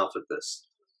second half of this.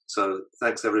 So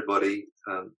thanks everybody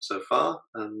so far,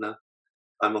 and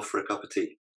I'm off for a cup of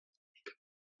tea.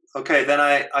 Okay, then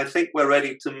I think we're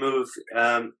ready to move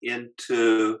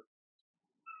into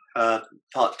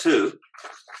part two,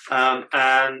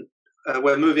 and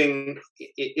we're moving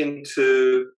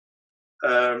into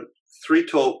 3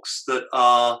 talks that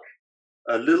are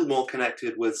a little more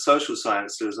connected with social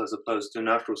sciences as opposed to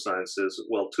natural sciences.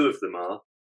 Well, 2 of them are,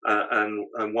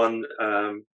 and one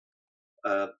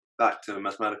back to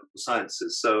mathematical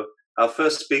sciences. So our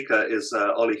first speaker is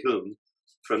Ollie Hulme,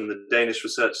 from the Danish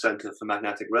Research Centre for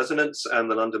Magnetic Resonance and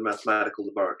the London Mathematical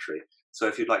Laboratory. So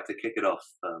if you'd like to kick it off,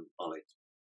 Ollie.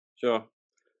 Sure.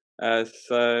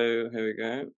 So here we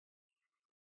go.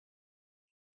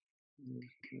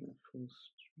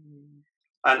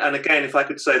 And again, if I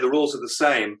could say, the rules are the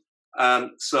same.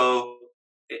 So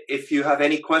if you have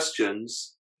any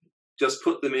questions, just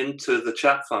put them into the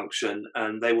chat function,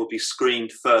 and they will be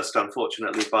screened first,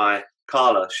 unfortunately, by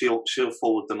Carla. She'll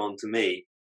forward them on to me,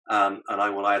 and I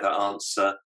will either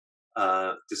answer,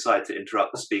 decide to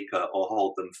interrupt the speaker, or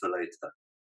hold them for later.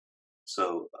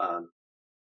 So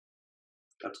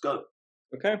let's go.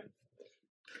 Okay.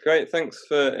 Great, thanks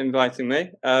for inviting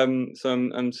me. So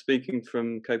I'm speaking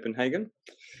from Copenhagen.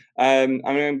 I'm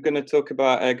going to talk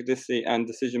about ergodicity and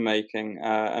decision making,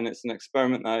 and it's an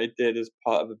experiment that I did as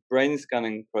part of a brain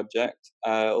scanning project.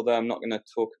 Although I'm not going to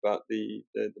talk about the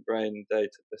brain data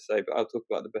per se, but I'll talk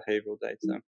about the behavioural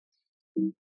data.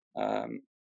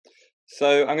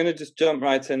 So I'm going to just jump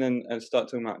right in and start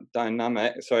talking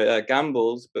about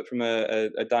gambles, but from a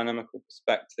dynamical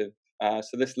perspective.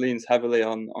 So this leans heavily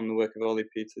on the work of Ollie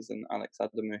Peters and Alex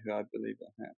Adamu, who I believe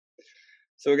are here.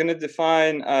 So we're going to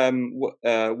define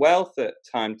wealth at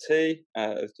time t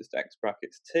as just x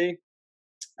brackets t,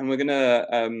 and we're going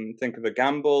to think of a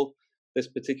gamble. This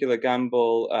particular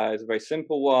gamble is a very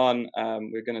simple one.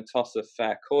 We're going to toss a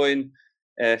fair coin.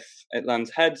 If it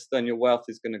lands heads, then your wealth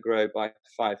is going to grow by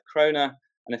 5 krona,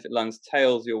 and if it lands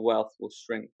tails, your wealth will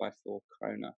shrink by 4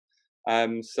 krona.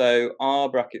 So R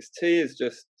brackets T is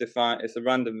just defined, it's a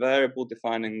random variable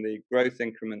defining the growth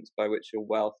increments by which your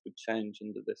wealth would change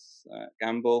under this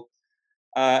gamble.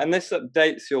 And this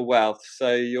updates your wealth.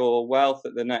 So your wealth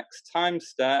at the next time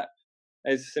step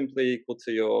is simply equal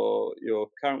to your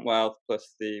current wealth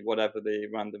plus whatever the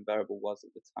random variable was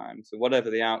at the time. So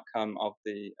whatever the outcome of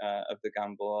the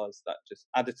gamble was, that just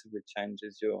additively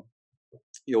changes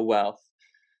your wealth.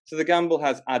 So the gamble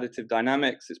has additive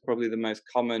dynamics. It's probably the most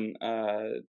common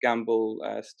gamble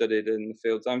studied in the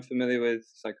fields I'm familiar with: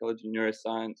 psychology,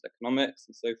 neuroscience, economics,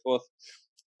 and so forth.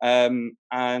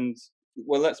 And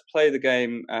well, let's play the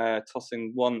game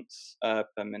tossing once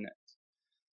per minute.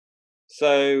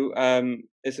 So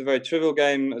it's a very trivial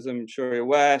game, as I'm sure you're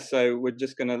aware. So we're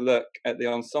just going to look at the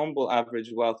ensemble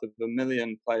average wealth of 1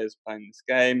 million players playing this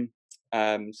game.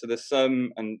 So the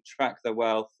sum and track their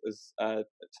wealth as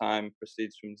time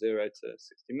proceeds from 0 to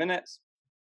 60 minutes.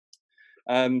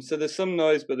 So there's some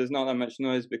noise, but there's not that much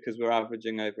noise because we're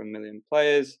averaging over 1 million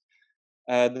players.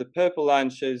 The purple line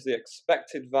shows the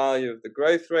expected value of the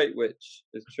growth rate, which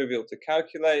is trivial to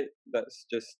calculate. That's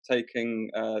just taking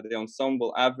the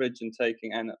ensemble average and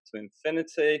taking n up to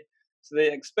infinity. So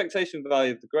the expectation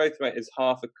value of the growth rate is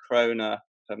 0.5 krona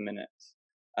per minute.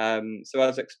 So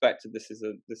as expected, this is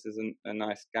a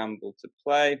nice gamble to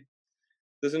play.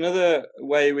 There's another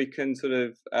way we can sort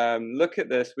of look at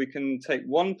this. We can take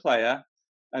one player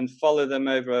and follow them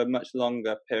over a much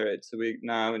longer period. So we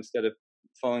now, instead of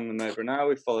following them over an hour,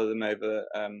 we follow them over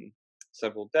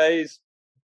several days.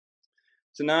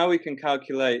 So now we can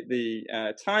calculate the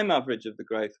time average of the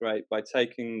growth rate by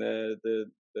taking the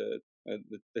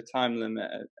time limit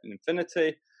at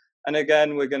infinity. And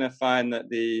again, we're going to find that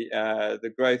the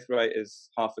growth rate is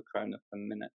 0.5 krona per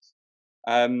minute.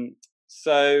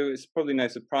 So it's probably no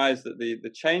surprise that the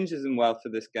changes in wealth for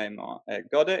this game are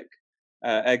ergodic.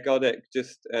 Ergodic,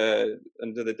 just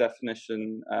under the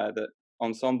definition that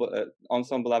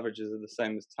ensemble averages are the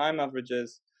same as time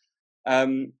averages.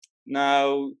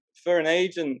 Now, for an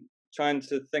agent trying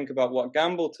to think about what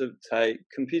gamble to take,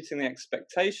 computing the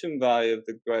expectation value of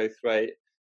the growth rate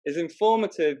is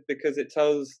informative because it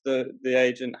tells the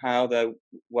agent how their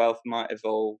wealth might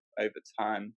evolve over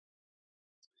time.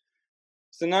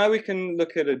 So now we can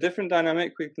look at a different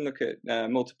dynamic. We can look at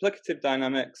multiplicative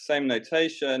dynamics, same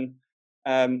notation.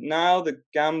 Now the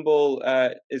gamble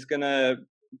is going to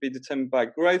be determined by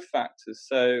growth factors.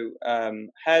 So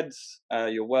heads,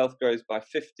 your wealth grows by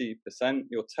 50%,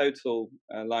 your total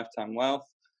lifetime wealth.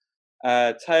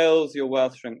 Tails, your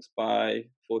wealth shrinks by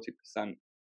 40%.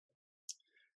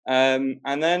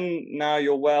 And then now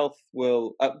your wealth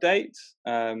will update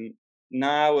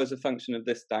now as a function of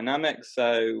this dynamic.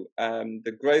 So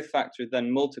the growth factor is then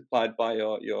multiplied by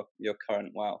your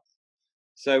current wealth.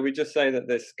 So we just say that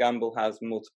this gamble has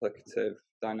multiplicative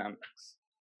dynamics.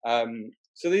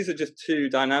 So these are just two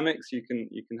dynamics. You can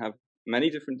have many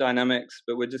different dynamics,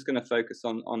 but we're just going to focus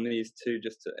on these two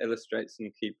just to illustrate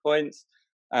some key points,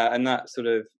 and that sort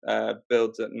of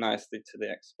builds up nicely to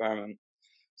the experiment.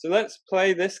 So let's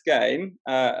play this game,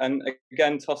 and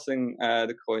again tossing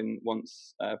the coin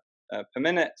once per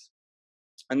minute.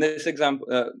 And this example,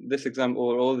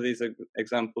 or all of these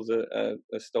examples are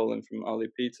stolen from Ollie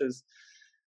Peters.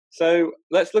 So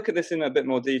let's look at this in a bit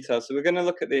more detail. So we're going to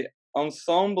look at the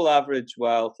ensemble average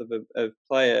wealth of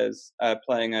players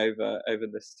playing over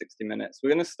the 60 minutes.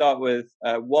 We're going to start with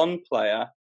one player.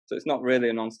 So it's not really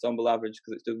an ensemble average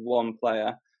because it's just one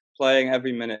player playing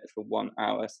every minute for 1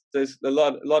 hour. So there's a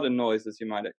lot of noise, as you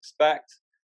might expect.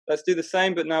 Let's do the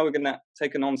same, but now we're going to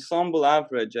take an ensemble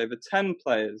average over 10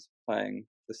 players playing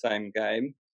the same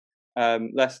game.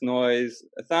 Less noise,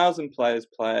 1,000 players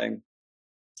playing.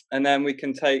 And then we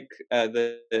can take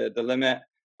the limit,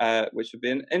 which would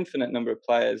be an infinite number of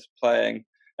players playing.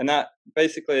 And that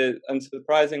basically,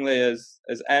 unsurprisingly,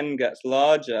 as n gets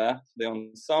larger, the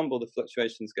ensemble, the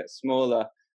fluctuations get smaller,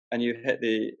 and you hit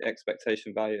the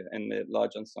expectation value in the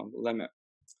large ensemble limit.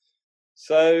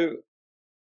 So,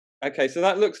 okay, so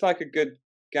that looks like a good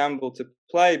gamble to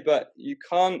play, but you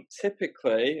can't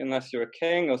typically, unless you're a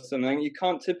king or something, you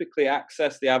can't typically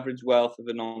access the average wealth of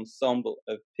an ensemble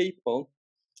of people.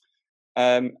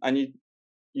 And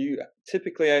you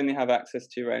typically only have access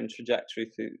to your own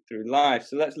trajectory through life.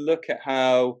 So let's look at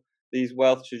how these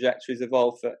wealth trajectories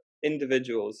evolve for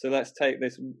individuals. So let's take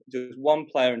this just one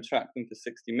player and track them for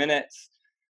 60 minutes.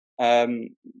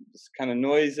 It's kind of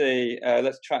noisy.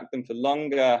 Let's track them for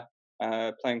longer,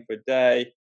 playing for a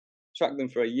day. Track them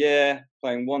for a year,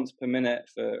 playing once per minute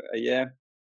for a year.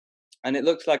 And it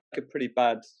looks like a pretty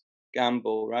bad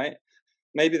gamble, right?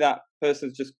 Maybe that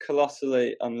person's just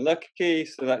colossally unlucky.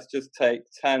 So let's just take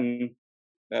 10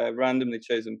 randomly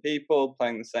chosen people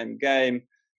playing the same game,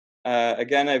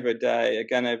 again over a day,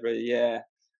 again over a year.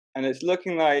 And it's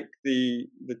looking like the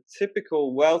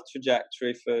typical wealth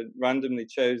trajectory for randomly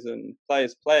chosen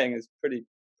players playing is pretty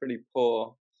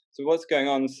poor. So what's going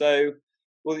on? So,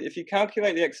 well, if you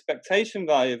calculate the expectation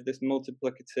value of this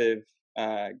multiplicative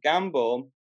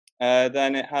gamble,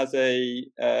 then it has a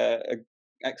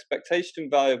expectation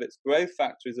value of its growth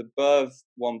factor is above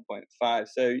 1.5.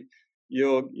 So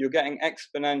you're getting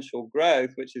exponential growth,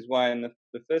 which is why in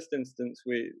the first instance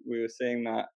we were seeing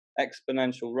that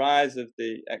exponential rise of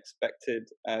the expected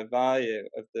value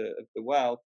of the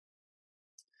wealth.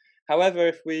 However,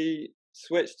 if we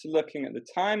switch to looking at the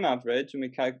time average and we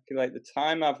calculate the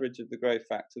time average of the growth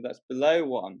factor, that's below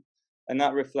 1, and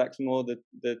that reflects more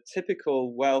the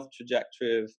typical wealth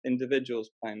trajectory of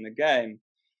individuals playing the game.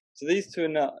 So these two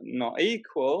are not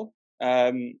equal.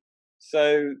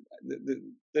 So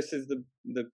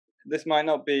this might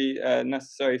not be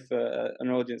necessary for an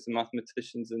audience of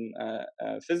mathematicians and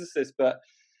physicists, but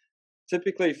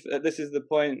typically this is the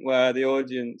point where the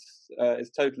audience is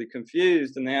totally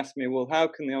confused, and they ask me, well, how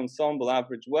can the ensemble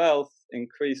average wealth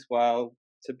increase while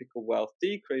typical wealth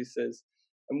decreases?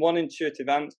 And one intuitive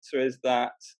answer is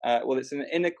that, well, it's an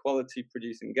inequality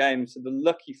producing game. So the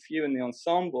lucky few in the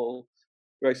ensemble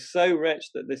grow so rich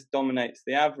that this dominates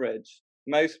the average.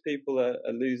 Most people are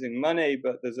losing money,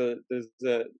 but there's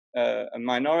a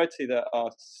minority that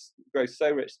grow so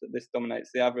rich that this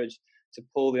dominates the average to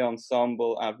pull the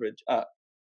ensemble average up.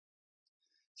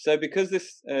 So because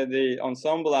the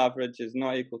ensemble average is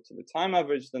not equal to the time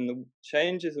average, then the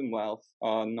changes in wealth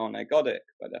are non-ergodic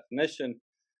by definition.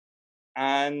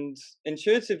 And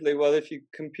intuitively, well, if you're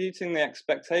computing the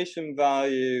expectation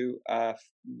value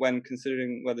when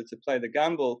considering whether to play the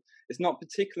gamble, it's not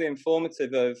particularly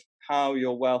informative of how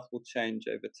your wealth will change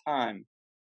over time.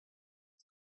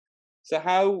 So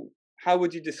how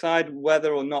would you decide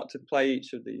whether or not to play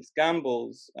each of these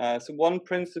gambles? So one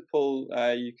principle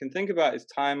you can think about is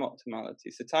time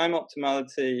optimality. So time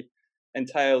optimality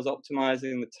entails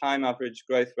optimizing the time average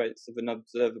growth rates of an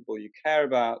observable you care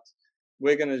about.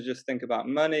 We're going to just think about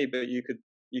money, but you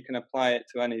can apply it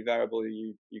to any variable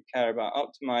you care about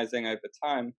optimizing over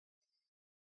time.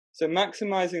 So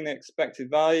maximizing the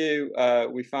expected value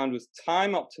we found was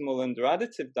time optimal under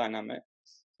additive dynamics,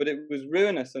 but it was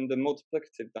ruinous under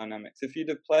multiplicative dynamics. If you'd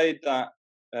have played that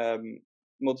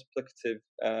multiplicative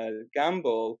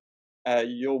gamble,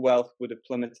 your wealth would have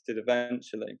plummeted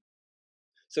eventually.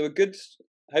 So I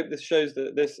hope this shows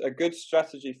that a good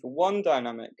strategy for one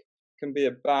dynamic can be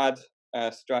a bad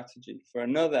strategy for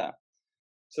another.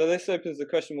 So this opens the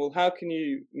question, well, how can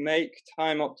you make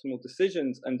time optimal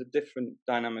decisions under different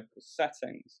dynamical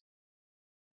settings?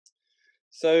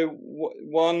 So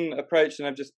one approach, and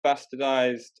I've just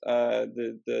bastardized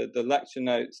the lecture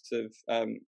notes of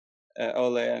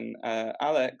Ole and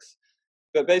Alex,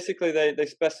 but basically they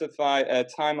specify a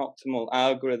time optimal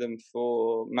algorithm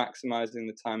for maximizing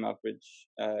the time average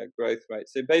growth rate.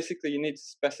 So basically you need to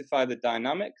specify the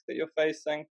dynamic that you're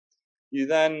facing. You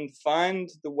then find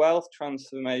the wealth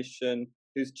transformation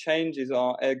whose changes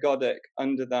are ergodic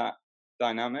under that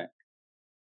dynamic.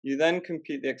 You then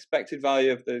compute the expected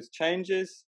value of those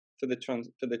changes for the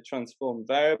transformed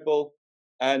variable,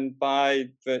 and by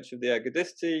virtue of the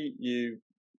ergodicity, you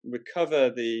recover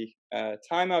the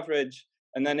time average.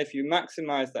 And then if you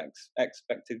maximize that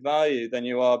expected value, then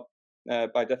you are,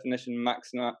 by definition,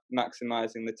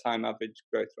 maximizing the time average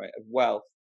growth rate of wealth.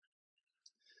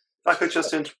 If I could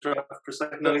just interrupt for a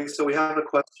second. No. So we have a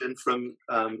question from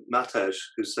Matej,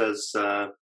 who says,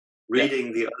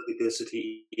 reading the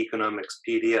Ergodicity economics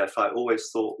PDF, I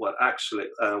always thought what actually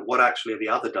are the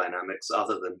other dynamics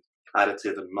other than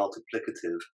additive and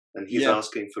multiplicative? And he's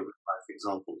asking for real-life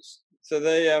examples. So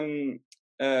they,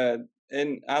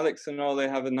 in Alex and all, they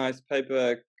have a nice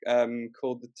paper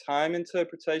called The Time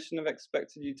Interpretation of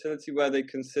Expected Utility, where they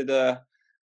consider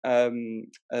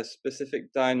a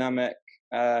specific dynamic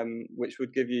which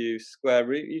would give you square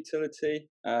root utility.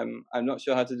 I'm not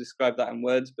sure how to describe that in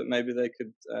words, but maybe they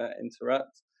could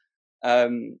interrupt.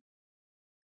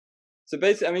 So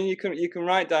basically, I mean, you can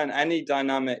write down any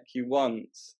dynamic you want,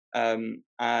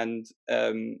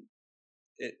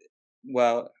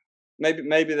 well,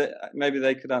 maybe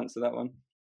they could answer that one.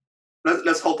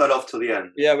 Let's hold that off to the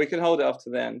end. Yeah, we can hold it off to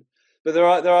the end. But there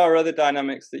are other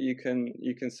dynamics that you can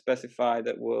specify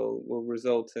that will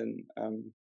result in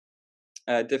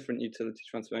different utility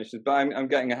transformations. But I'm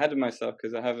getting ahead of myself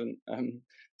because I haven't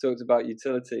talked about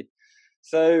utility.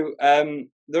 So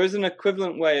there is an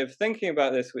equivalent way of thinking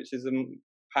about this, which is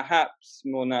perhaps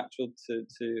more natural to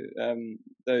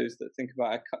those that think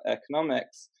about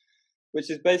economics, which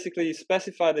is basically you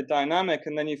specify the dynamic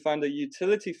and then you find a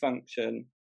utility function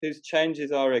whose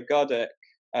changes are ergodic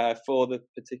for the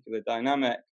particular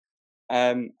dynamic.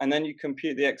 And then you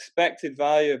compute the expected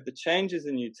value of the changes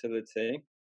in utility.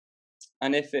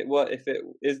 And if it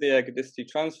is the ergodicity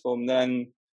transform,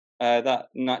 then that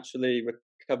naturally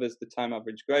recovers the time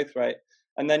average growth rate.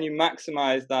 And then you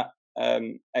maximize that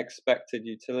expected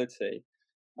utility.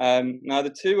 Now, the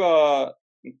two are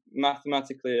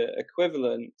mathematically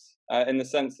equivalent in the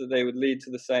sense that they would lead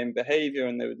to the same behavior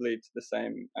and they would lead to the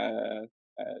same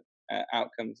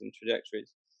outcomes and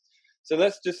trajectories. So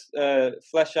let's just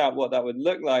flesh out what that would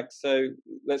look like. So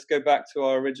let's go back to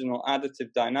our original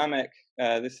additive dynamic.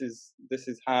 This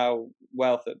is how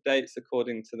wealth updates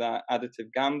according to that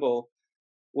additive gamble.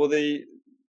 Well, the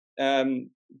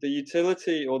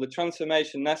utility or the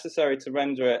transformation necessary to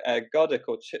render it ergodic,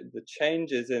 or the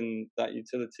changes in that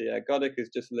utility ergodic,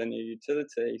 is just linear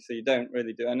utility. So you don't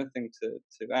really do anything to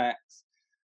x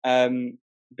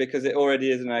because it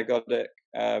already is an ergodic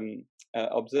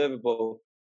observable.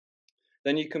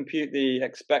 Then you compute the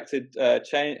expected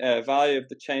value of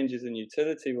the changes in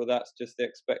utility. Well, that's just the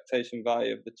expectation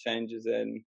value of the changes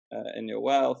in your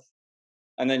wealth.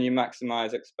 And then you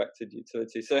maximize expected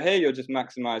utility. So here you're just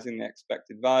maximizing the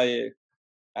expected value.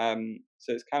 So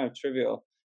it's kind of trivial.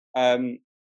 For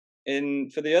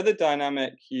the other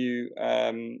dynamic,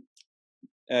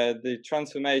 the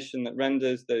transformation that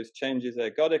renders those changes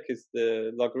ergodic is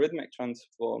the logarithmic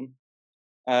transform.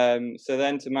 So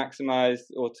then to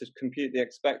maximize or to compute the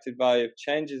expected value of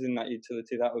changes in that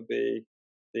utility, that would be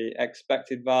the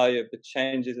expected value of the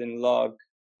changes in log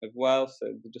of wealth,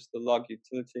 so just the log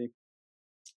utility.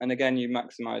 And again, you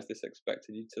maximize this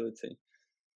expected utility.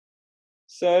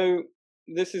 So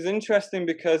this is interesting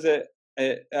because it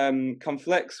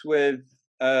conflicts with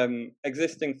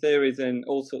existing theories in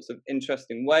all sorts of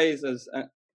interesting ways.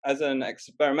 As an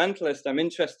experimentalist, I'm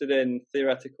interested in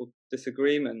theoretical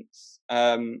disagreements,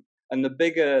 and the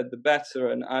bigger, the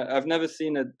better. And I've never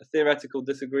seen a theoretical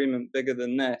disagreement bigger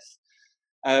than this.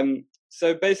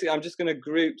 So basically, I'm just going to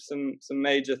group some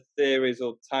major theories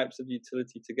or types of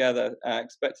utility together: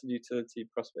 expected utility,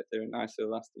 prospect theory, and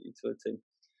isoelastic utility.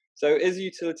 So, is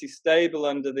utility stable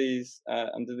under these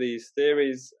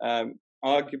theories?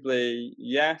 Arguably,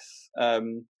 yes,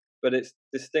 but it's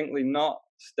distinctly not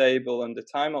stable under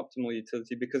time optimal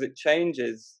utility because it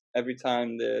changes every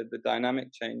time the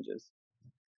dynamic changes.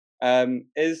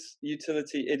 Is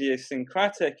utility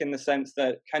idiosyncratic in the sense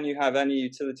that can you have any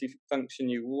utility function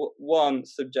you want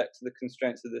subject to the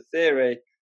constraints of the theory?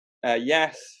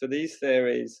 Yes, for these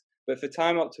theories, but for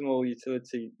time optimal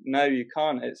utility, no, you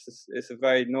can't. It's a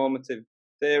very normative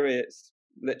theory. It's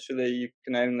literally you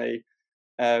can only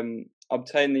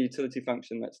obtain the utility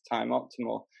function that's time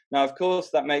optimal. Now, of course,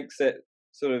 that makes it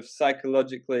sort of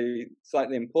psychologically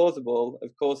slightly implausible.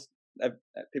 Of course,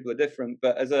 people are different,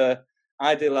 but as a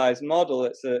idealized model,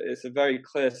 it's a very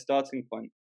clear starting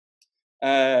point.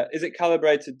 Is it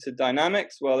calibrated to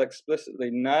dynamics? Well,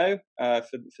 explicitly no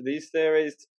for these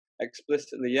theories.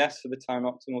 Explicitly yes for the time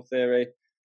optimal theory.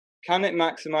 Can it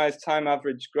maximize time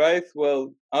average growth?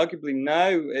 Well, arguably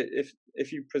no.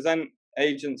 If you present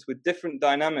agents with different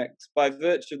dynamics, by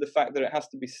virtue of the fact that it has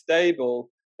to be stable,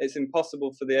 it's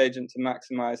impossible for the agent to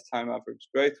maximize time average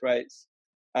growth rates,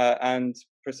 and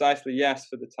precisely yes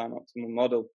for the time optimal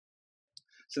model.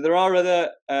 So there are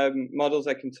other models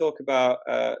I can talk about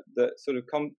that sort of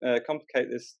complicate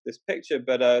this picture,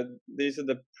 but these are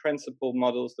the principal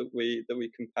models that we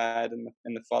compared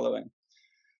in the following.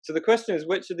 So the question is,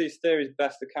 which of these theories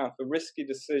best account for risky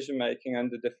decision making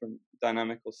under different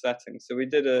dynamical settings? So we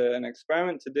did an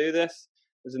experiment to do this.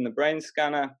 It was in the brain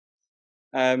scanner.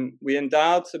 We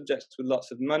endowed subjects with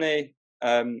lots of money,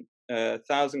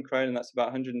 1,000 kroner, that's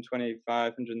about 125,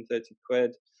 130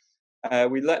 quid.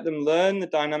 We let them learn the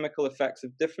dynamical effects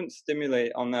of different stimuli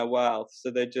on their wealth. So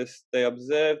they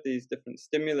observe these different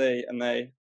stimuli, and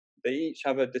they each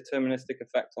have a deterministic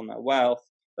effect on their wealth.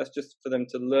 That's just for them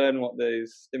to learn what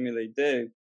those stimuli do.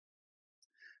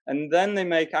 And then they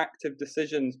make active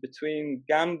decisions between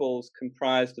gambles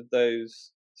comprised of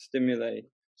those stimuli.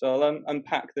 So I'll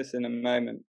unpack this in a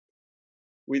moment.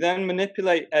 We then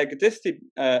manipulate ergodicity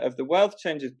of the wealth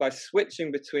changes by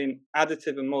switching between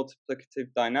additive and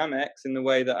multiplicative dynamics in the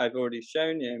way that I've already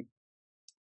shown you.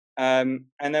 And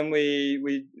then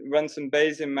we run some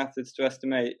Bayesian methods to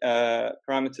estimate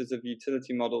parameters of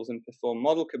utility models and perform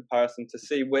model comparison to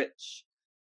see which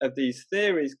of these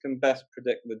theories can best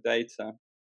predict the data.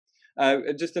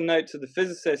 Just a note to the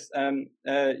physicists,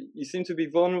 you seem to be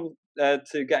vulnerable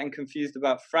to getting confused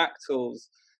about fractals.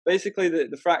 Basically,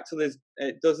 the fractal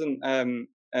it doesn't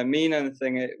mean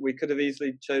anything. We could have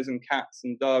easily chosen cats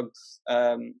and dogs.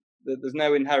 There's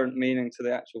no inherent meaning to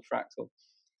the actual fractal.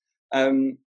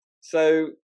 So,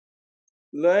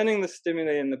 learning the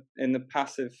stimuli in the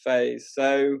passive phase.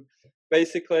 So,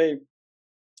 basically,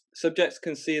 subjects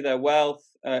can see their wealth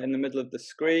in the middle of the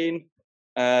screen.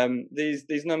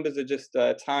 These numbers are just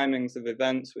timings of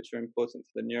events which are important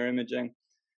for the neuroimaging.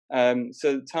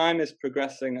 So time is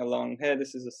progressing along here.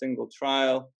 This is a single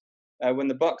trial. When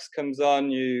the box comes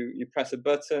on, you press a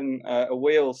button, a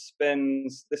wheel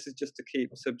spins. This is just to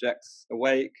keep subjects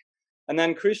awake. And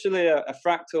then crucially, a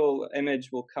fractal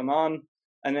image will come on,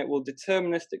 and it will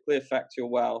deterministically affect your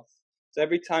wealth. So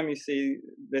every time you see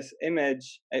this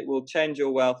image, it will change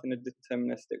your wealth in a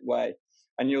deterministic way.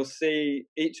 And you'll see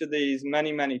each of these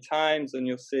many, many times, and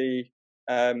you'll see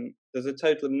there's a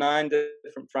total of 9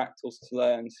 different fractals to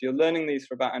learn. So you're learning these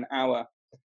for about an hour.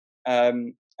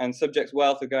 And subjects'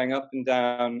 wealth are going up and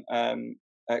down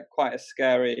at quite a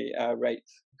scary rate,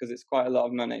 because it's quite a lot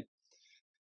of money.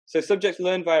 So subjects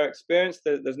learn via experience.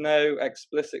 There's no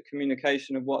explicit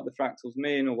communication of what the fractals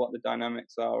mean or what the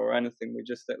dynamics are or anything. We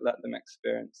just let them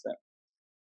experience it.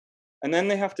 And then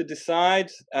they have to decide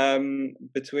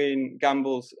between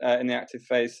gambles in the active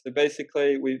phase. So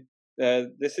basically,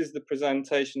 this is the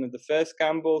presentation of the first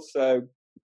gamble. So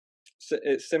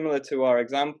it's similar to our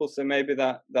example. So maybe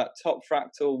that top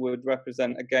fractal would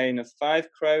represent a gain of 5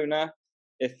 krona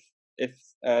if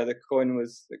the coin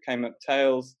came up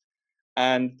tails,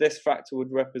 and this fractal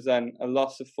would represent a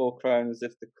loss of 4 kronas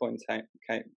if the coin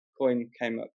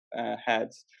came up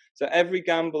heads. So every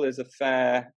gamble is a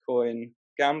fair coin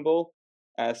gamble.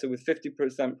 So with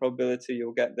 50% probability,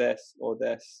 you'll get this or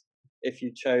this if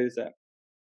you chose it.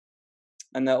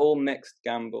 And they're all mixed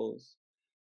gambles.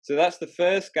 So that's the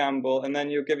first gamble, and then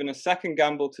you're given a second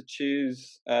gamble to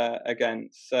choose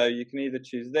against. So you can either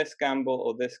choose this gamble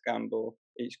or this gamble,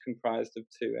 each comprised of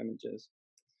 2 images.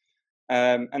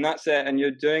 And that's it. And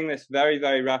you're doing this very,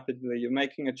 very rapidly. You're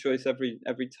making a choice every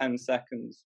 10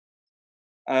 seconds.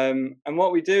 And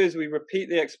what we do is we repeat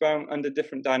the experiment under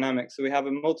different dynamics. So we have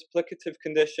a multiplicative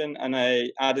condition and a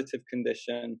additive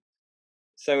condition.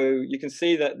 So you can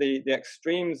see that the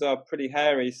extremes are pretty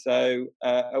hairy. So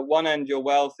at one end, your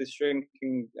wealth is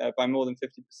shrinking by more than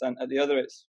 50%. At the other,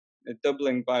 it's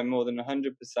doubling by more than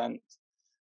 100%.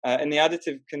 In the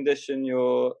additive condition,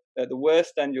 you're at the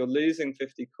worst end, you're losing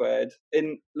 50 quid.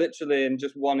 Literally in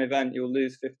just one event, you'll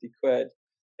lose 50 quid.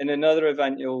 In another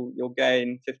event, you'll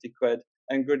gain 50 quid,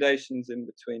 and gradations in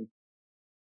between.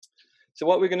 So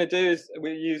what we're going to do is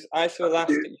we use isoelastic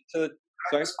utility.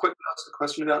 Sorry? Just quickly ask a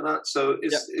question about that. So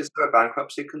is there a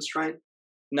bankruptcy constraint?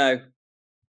 No.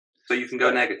 So you can go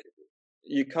negative?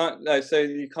 You can't. No. So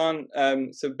you can't.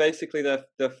 So basically,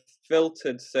 they're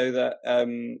filtered so that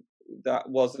that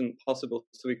wasn't possible.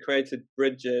 So we created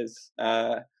bridges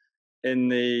in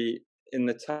the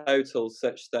totals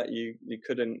such that you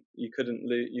couldn't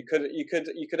lose. You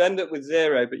could end up with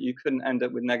 0, but you couldn't end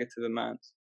up with negative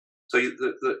amounts. So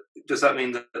does that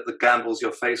mean that the gambles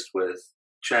you're faced with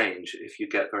change if you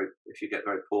get very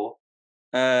poor?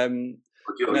 I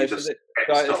should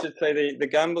say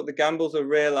the gambles are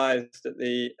realised at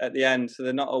the end, so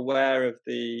they're not aware of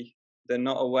the they're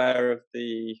not aware of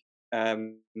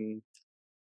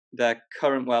their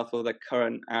current wealth or their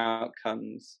current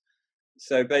outcomes.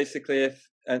 So basically,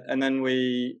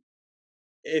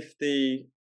 if the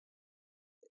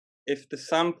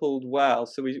sampled wealth,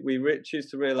 so we choose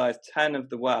to realize 10 of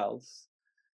the wealth,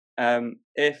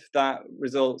 if that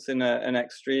results in an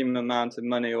extreme amount of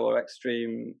money or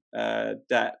extreme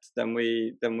debt, then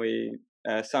we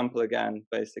sample again,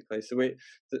 basically. So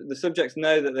the subjects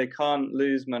know that they can't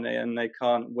lose money and they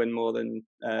can't win more than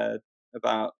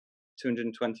about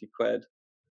 220 quid.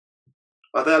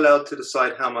 Are they allowed to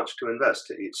decide how much to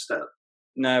invest at each step?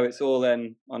 No, it's all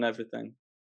in on everything.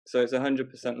 So it's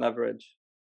 100% leverage.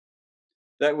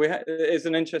 It's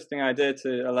an interesting idea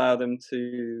to allow them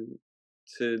to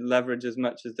leverage as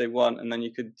much as they want, and then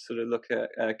you could sort of look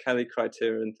at Kelly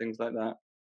criteria and things like that.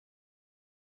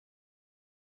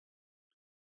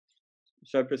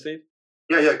 Shall I proceed?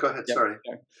 Yeah, go ahead. Yeah, sorry.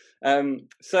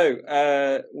 So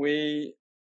we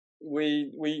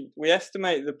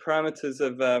estimate the parameters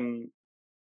of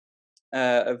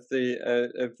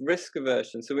risk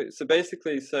aversion. So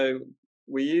basically,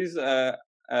 we use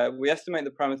we estimate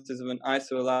the parameters of an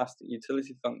isoelastic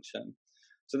utility function.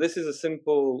 So this is a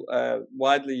simple,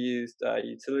 widely used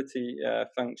utility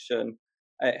function.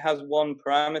 It has one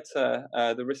parameter,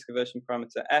 the risk aversion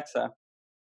parameter eta.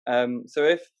 So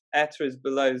if eta is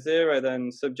below 0,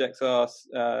 then subjects are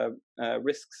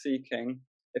risk-seeking.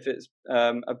 If it's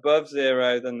above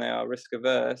 0, then they are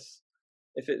risk-averse.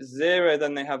 If it's 0,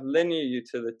 then they have linear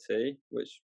utility,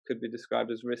 which could be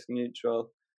described as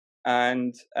risk-neutral.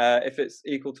 And if it's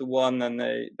equal to 1, then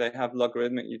they have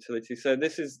logarithmic utility. So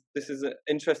this is an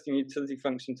interesting utility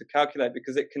function to calculate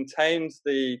because it contains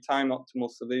the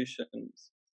time-optimal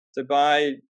solutions. So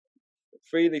by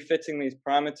freely fitting these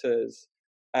parameters,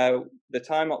 the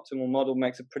time-optimal model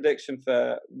makes a prediction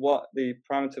for what the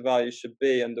parameter value should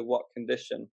be under what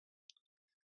condition.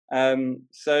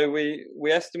 So we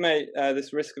estimate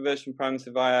this risk aversion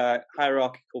parameter via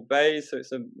hierarchical Bayes. So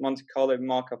it's a Monte Carlo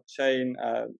Markov chain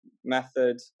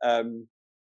method.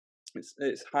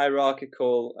 It's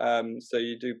hierarchical. So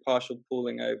you do partial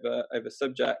pooling over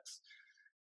subjects.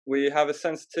 We have a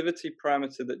sensitivity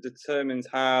parameter that determines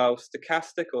how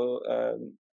stochastic or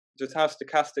just how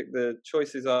stochastic the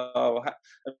choices are.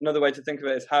 Another way to think of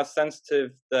it is how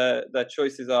sensitive their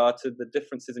choices are to the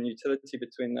differences in utility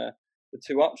between the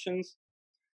two options.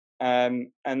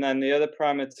 And then the other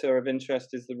parameter of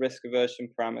interest is the risk aversion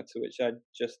parameter, which I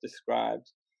just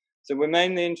described. So we're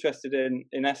mainly interested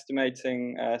in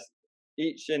estimating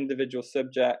each individual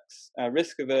subject's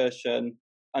risk aversion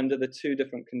under the two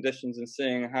different conditions and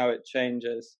seeing how it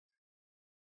changes.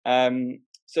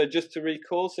 So just to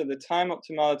recall, so the time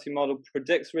optimality model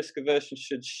predicts risk aversion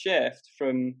should shift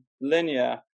from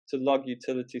linear to log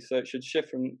utility. So it should shift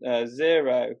from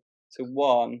 0 to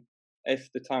 1 if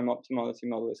the time optimality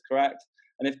model is correct.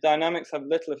 And if dynamics have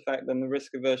little effect, then the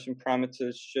risk aversion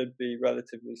parameters should be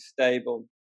relatively stable.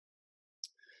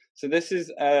 So this is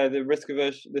the risk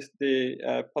aversion,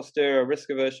 the posterior risk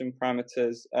aversion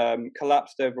parameters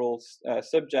collapsed over all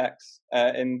subjects.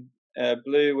 In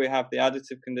blue, we have the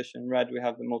additive condition. In red, we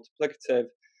have the multiplicative.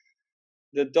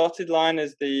 The dotted line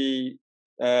is the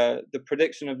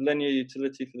prediction of linear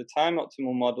utility for the time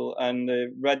optimal model, and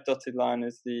the red dotted line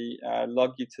is the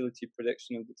log utility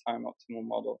prediction of the time optimal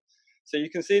model. So you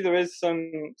can see there is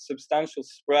some substantial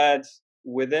spread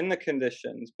within the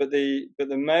conditions, but the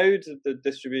modes of the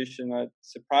distribution are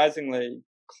surprisingly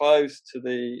close to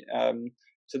the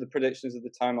predictions of the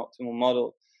time optimal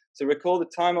model. So recall the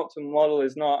time optimal model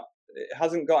it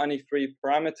hasn't got any free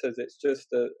parameters. It's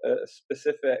just a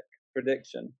specific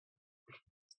prediction.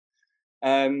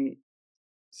 And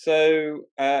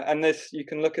this, you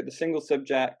can look at the single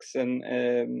subjects, and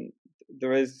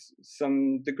there is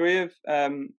some degree of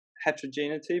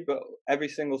heterogeneity, but every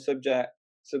single subject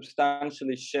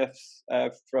substantially shifts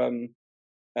or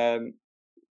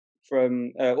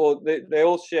they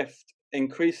all shift,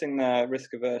 increasing their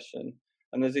risk aversion.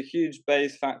 And there's a huge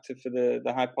Bayes factor for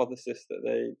the hypothesis that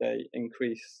they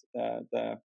increase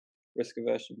their risk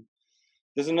aversion.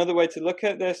 There's another way to look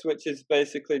at this, which is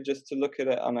basically just to look at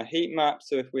it on a heat map.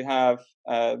 So if we have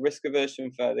risk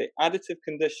aversion for the additive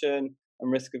condition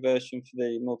and risk aversion for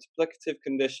the multiplicative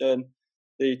condition,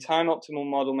 the time optimal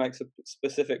model makes a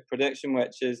specific prediction,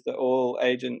 which is that all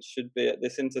agents should be at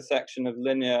this intersection of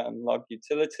linear and log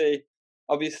utility.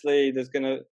 Obviously, there's going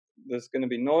to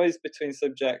be noise between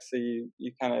subjects, so you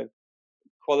kind of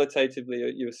qualitatively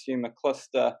you assume a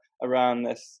cluster around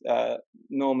this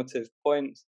normative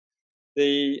point.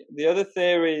 The other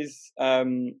theories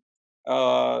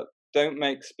are don't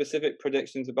make specific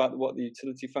predictions about what the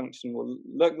utility function will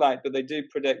look like, but they do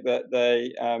predict that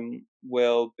they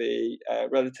will be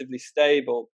relatively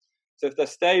stable. So if they're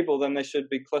stable, then they should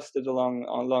be clustered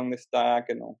along this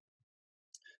diagonal.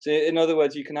 So in other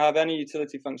words, you can have any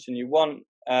utility function you want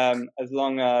as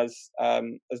long as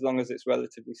it's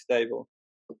relatively stable.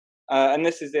 And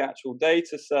this is the actual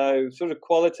data. So sort of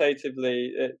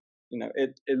qualitatively, it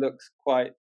looks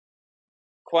quite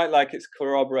like it's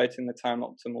corroborating the time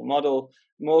optimal model.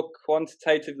 More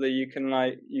quantitatively, you can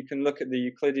look at the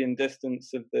Euclidean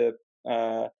distance of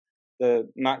the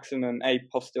maximum a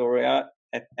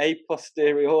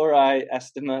posteriori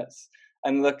estimates,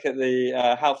 and look at the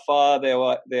how far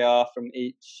they are from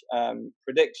each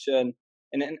prediction.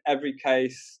 And in every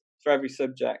case, for every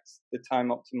subject, the time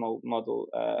optimal model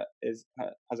has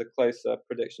a closer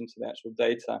prediction to the actual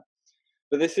data.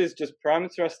 But this is just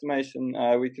parameter estimation.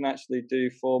 We can actually do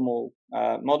formal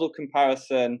model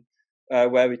comparison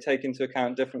where we take into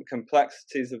account different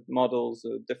complexities of models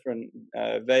or different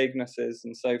vaguenesses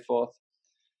and so forth.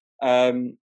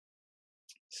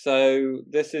 So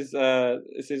this is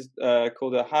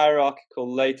called a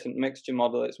hierarchical latent mixture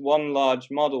model. It's one large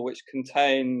model which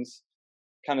contains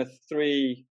kind of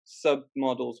three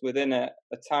sub-models within it: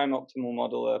 a time optimal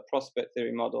model, a prospect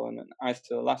theory model, and an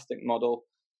isoelastic model.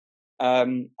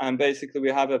 And basically, we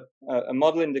have a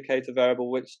model indicator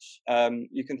variable which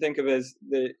you can think of as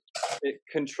it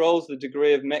controls the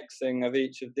degree of mixing of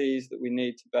each of these that we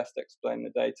need to best explain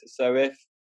the data. So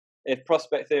if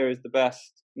prospect theory is the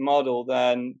best model,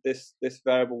 then this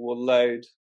variable will load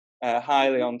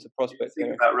highly onto prospect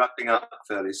theory. About wrapping up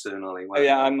fairly soon, Ollie. Oh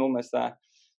yeah, I'm almost there.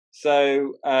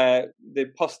 So the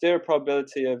posterior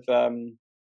probability of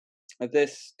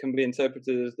this can be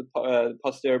interpreted as the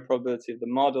posterior probability of the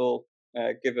model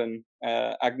given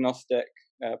agnostic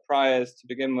priors to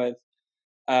begin with.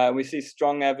 We see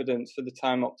strong evidence for the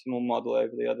time optimal model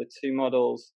over the other two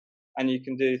models, and you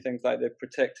can do things like the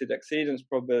protected exceedance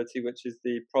probability, which is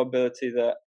the probability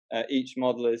that each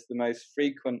model is the most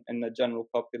frequent in the general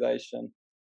population,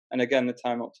 and again the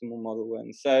time optimal model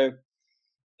wins. So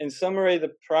in summary,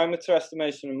 the parameter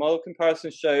estimation and model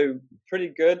comparison show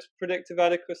pretty good predictive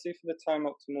adequacy for the time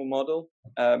optimal model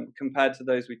compared to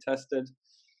those we tested.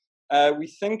 We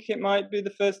think it might be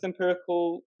the first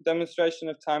empirical demonstration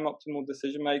of time optimal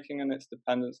decision making and its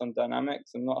dependence on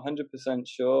dynamics. I'm not 100%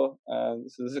 sure, so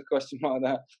there's a question mark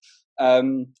there.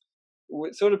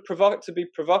 Sort of to be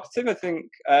provocative, I think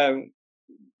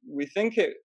we think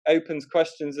it opens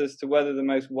questions as to whether the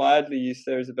most widely used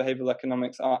theories of behavioral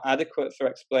economics are adequate for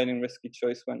explaining risky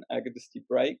choice when ergodicity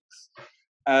breaks.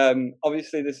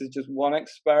 Obviously, this is just one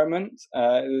experiment.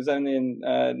 It was only in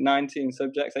 18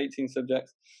 subjects,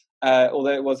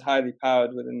 although it was highly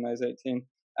powered within those 18.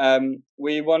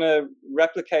 We want to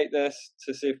replicate this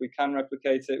to see if we can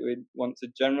replicate it. We want to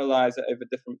generalize it over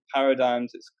different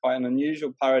paradigms. It's quite an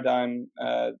unusual paradigm.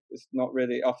 It's not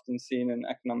really often seen in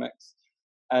economics.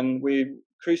 And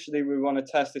crucially, we want to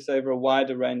test this over a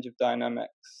wider range of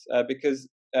dynamics because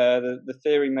the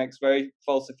theory makes very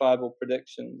falsifiable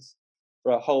predictions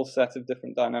for a whole set of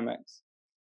different dynamics.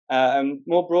 And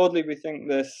more broadly, we think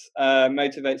this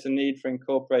motivates a need for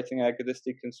incorporating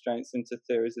ergodicity constraints into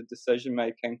theories of decision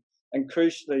making, and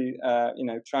crucially,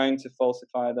 trying to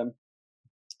falsify them.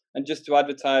 And just to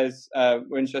advertise,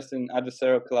 we're interested in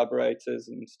adversarial collaborators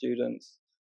and students.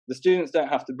 The students don't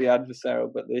have to be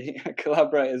adversarial, but the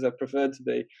collaborators are preferred to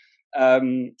be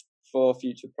for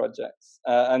future projects.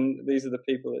 And these are the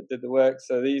people that did the work.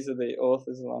 So these are the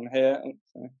authors along here.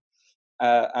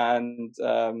 And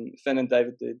Finn and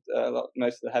David did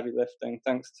most of the heavy lifting.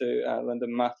 Thanks to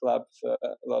London Math Lab for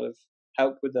a lot of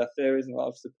help with their theories and a lot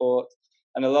of support,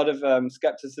 and a lot of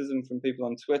skepticism from people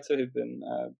on Twitter who've been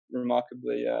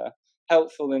remarkably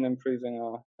helpful in improving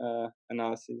our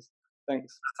analyses.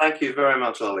 Thanks. Thank you very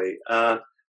much, Ollie.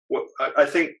 I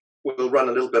think we'll run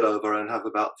a little bit over and have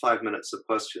about 5 minutes of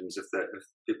questions if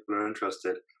people are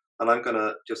interested. And I'm going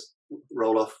to just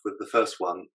roll off with the first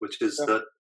one, which is that.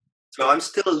 So I'm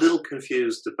still a little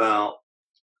confused about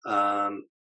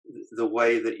the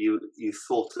way that you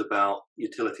thought about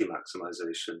utility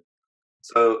maximization.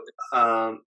 So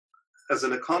as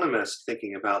an economist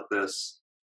thinking about this,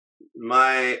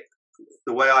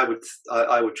 the way I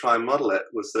would try and model it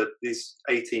was that these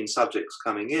 18 subjects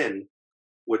coming in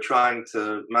were trying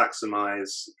to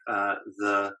maximize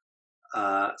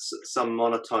some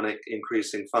monotonic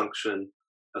increasing function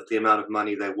of the amount of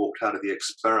money they walked out of the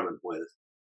experiment with.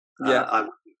 Yeah,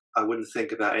 I wouldn't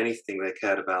think about anything they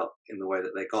cared about in the way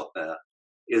that they got there.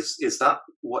 Is that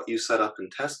what you set up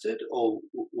and tested, or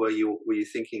were you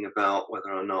thinking about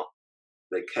whether or not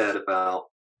they cared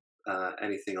about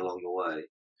anything along the way.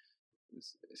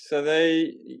 So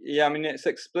I mean, it's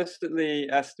explicitly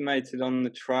estimated on the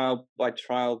trial by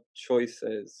trial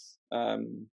choices.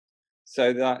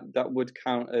 So that would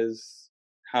count as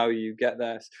how you get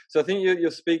there. So I think you're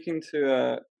speaking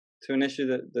to an issue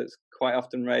that's quite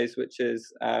often raised, which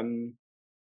is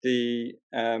you're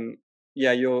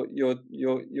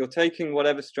taking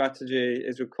whatever strategy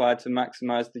is required to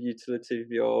maximize the utility of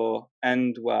your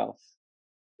end wealth.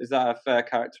 Is that a fair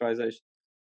characterization?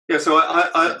 Yeah, so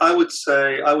I would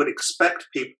say I would expect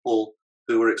people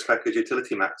who are expected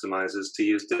utility maximizers to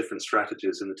use different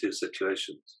strategies in the two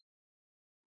situations.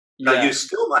 Now, you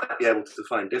still might be able to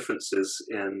find differences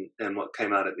in what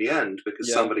came out at the end,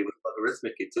 because somebody with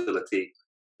logarithmic utility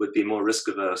would be more risk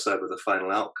averse over the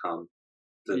final outcome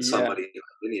than somebody with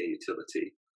linear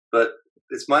utility. But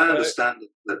it's my understanding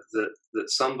that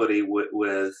somebody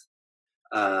with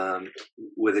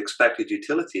expected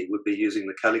utility would be using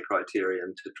the Kelly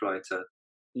criterion to try to.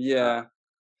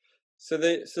 So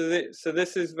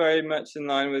this is very much in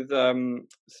line with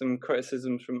some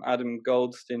criticisms from Adam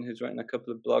Goldstein, who's written a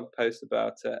couple of blog posts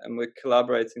about it, and we're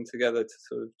collaborating together to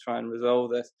sort of try and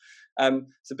resolve this.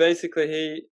 So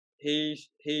basically,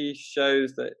 he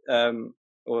shows that,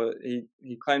 or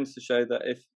he claims to show that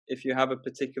if you have a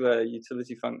particular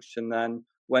utility function, then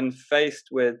when faced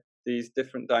with these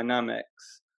different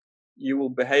dynamics, you will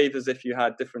behave as if you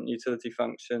had different utility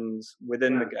functions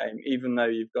within the game, even though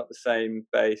you've got the same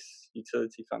base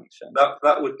utility function.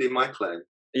 That would be my claim.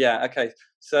 Yeah. Okay.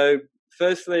 So,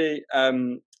 firstly,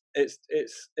 it's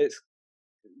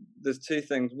there's two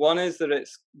things. One is that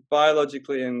it's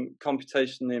biologically and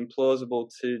computationally implausible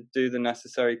to do the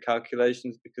necessary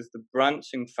calculations, because the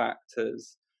branching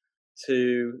factors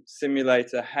to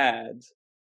simulate a head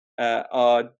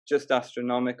are just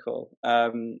astronomical.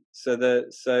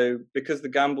 So because the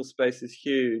gamble space is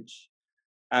huge,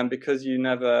 and because you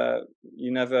never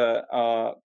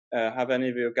have any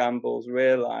of your gambles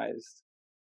realized,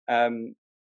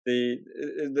 there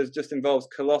just involves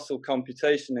colossal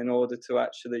computation in order to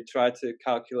actually try to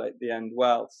calculate the end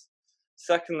wealth.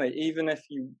 Secondly, even if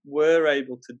you were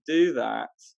able to do that,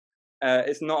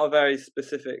 it's not a very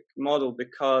specific model,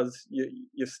 because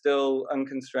you're still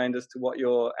unconstrained as to what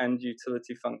your end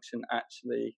utility function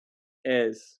actually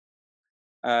is.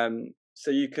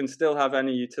 So you can still have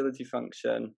any utility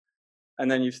function, and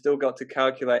then you've still got to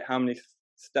calculate how many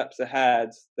steps ahead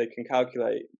they can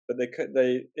calculate. But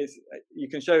you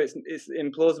can show it's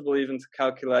implausible even to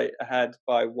calculate ahead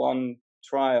by one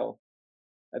trial.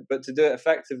 But to do it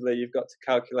effectively, you've got to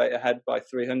calculate ahead by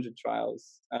 300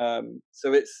 trials.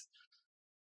 So it's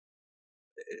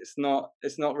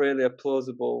not really a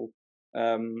plausible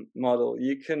model.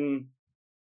 You can,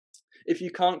 if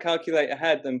you can't calculate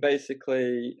ahead, then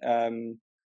basically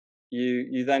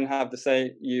you then have the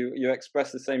same, you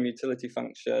express the same utility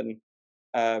function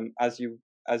as you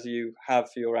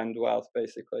have for your end wealth,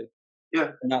 basically.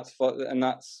 Yeah, and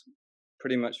that's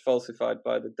pretty much falsified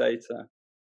by the data.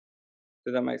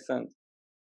 Does that make sense?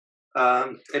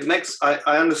 It makes.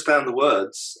 I understand the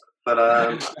words, but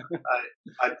I'm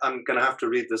going to have to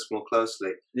read this more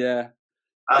closely. Yeah.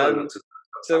 Alan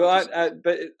so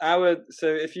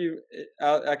if you,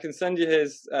 I can send you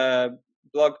his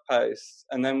blog post,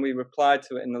 and then we reply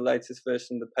to it in the latest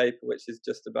version of the paper, which is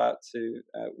just about to.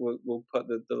 We'll put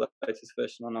the latest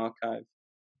version on archive.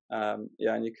 And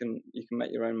you can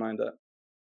make your own mind up.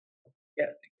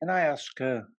 Yeah. Can I ask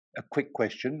a quick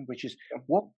question, which is,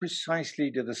 what precisely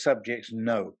do the subjects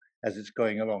know as it's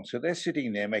going along? So they're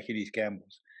sitting there making these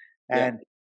gambles, and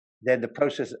then the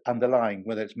process underlying,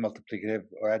 whether it's multiplicative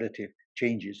or additive,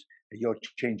 changes. You're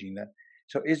changing that.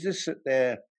 So is this that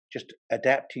they're just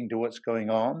adapting to what's going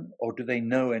on, or do they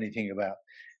know anything about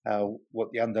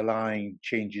what the underlying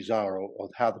changes are, or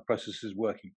how the process is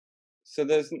working? So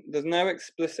there's no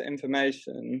explicit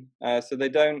information. So they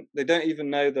don't even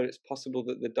know that it's possible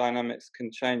that the dynamics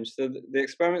can change. So the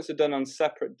experiments are done on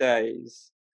separate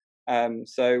days.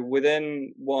 So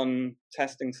within one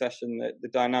testing session, the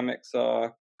dynamics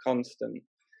are constant.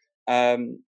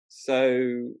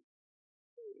 So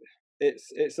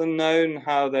it's unknown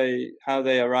how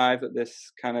they arrive at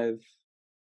this kind of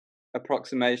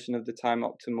approximation of the time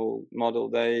optimal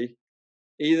model.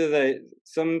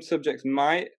 Some subjects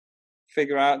might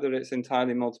figure out that it's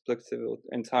entirely multiplicative or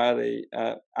entirely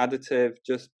additive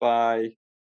just by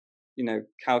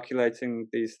calculating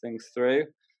these things through.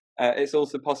 It's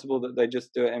also possible that they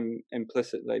just do it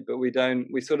implicitly, but we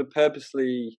sort of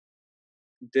purposely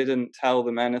didn't tell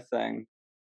them anything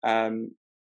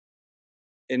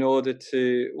in order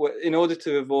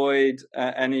to avoid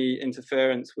any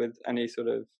interference with any sort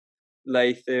of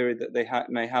lay theory that they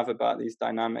may have about these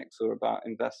dynamics or about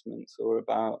investments or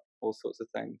about all sorts of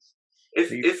things.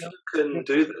 If you can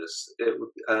do this, it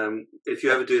would, if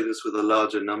you ever do this with a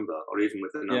larger number or even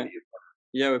with a number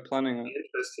we're planning on.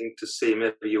 Interesting to see,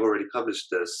 maybe you already published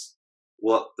this,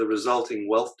 what the resulting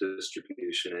wealth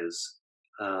distribution is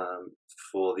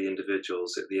for the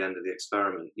individuals at the end of the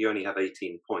experiment. You only have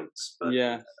 18 points. But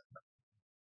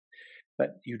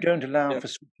but you don't allow for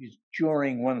switches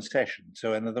during one session.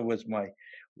 So in other words,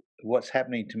 what's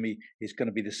happening to me is going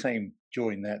to be the same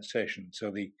during that session. So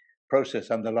the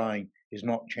process underlying is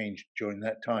not changed during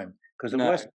that time. Because there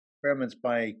were experiments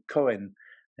by Cohen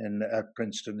at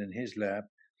Princeton in his lab,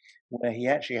 where he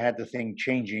actually had the thing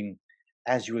changing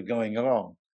as you were going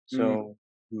along. So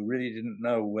you really didn't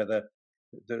know whether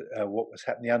what was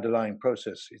happening, the underlying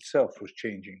process itself was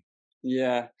changing.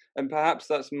 Yeah, and perhaps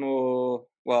that's more,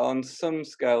 well, on some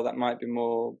scale that might be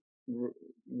more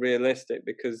realistic,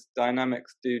 because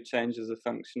dynamics do change as a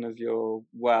function of your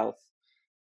wealth,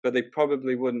 but they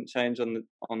probably wouldn't change on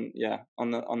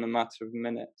the matter of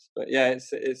minutes. But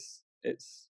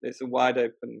it's a wide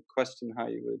open question how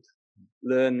you would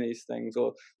learn these things,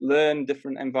 or learn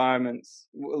different environments,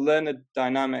 learn the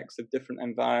dynamics of different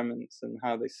environments and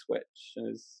how they switch.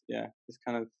 It's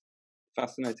kind of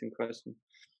fascinating question.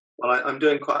 Well, I'm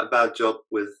doing quite a bad job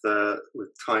with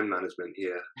time management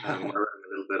here. We're running a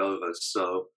little bit over,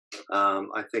 so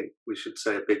I think we should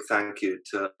say a big thank you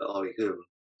to Ollie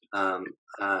Hulme.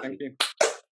 Thank you.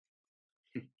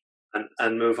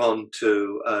 And move on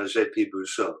to JP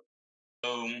Bouchaud.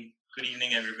 Good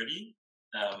evening, everybody.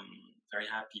 Very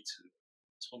happy to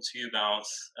talk to you about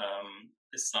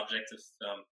this subject of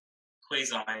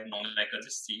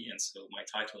quasi-non-ergodicity, and so my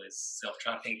title is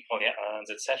Self-Trapping, Poly-Erns,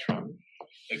 etc.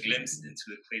 A glimpse into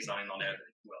a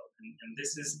quasi-non-ergodic world. And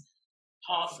this is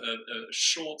half a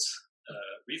short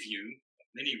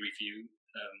mini review,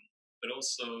 but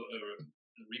also a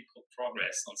report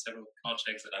progress on several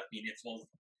projects that I've been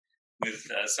involved with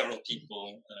several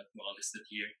people who are listed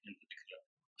here, in particular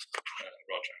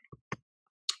Roger.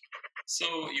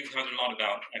 So you've heard a lot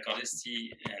about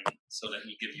ergodicity, and so let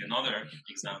me give you another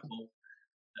example,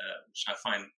 which I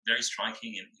find very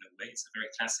striking in a way. It's a very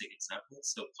classic example.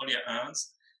 So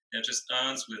poly-erns, they're just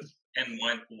urns with n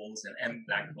white balls and n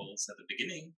black balls at the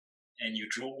beginning, and you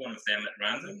draw one of them at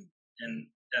random, and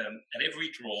at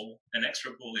every draw, an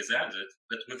extra ball is added,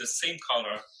 but with the same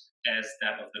color as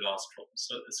that of the last draw.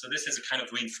 So this is a kind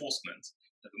of reinforcement.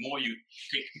 The more you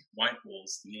pick white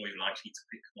balls, the more you're likely to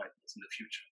pick white balls in the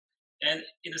future. And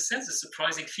in a sense, the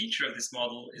surprising feature of this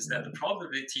model is that the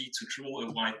probability to draw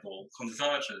a white ball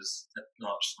converges at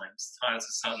large times towards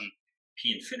a certain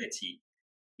p infinity,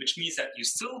 which means that you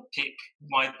still pick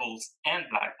white balls and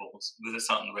black balls with a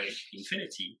certain rate p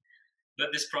infinity, but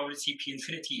this probability p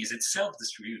infinity is itself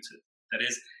distributed. That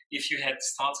is, if you had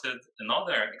started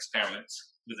another experiment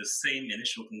with the same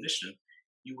initial condition,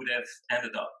 you would have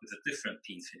ended up with a different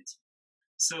p infinity.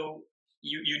 So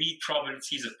you need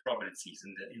probabilities of probabilities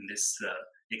in this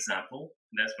example.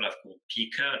 And that's what I've called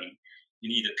p curly. You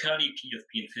need a curly p of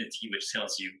p infinity, which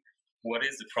tells you what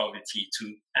is the probability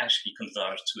to actually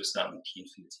converge to a certain p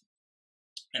infinity.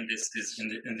 And this is in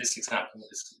this example,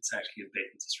 it's actually a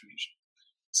Bayesian distribution.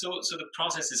 So the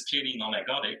process is clearly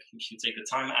non-ergodic. If you take a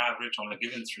time average on a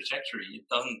given trajectory, it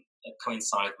doesn't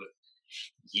coincide with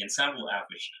the ensemble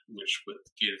average, which would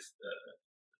give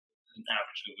an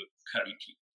average over curly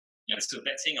p. And so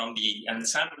betting on the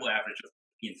ensemble average of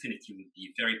p infinity would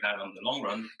be very bad on the long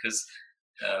run, because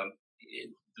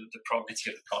the probability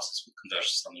of the process would converge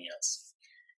to something else.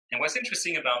 And what's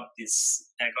interesting about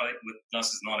this ergodic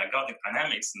versus non-ergodic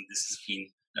dynamics, and this has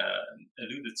been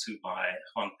alluded to by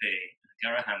Juan and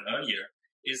Garrahan earlier,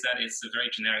 is that it's a very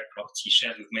generic property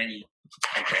shared with many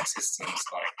complex systems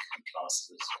like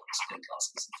classes or spin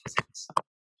classes in physics.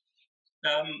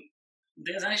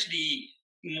 There's actually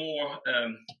more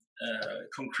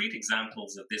concrete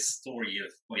examples of this story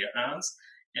of poly-erns,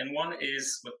 and one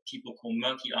is what people call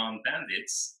multi-arm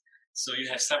bandits. So you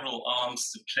have several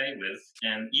arms to play with,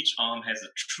 and each arm has a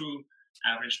true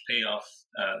average payoff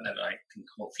that I can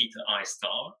call theta I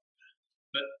star.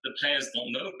 But the players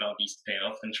don't know about these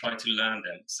payoffs and try to learn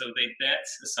them. So they bet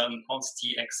a certain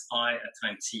quantity xi at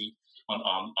time t on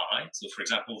arm I. So for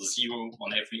example, 0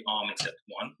 on every arm except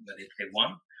 1, where they play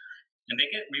 1. And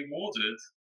they get rewarded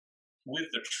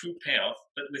with the true payoff,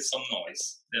 but with some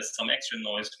noise. There's some extra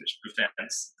noise which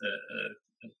prevents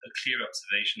a clear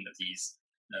observation of these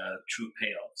true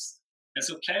payoffs. And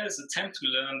so players attempt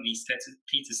to learn these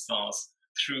theta stars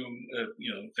through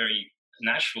very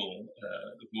natural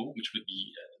rule, which would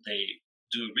be they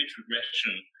do a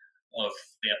retrogression of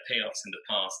their payoffs in the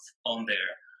past on their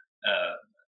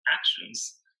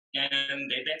actions, and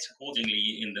they bet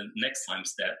accordingly in the next time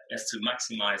step as to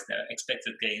maximize their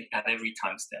expected gain at every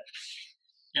time step.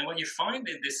 And what you find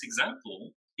in this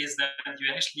example is that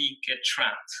you actually get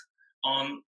trapped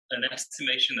on an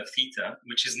estimation of theta,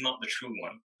 which is not the true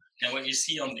one. And what you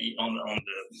see on the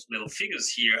little figures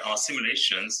here are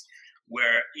simulations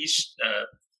where each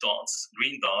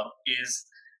green dot, is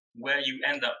where you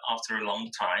end up after a long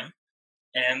time,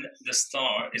 and the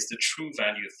star is the true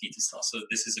value of theta star. So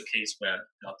this is a case where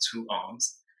there are two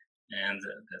arms, and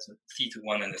there's a theta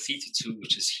 1 and a theta 2,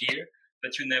 which is here,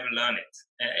 but you never learn it.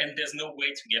 And there's no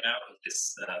way to get out of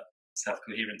this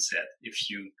self-coherent set if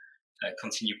you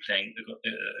continue playing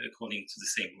according to the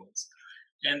same rules.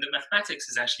 And the mathematics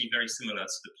is actually very similar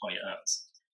to the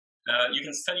polyerns. You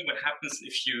can study what happens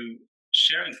if you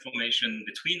share information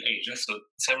between agents. So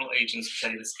several agents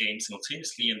play this game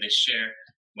simultaneously, and they share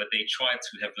what they try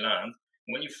to have learned.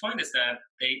 And what you find is that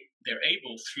they're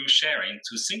able, through sharing,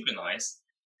 to synchronize,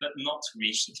 but not to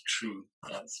reach the true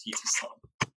theta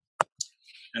sum.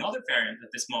 Another variant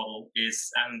of this model is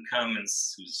Alan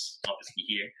Kerman's, who's obviously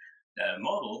here,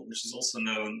 model, which is also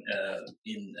known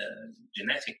in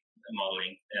genetic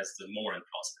modeling as the Moran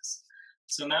process.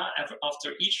 So now,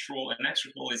 after each row, an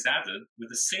extra ball is added with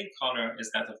the same color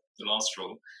as that of the last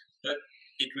row, but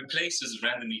it replaces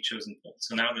randomly chosen balls.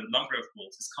 So now the number of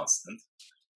balls is constant.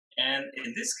 And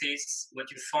in this case,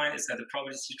 what you find is that the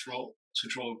probability to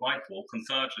draw a white ball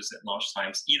converges at large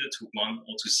times either to 1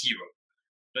 or to 0.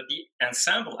 But the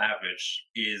ensemble average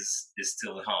is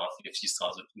still half if you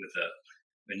started with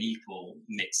an equal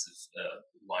mix of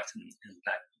white and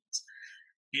black balls.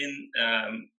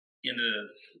 In the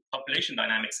population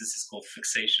dynamics, this is called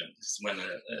fixation. This is when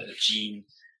a gene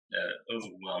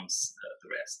overwhelms the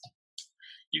rest.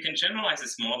 You can generalize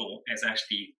this model as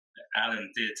actually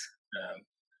Alan did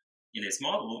in his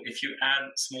model. If you add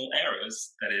small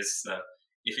errors, that is,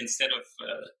 if instead of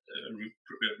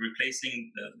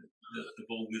replacing the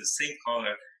ball with the same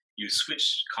color, you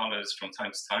switch colors from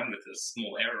time to time with a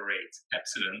small error rate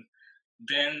epsilon,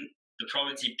 then the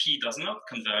probability P does not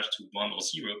converge to 1 or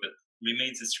 0, but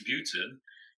remains distributed.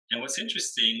 And what's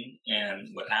interesting, and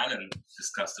what Alan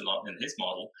discussed a lot in his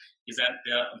model, is that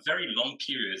there are very long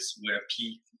periods where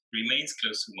P remains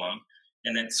close to 1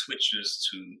 and then switches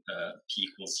to P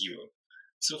equals 0.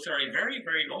 So for a very,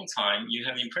 very long time, you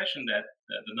have the impression that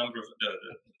the number of the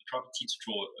probability to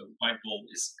draw a white ball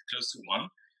is close to 1,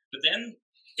 but then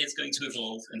it's going to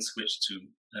evolve and switch to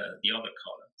the other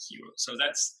color, 0. So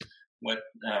that's what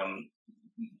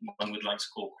one would like to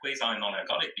call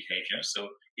quasi-non-ergodic behavior. So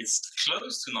it's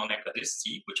close to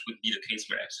non-ergodicity, which would be the case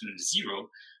where epsilon is 0.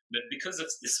 But because of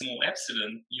this small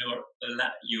epsilon,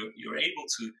 you're able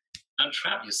to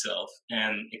untrap yourself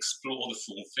and explore the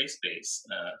full phase space,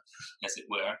 as it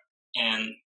were,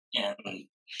 and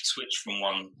switch from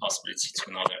one possibility to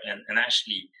another, and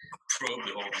actually probe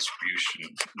the whole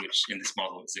distribution, which in this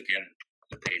model is again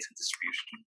the Bayesian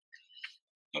distribution.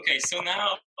 Okay, so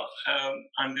now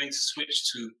I'm going to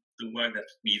switch to the work that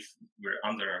we're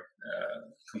under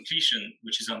completion,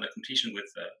 which is under completion with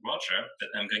Roger, but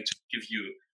I'm going to give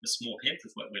you a small hint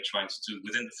of what we're trying to do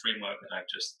within the framework that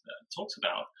I've just talked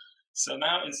about. So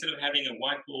now, instead of having a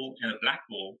white ball and a black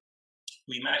ball,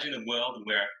 we imagine a world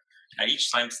where at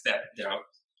each time step there are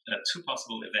two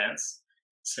possible events,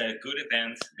 say a good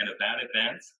event and a bad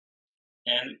event,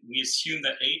 and we assume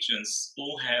that agents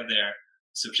all have their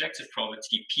subjective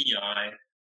probability pi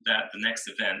that the next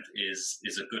event is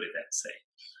a good event, say.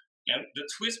 And the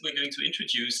twist we're going to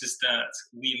introduce is that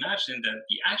we imagine that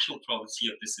the actual probability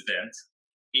of this event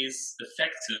is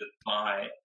affected by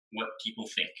what people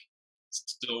think.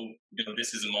 So,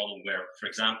 this is a model where, for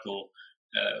example,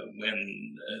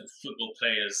 when football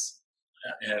players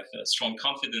have strong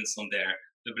confidence on their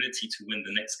ability to win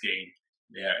the next game,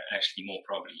 they are actually more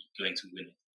probably going to win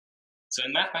it. So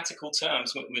in mathematical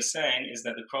terms, what we're saying is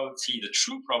that the probability, the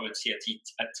true probability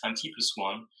at time t plus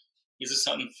 1 is a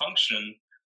certain function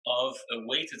of a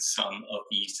weighted sum of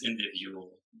these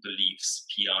individual beliefs,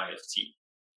 pi of t.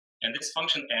 And this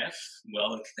function f,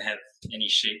 well, it can have any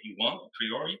shape you want a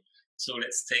priori. So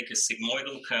let's take a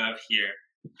sigmoidal curve here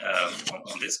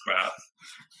on this graph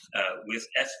with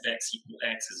f of x equal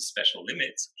x as a special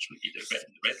limit, which would be the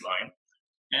red line.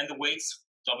 And the weights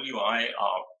wi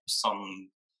are some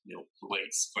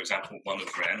weights, for example, 1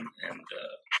 over n, and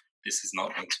this is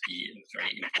not going to be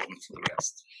very important for the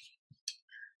rest.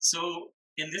 So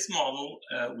in this model,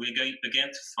 we're going again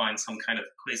to find some kind of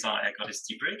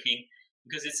quasi-ergodicity breaking,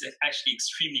 because it's actually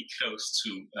extremely close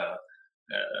to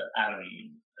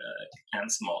Alan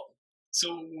Kant's model.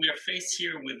 So we are faced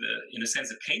here with, in a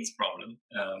sense, a Keynes problem.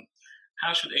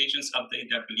 how should agents update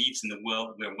their beliefs in a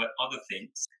world where what others think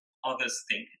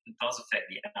does affect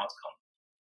the outcome?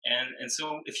 And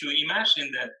so if you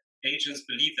imagine that agents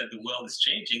believe that the world is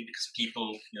changing because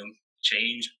people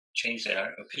change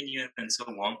their opinion and so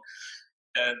on,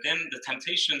 then the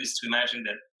temptation is to imagine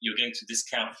that you're going to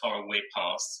discount far away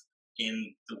past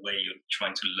in the way you're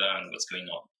trying to learn what's going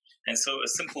on. And so a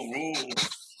simple rule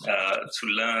to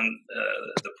learn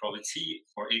the probability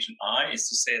for agent I is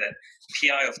to say that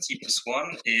pi of t plus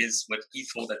 1 is what he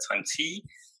thought at time t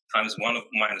times 1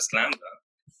 minus lambda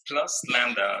plus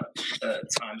lambda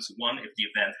times 1 if the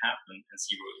event happened and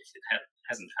 0 if it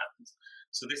hasn't happened.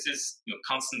 So this is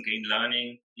constant gain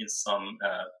learning in some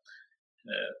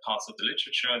parts of the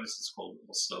literature. This is called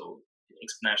also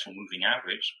exponential moving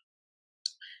average.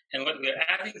 And what we're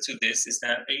adding to this is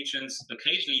that agents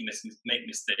occasionally make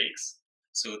mistakes.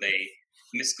 So they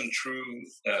misconstrue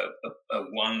a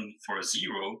 1 for a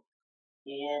 0,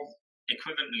 or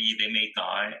equivalently, they may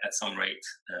die at some rate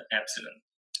epsilon.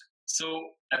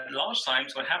 So at large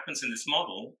times, what happens in this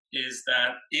model is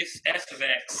that if f of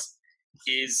x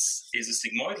is a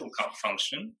sigmoidal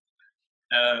function,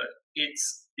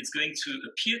 it's going to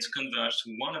appear to converge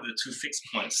to one of the two fixed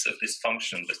points of this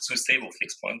function, the two stable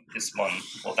fixed points, this one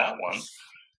or that one.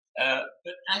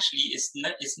 But actually,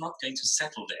 it's not going to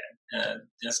settle there.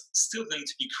 There's still going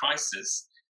to be crises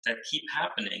that keep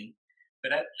happening,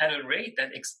 but at a rate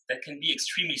that can be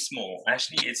extremely small.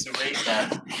 Actually, it's a rate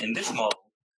that in this model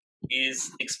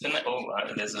is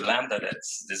exponential. There's a lambda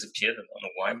that's disappeared. I don't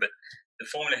know why, but the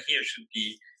formula here should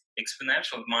be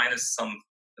exponential minus some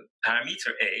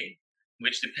parameter a,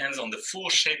 which depends on the full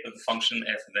shape of the function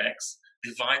f of x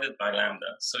divided by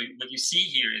lambda. So what you see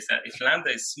here is that if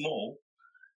lambda is small,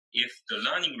 if the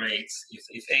learning rates,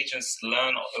 if agents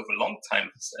learn over long time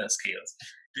scales,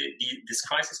 this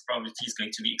crisis probability is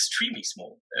going to be extremely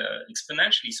small,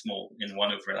 exponentially small in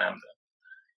 1 over lambda.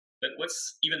 But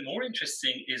what's even more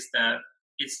interesting is that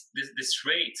it's this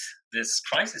rate, this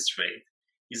crisis rate,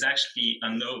 is actually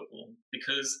unknowable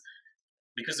because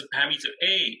the parameter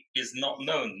A is not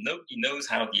known. Nobody knows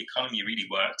how the economy really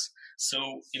works.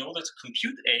 So in order to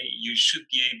compute A, you should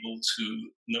be able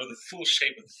to know the full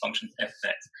shape of the function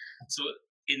f(x). So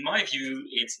in my view,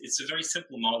 it's a very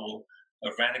simple model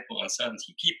of radical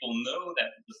uncertainty. People know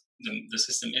that the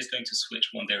system is going to switch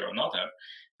one day or another,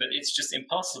 but it's just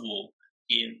impossible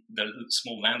in the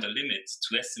small lambda limit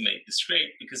to estimate this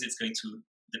rate because it's going to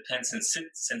depend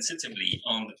sensitively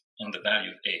on the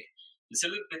value of A. It's a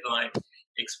little bit like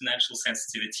exponential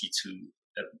sensitivity to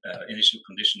initial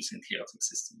conditions in chaotic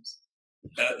systems.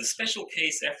 The special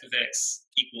case f of x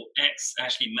equal x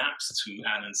actually maps to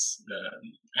Allen's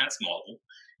model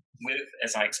with,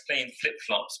 as I explained,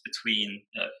 flip-flops between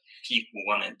p equal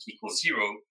 1 and p equals 0,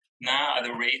 now at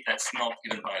a rate that's not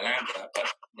given by lambda,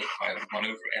 but by 1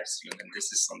 over epsilon, and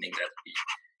this is something that we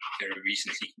very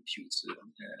recently computed,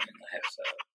 and I have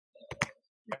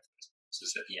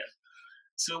references at the end.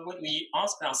 So what we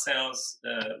ask ourselves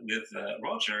with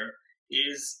Roger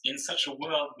is, in such a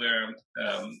world where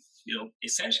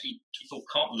essentially people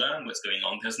can't learn what's going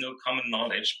on, there's no common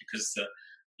knowledge because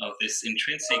of this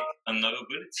intrinsic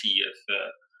unknowability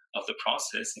of the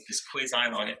process, of this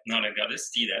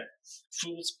quasi-non-ergodicity that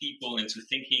fools people into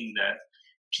thinking that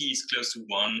p is close to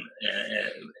 1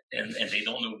 and they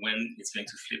don't know when it's going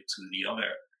to flip to the other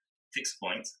fixed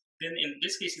point. Then in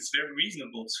this case, it's very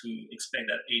reasonable to expect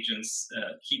that agents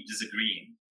keep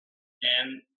disagreeing.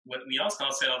 And what we ask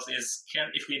ourselves is,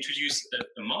 if we introduce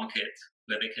a market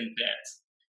where they can bet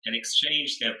and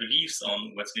exchange their beliefs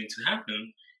on what's going to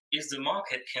happen, is the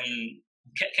market can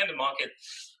the market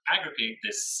aggregate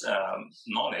this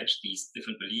knowledge, these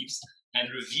different beliefs, and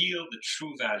reveal the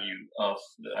true value of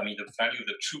the value of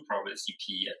the true probability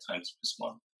p at time t plus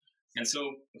 1. And so,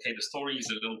 okay, the story is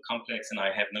a little complex and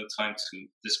I have no time to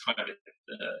describe it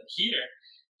here,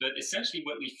 but essentially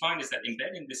what we find is that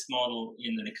embedding this model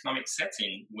in an economic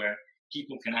setting where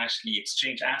people can actually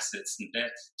exchange assets and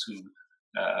bet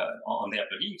on their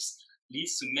beliefs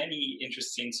leads to many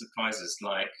interesting surprises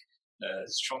like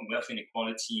strong wealth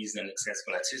inequalities and excess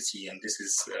volatility, and this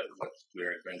is what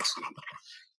we're going to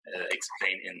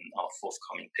explain in our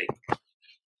forthcoming paper.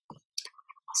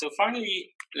 So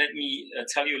finally, let me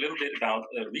tell you a little bit about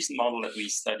a recent model that we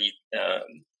studied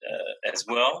as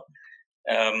well,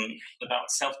 about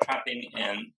self-trapping,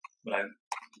 and what I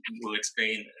will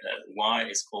explain why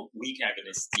it's called weak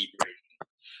agonist debriefing.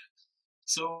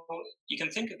 So you can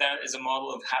think of that as a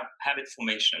model of habit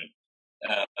formation.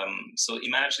 So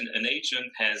imagine an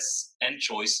agent has n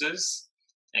choices,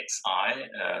 xi.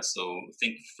 So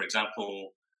think, for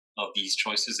example, of these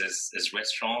choices as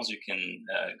restaurants you can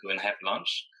go and have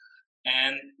lunch.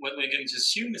 And what we're going to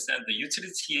assume is that the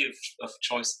utility of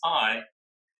choice I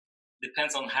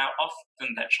depends on how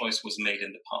often that choice was made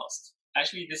in the past.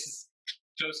 Actually, this is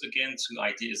close again to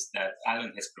ideas that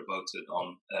Alan has promoted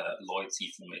on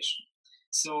loyalty formation.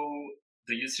 So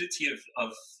the utility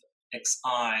of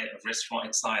xi, of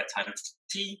restaurant xi at time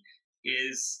t,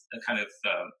 is a kind of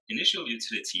initial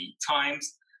utility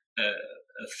times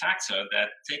a factor that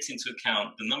takes into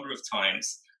account the number of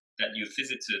times that you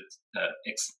visited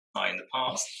xi in the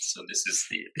past. So this is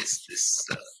this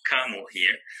kernel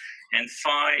here. And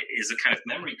phi is a kind of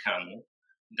memory kernel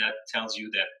that tells you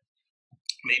that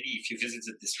maybe if you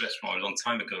visited this restaurant a long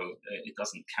time ago, it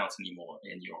doesn't count anymore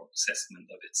in your assessment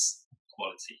of its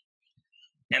quality.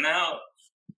 And now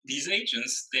these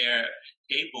agents, they're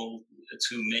able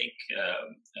to make,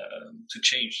 to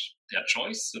change their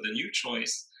choice. So the new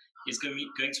choice is going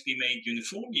to be made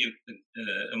uniformly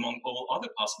among all other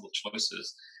possible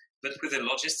choices, but with a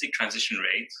logistic transition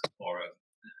rate, or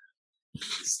a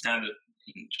standard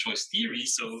in choice theory.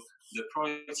 So the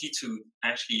probability to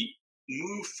actually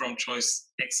move from choice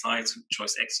xi to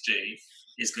choice xj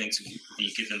is going to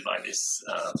be given by this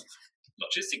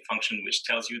logistic function, which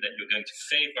tells you that you're going to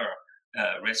favor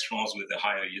restaurants with a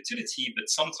higher utility, but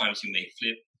sometimes you may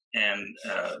flip, and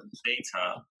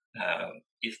beta,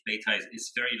 if beta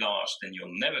is very large, then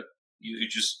you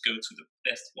just go to the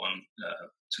best one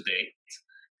to date,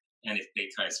 and if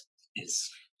beta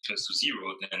is close to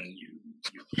zero, then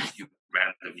you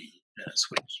randomly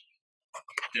switch.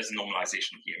 There's a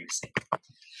normalization here missing.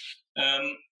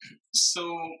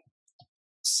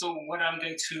 So what I'm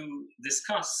going to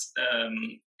discuss,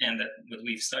 and what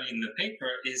we've studied in the paper,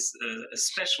 is a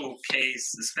special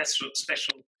case, a special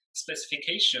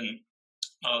specification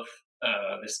of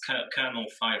this kernel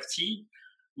 5t,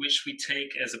 which we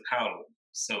take as a Paolo.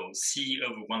 So c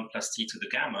over 1 plus t to the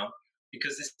gamma,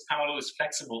 because this Paolo is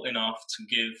flexible enough to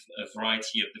give a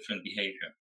variety of different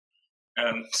behavior.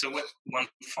 So what one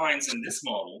finds in this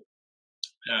model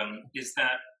is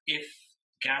that if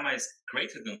gamma is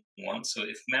greater than 1, so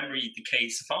if memory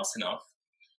decays fast enough,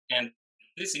 and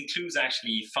this includes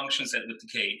actually functions that would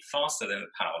decay faster than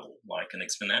a Paolo, like an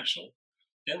exponential,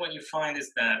 then what you find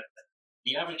is that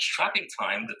the average trapping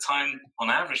time, the time on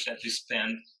average that you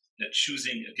spend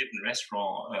choosing a given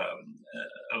restaurant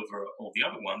over all the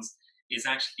other ones, is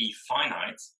actually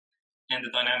finite, and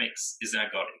the dynamics is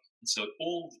ergodic. So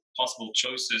all possible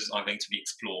choices are going to be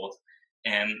explored,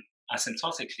 and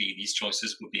asymptotically, these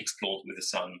choices will be explored with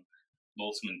some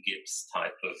Boltzmann-Gibbs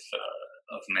type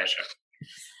of measure.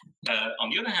 On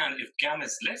the other hand, if gamma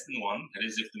is less than 1, that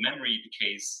is, if the memory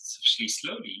decays sufficiently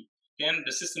slowly, then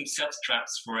the system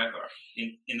self-traps forever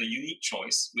in a unique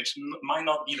choice, which might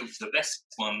not be the best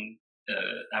one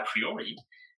a priori,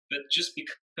 but just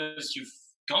because you've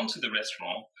gone to the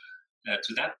restaurant,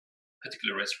 to that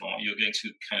particular restaurant, you're going to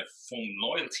kind of form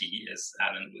loyalty, as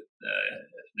Alan would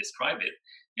describe it,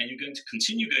 and you're going to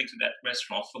continue going to that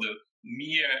restaurant for the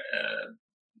mere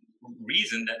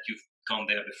reason that you've gone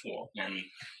there before. And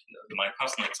my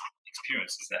personal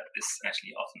experience is that this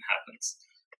actually often happens.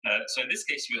 So in this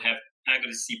case, you have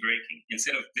ergodicity breaking.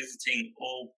 Instead of visiting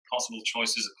all possible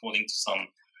choices according to some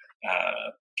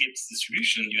Gibbs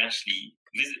distribution, you actually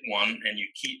visit one, and you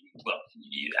keep,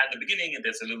 at the beginning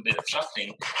there's a little bit of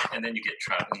shuffling, and then you get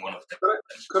trapped in one of them.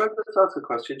 Could I just ask a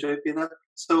question, JP?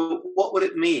 So what would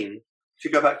it mean, if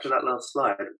you go back to that last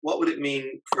slide, what would it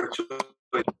mean for a choice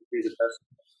to be the best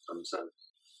in some sense?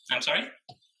 I'm sorry?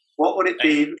 What would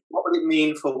it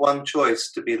mean for one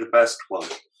choice to be the best one?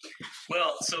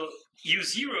 Well, so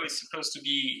U0 is supposed to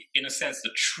be, in a sense,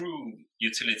 the true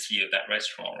utility of that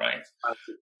restaurant, right?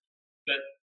 But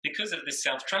because of this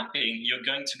self-trapping, you're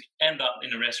going to end up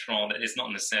in a restaurant that is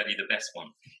not necessarily the best one.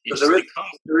 So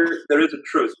there is a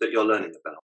truth that you're learning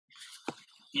about.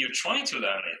 You're trying to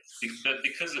learn it, but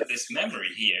because of this memory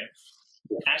here,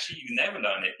 actually you never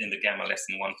learn it in the gamma less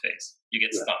than 1 phase. You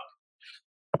get stuck.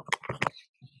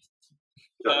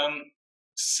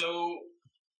 So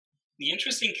the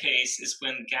interesting case is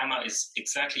when gamma is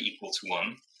exactly equal to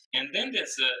 1, and then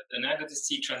there's an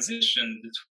ergodicity transition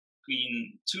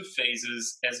between 2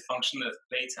 phases as a function of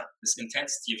beta, this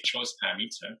intensity of choice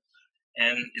parameter.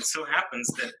 And it so happens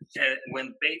that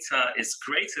when beta is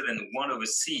greater than 1 over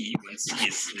c, when c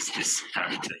is this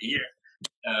parameter here,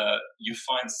 you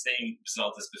find the same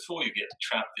result as before. You get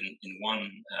trapped in one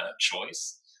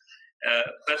choice.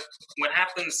 But what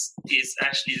happens is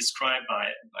actually described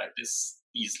by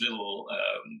these little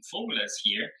formulas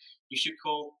here. If you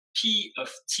call P of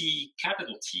T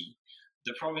capital T,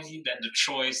 the probability that the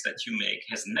choice that you make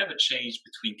has never changed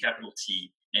between capital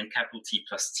T and capital T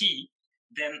plus T,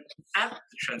 then at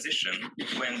the transition,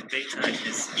 when beta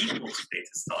is equal to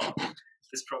beta star,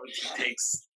 this probability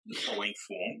takes the following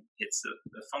form. It's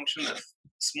a function of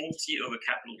small t over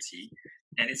capital T,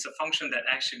 and it's a function that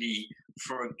actually,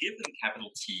 for a given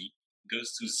capital T,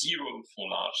 goes to 0 for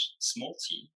large small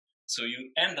t. So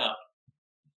you end up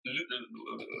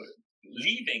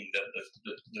leaving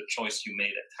the choice you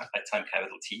made at time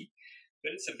capital T,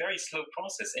 but it's a very slow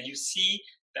process, and you see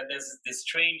that there's this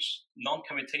strange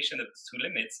non-commutation of the two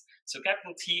limits. So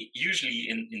capital T usually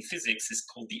in physics is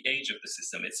called the age of the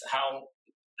system. It's how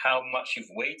much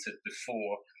you've waited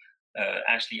before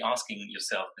actually asking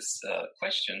yourself this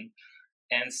question.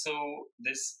 And so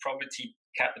this probability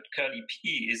curly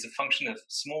P is a function of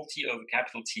small t over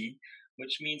capital T,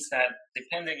 which means that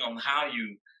depending on how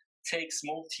you take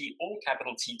small t or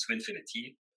capital T to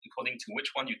infinity, according to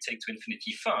which one you take to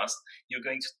infinity first, you're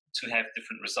going to have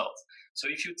different results. So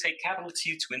if you take capital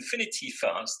T to infinity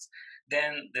first,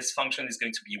 then this function is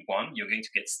going to be 1, you're going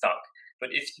to get stuck.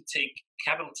 But if you take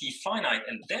capital T finite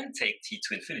and then take t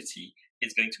to infinity,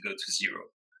 it's going to go to 0.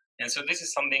 And so this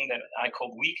is something that I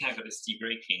call weak ergodicity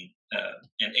breaking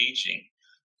and aging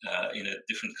in a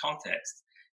different context.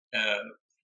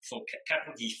 For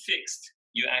capital D fixed,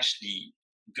 you actually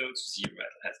go to 0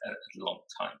 at a long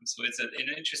time. So it's an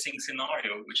interesting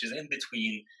scenario which is in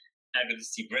between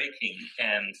ergodicity breaking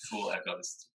and full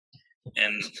ergodicity.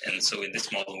 And so in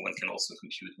this model, one can also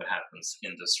compute what happens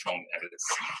in the strong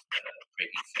ergodicity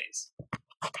breaking phase.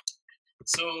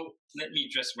 So let me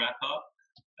just wrap up.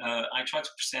 I try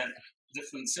to present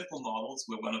different simple models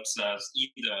where one observes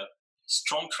either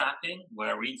strong trapping,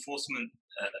 where reinforcement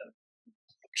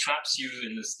traps you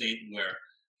in a state where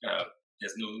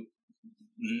there's no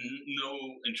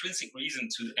intrinsic reason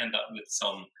to end up with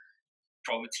some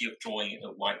probability of drawing a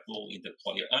white ball in the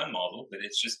Pollicott model, but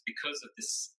it's just because of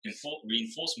this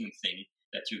reinforcement thing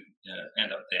that you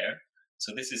end up there.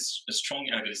 So this is a strong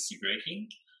ergodicity breaking.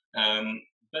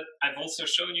 But I've also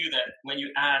shown you that when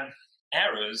you add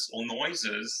errors or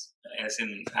noises, as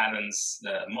in Alan's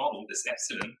model, this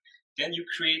epsilon, then you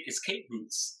create escape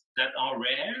routes that are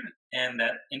rare and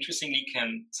that interestingly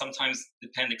can sometimes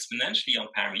depend exponentially on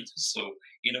parameters. So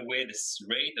in a way, this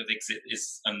rate of exit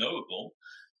is unknowable.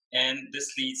 And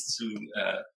this leads to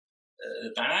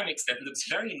dynamics that looks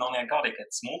very non-ergodic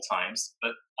at small times,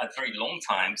 but at very long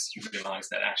times, you realize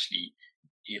that actually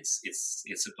it's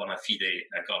a bona fide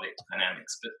ergodic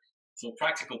dynamics. But for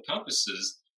practical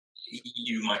purposes,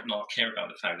 you might not care about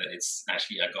the fact that it's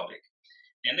actually ergodic.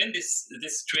 And then this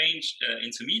strange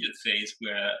intermediate phase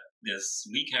where there's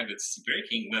weak ergodicity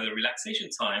breaking, where the relaxation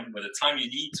time, where the time you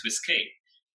need to escape,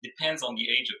 depends on the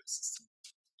age of the system.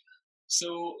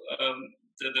 So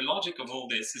the logic of all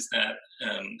this is that,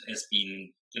 has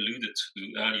been alluded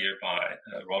to earlier by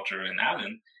Roger and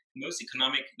Alan, most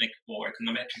economic or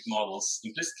econometric models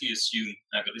implicitly assume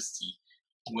ergodicity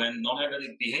when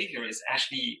non-ergodic behavior is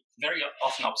actually very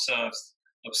often observed.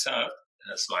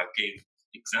 So I gave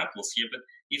examples here, but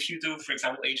if you do, for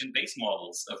example, agent-based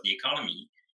models of the economy,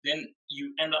 then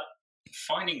you end up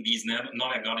finding these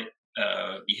non-ergodic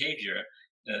behavior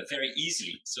very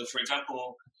easily. So, for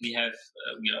example, we are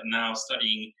now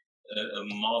studying a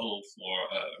model for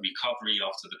recovery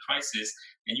after the crisis,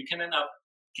 and you can end up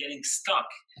getting stuck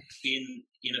in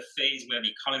a phase where the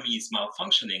economy is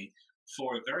malfunctioning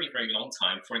for a very, very long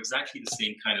time for exactly the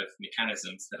same kind of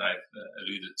mechanisms that I've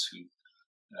alluded to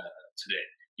today.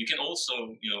 You can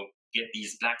also, get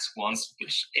these black swans,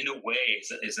 which in a way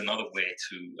is another way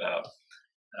to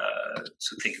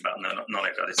think about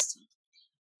non-ergodicity.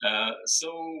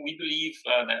 So we believe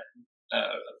that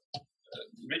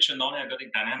richer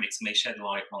non-ergodic dynamics may shed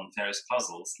light on various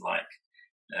puzzles, like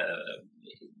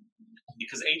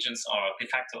because agents are de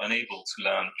facto unable to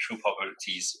learn true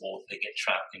probabilities, or they get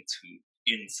trapped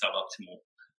in suboptimal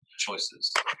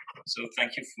choices. So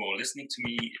thank you for listening to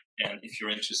me, and if you're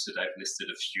interested, I've listed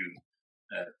a few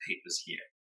papers here.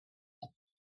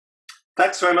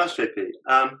 Thanks very much, JP.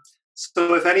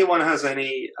 So if anyone has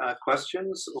any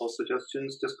questions or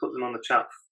suggestions, just put them on the chat,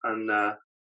 and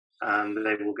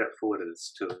they will get forwarded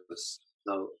to us.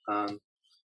 So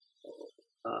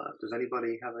does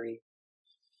anybody have any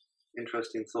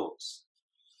interesting thoughts?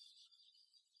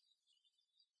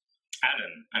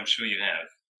 Alan, I'm sure you have.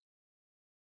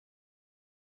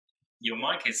 You're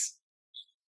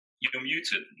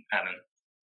muted, Alan.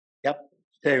 Yep,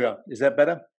 there you are. Is that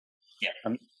better? Yeah.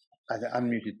 I'm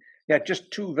muted. Yeah,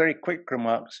 just two very quick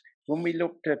remarks. When we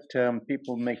looked at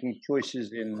people making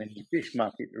choices in the fish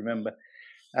market, remember,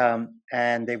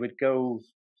 and they would go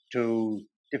to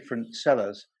different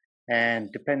sellers,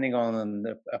 and depending on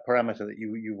a parameter that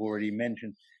you've already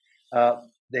mentioned,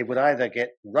 they would either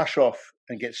rush off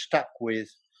and get stuck with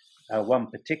one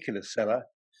particular seller,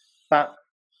 but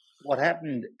what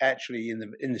happened actually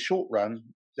in the short run,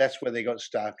 that's where they got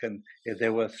stuck. And if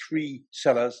there were 3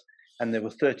 sellers and there were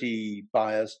 30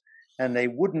 buyers, and they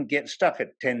wouldn't get stuck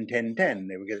at 10, 10, 10.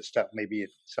 They would get stuck maybe at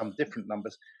some different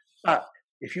numbers. But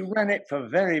if you ran it for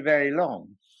very, very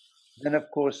long, then of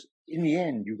course, in the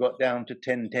end, you got down to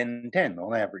 10, 10, 10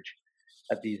 on average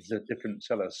at these different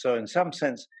sellers. So in some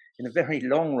sense, in a very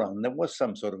long run, there was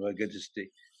some sort of ergodicity.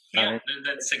 Yeah,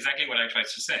 that's exactly what I tried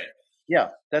to say. Yeah,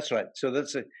 that's right. So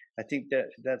I think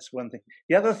that's one thing.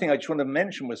 The other thing I just want to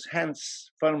mention was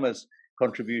Hans Fulmer's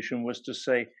contribution was to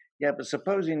say, yeah, but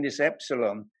supposing this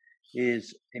epsilon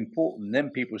is important, then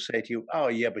people say to you, oh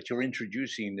yeah, but you're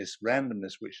introducing this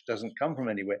randomness which doesn't come from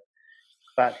anywhere.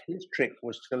 But his trick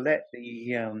was to let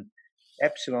the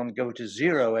epsilon go to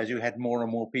 0 as you had more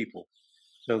and more people,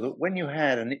 so that when you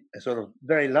had a sort of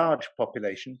very large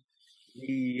population,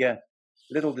 the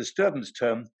little disturbance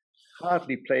term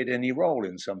hardly played any role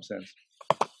in some sense.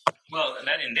 Well,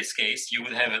 then in this case, you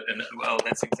would have well,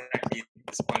 that's exactly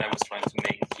this point I was trying to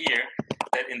make here,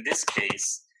 that in this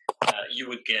case, you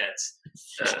would get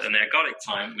an ergodic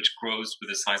time which grows with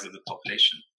the size of the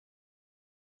population.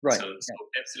 Right. So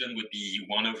epsilon would be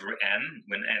 1 over n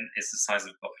when n is the size of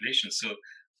the population. So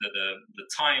the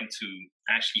time to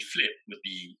actually flip would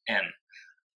be n.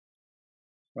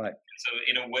 Right. So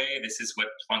in a way, this is what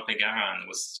Juan Garrahan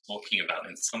was talking about.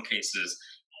 In some cases,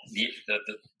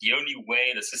 the only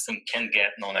way the system can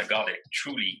get non-ergodic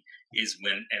truly is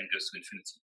when n goes to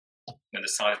infinity, when the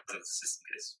size of the system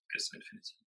goes to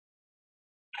infinity.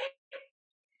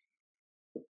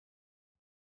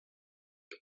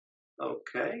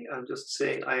 Okay, I'm just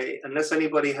seeing. Unless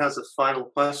anybody has a final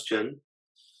question,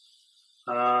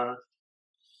 hang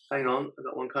on, I've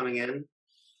got one coming in.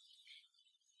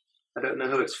 I don't know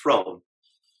who it's from.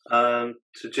 To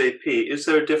JP, is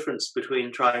there a difference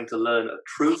between trying to learn a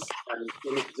truth and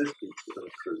non-existence of a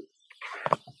truth?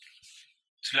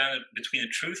 To learn between a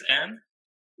truth and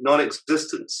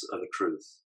non-existence of a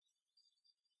truth.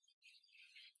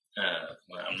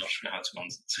 Well, I'm not sure how to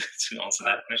answer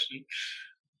that question.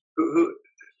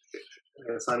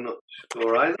 Yes, I'm not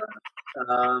sure either.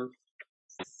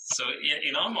 So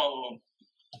in our model,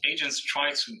 agents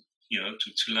try to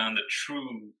learn the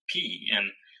true P,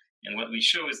 and what we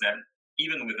show is that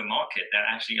even with the market, they're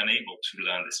actually unable to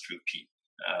learn this true P.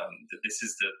 This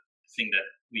is the thing that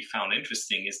we found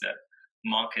interesting, is that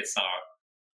markets are,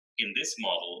 in this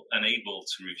model, unable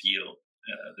to reveal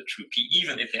the true P,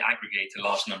 even if they aggregate a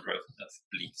large number of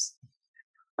beliefs.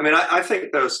 I mean, I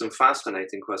think there are some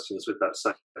fascinating questions with that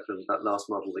last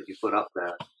model that you put up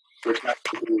there, which have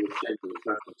to do with changing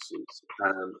preferences.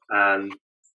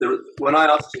 When I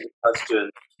asked you the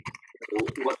question,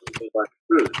 what do you mean by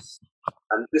truth?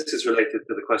 And this is related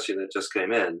to the question that just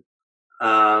came in.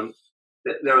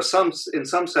 There are in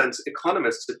some sense,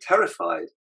 economists are terrified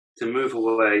to move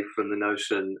away from the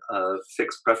notion of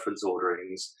fixed preference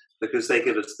orderings, because they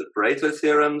give us the Pareto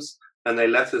theorems, and they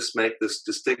let us make this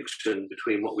distinction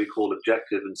between what we call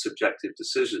objective and subjective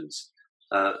decisions.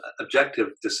 Objective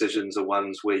decisions are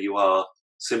ones where you are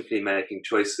simply making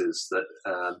choices that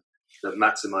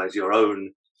maximize your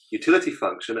own utility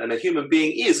function, and a human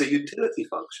being is a utility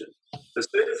function. As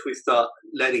soon as we start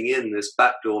letting in this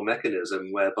backdoor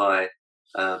mechanism whereby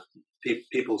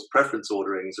people's preference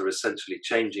orderings are essentially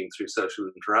changing through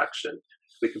social interaction,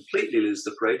 we completely lose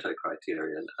the Pareto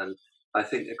criterion. And I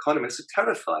think economists are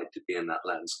terrified to be in that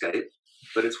landscape,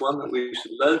 but it's one that we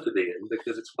should learn to be in,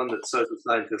 because it's one that social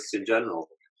scientists in general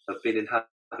have been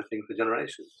inhabiting for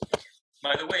generations.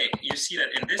 By the way, you see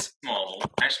that in this model,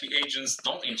 actually agents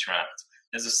don't interact.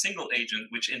 There's a single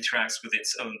agent which interacts with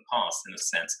its own past, in a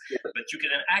sense. Yeah. But you can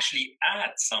actually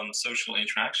add some social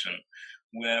interaction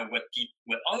where what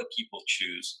other people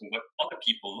choose, or what other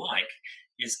people like,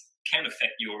 can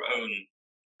affect your own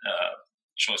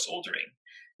choice ordering.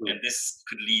 And this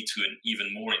could lead to an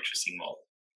even more interesting model.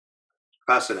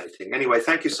 Fascinating. Anyway,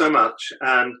 thank you so much.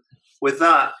 And with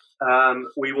that,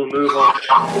 we will move on.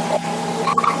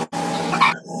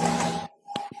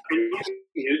 Can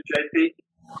you, JP?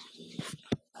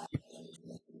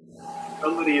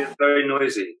 Somebody is very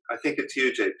noisy. I think it's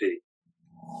you, JP.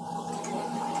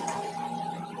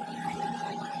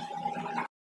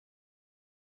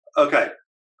 Okay,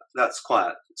 that's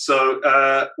quiet. So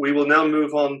we will now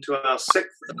move on to our 6th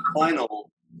and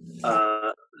final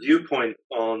viewpoint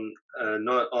on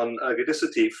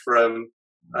ergodicity from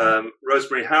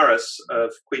Rosemary Harris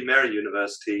of Queen Mary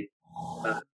University,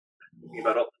 talking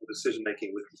about optimal decision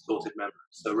making with distorted memory.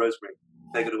 So Rosemary,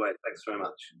 take it away. Thanks very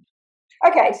much.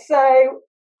 Okay, so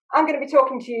I'm going to be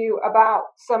talking to you about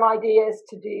some ideas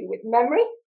to do with memory,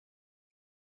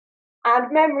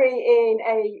 and memory in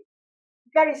a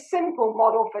very simple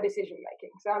model for decision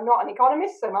making. So I'm not an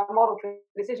economist, so my model for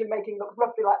decision making looks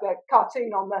roughly like the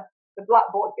cartoon on the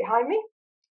blackboard behind me.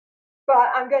 But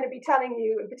I'm going to be telling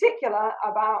you in particular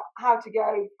about how to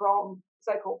go from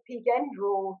so-called peak-end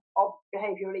rule of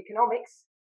behavioral economics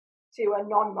to a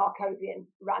non-Markovian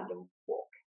random walk.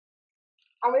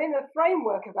 And within the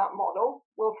framework of that model,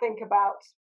 we'll think about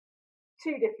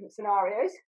two different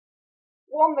scenarios.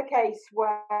 One, the case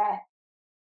where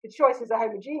the choices are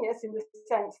homogeneous in the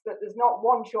sense that there's not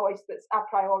one choice that's a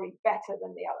priori better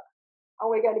than the other. And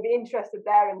we're going to be interested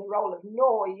there in the role of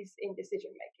noise in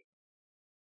decision making.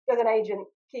 Does an agent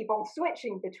keep on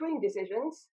switching between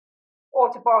decisions? Or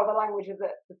to borrow the language of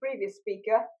the previous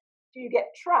speaker, do you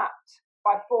get trapped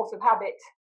by force of habit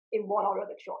in one or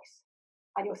other choice?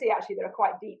 And you'll see actually there are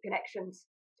quite deep connections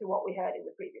to what we heard in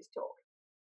the previous talk.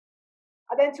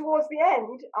 And then towards the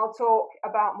end, I'll talk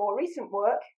about more recent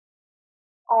work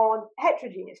on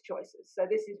heterogeneous choices. So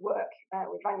this is work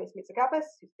with Vanglis Mitsakapis,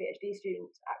 who's a PhD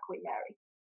student at Queen Mary.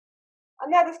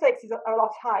 And there the stakes are a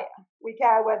lot higher. We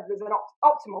care whether there's an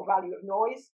optimal value of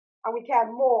noise, and we care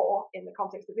more, in the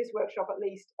context of this workshop at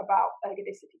least, about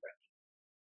ergodicity breaking.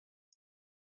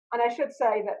 And I should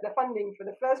say that the funding for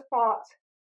the first part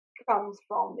comes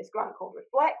from this grant called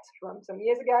Reflect from some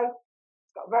years ago.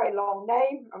 It's got a very long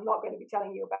name. I'm not going to be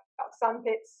telling you about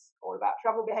sandpits or about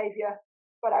travel behaviour,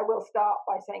 but I will start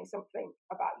by saying something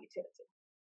about utility.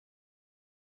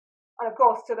 And of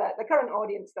course, to the current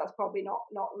audience, that's probably not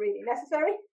really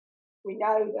necessary. We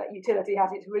know that utility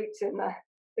has its roots in the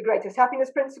greatest happiness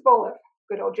principle of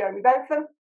good old Jeremy Bentham.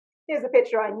 Here's the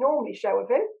picture I normally show of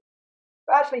him,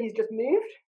 but actually he's just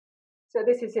moved. So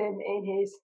this is him in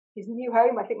his new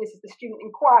home. I think this is the Student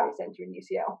Inquiry Centre in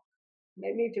UCL. And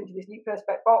they moved him to this new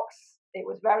Perspex box. It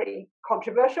was very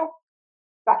controversial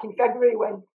back in February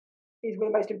when these were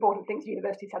the most important things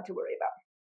universities had to worry about.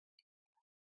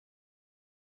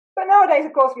 But nowadays,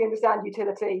 of course, we understand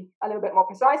utility a little bit more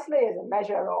precisely as a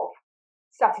measure of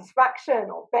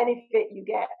satisfaction or benefit you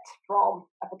get from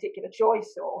a particular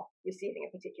choice or receiving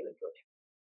a particular good.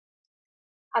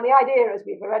 And the idea, as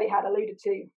we've already had alluded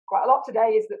to quite a lot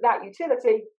today, is that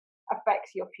utility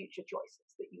affects your future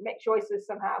choices, that you make choices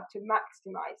somehow to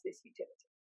maximize this utility.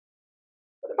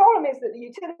 But the problem is that the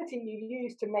utility you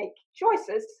use to make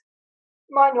choices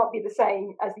might not be the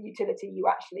same as the utility you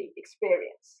actually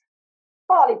experience.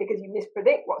 Partly because you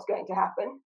mispredict what's going to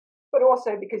happen, but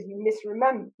also because you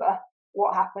misremember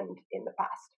what happened in the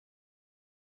past.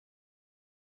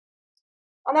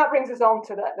 And that brings us on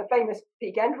to the famous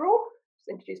peak-end rule,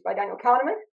 introduced by Daniel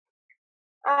Kahneman.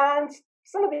 And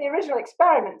some of the original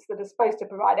experiments that are supposed to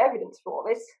provide evidence for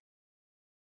this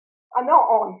are not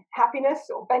on happiness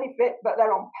or benefit, but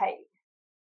they're on pain.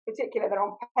 Particularly, they're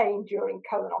on pain during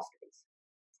colonoscopies.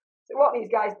 So what these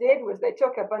guys did was they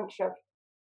took a bunch of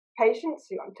patients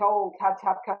who I'm told had to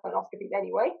have colonoscopies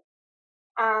anyway,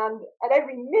 and at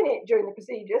every minute during the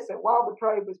procedure, so while the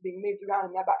probe was being moved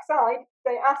around in their backside,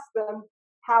 they asked them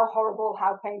how horrible,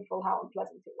 how painful, how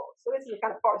unpleasant it was. So this is a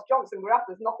kind of Boris Johnson graph.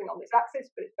 There's nothing on this axis,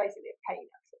 but it's basically a pain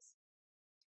axis.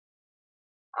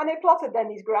 And they plotted then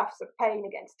these graphs of pain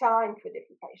against time for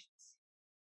different patients.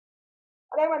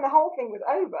 And then when the whole thing was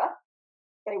over,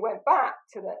 they went back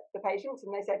to the patients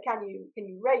and they said, can you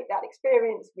rate that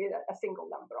experience with a single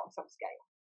number on some scale?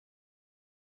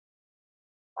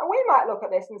 And we might look at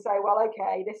this and say, well,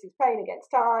 okay, this is pain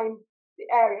against time. The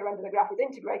area under the graph is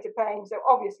integrated pain. So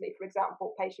obviously, for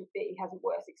example, patient B has a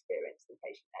worse experience than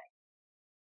patient A.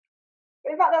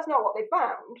 But in fact, that's not what they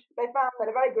found. They found that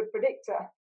a very good predictor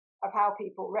of how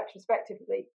people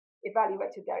retrospectively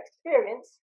evaluated their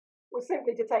experience was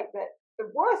simply to take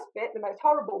the worst bit, the most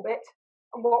horrible bit,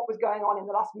 and what was going on in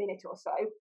the last minute or so,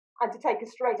 and to take a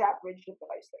straight average of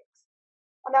those things.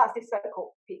 And that's this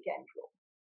so-called peak-end rule.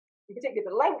 In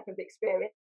particular, the length of the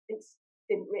experience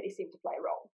didn't really seem to play a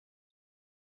role.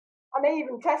 And they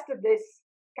even tested this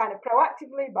kind of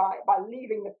proactively by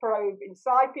leaving the probe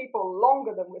inside people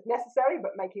longer than was necessary,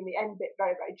 but making the end bit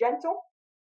very, very gentle.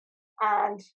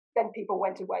 And then people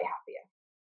went away happier.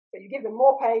 So you give them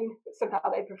more pain, but somehow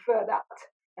they prefer that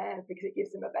because it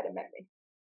gives them a better memory.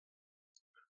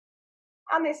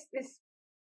 And this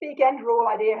peak-end rule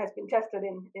idea has been tested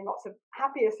in lots of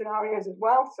happier scenarios as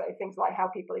well. So things like how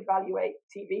people evaluate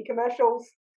TV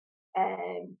commercials,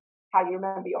 and how you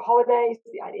remember your holidays,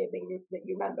 the idea being that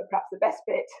you remember perhaps the best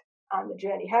bit and the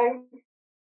journey home.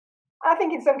 And I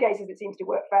think in some cases it seems to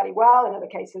work fairly well, in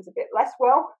other cases a bit less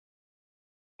well.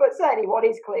 But certainly what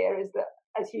is clear is that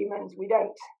as humans, we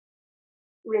don't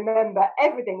remember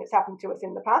everything that's happened to us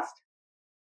in the past,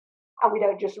 and we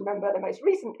don't just remember the most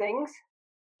recent things,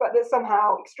 but that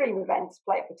somehow extreme events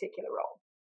play a particular role.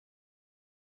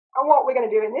 And what we're going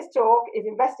to do in this talk is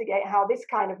investigate how this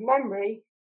kind of memory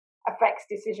affects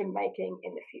decision making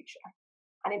in the future,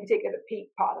 and in particular the peak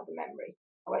part of the memory.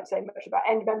 I won't say much about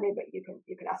end memory, but you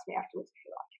can ask me afterwards if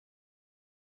you like.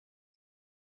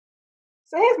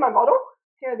 So here's my model.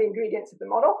 Here are the ingredients of the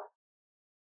model.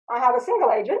 I have a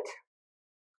single agent,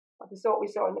 of the sort we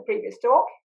saw in the previous talk,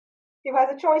 who has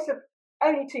a choice of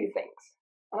only two things,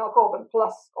 and I'll call them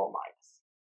plus or minus.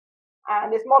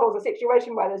 And this model is a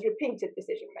situation where there's repeated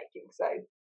decision making. So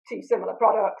two similar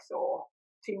products or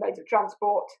two modes of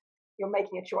transport, you're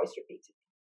making a choice repeatedly.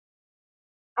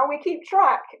 And we keep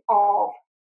track of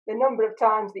the number of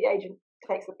times the agent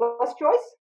takes the plus choice,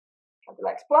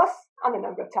 selects plus, and the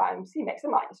number of times he makes the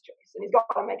minus choice. And he's got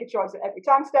to make a choice at every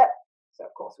time step. So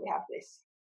of course we have this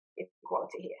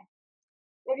equality here.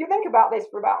 If you think about this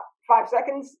for about 5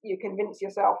 seconds, you convince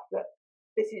yourself that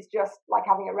this is just like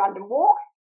having a random walk,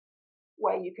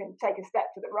 where you can take a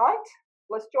step to the right,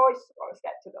 plus choice, or a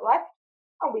step to the left,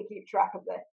 and we keep track of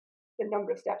the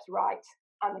number of steps right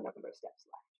and the number of steps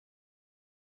left.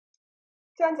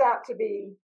 Turns out to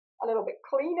be a little bit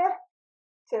cleaner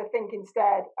to think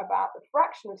instead about the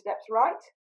fraction of steps right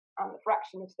and the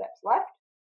fraction of steps left,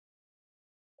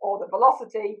 or the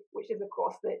velocity, which is of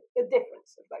course the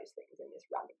difference of those things in this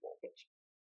random walk picture.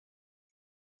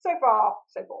 So far,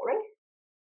 so boring.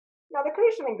 Now the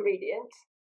crucial ingredient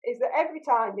is that every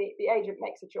time the agent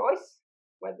makes a choice,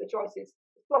 whether the choice is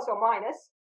plus or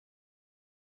minus,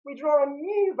 we draw a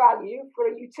new value for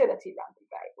a utility random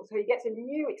variable. So he gets a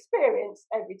new experience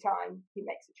every time he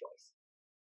makes a choice.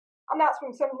 And that's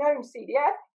from some known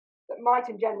CDF that might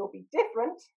in general be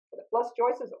different for the plus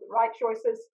choices or the right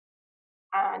choices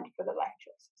and for the left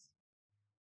choices.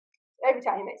 Every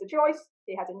time he makes a choice,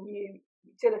 he has a new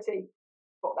utility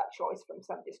for that choice from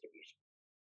some distribution.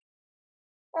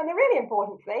 And the really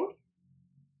important thing,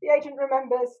 the agent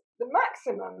remembers the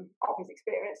maximum of his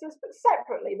experiences, but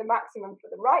separately the maximum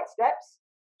for the right steps,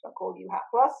 which I'll call U hat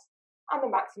plus, and the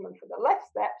maximum for the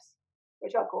left steps,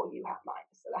 which I'll call U hat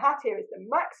minus. So the hat here is the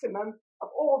maximum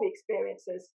of all the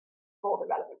experiences for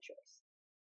the relevant choice.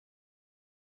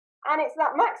 And it's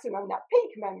that maximum, that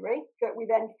peak memory, that we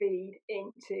then feed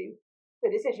into the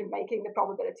decision making, the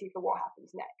probability for what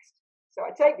happens next. So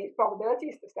I take these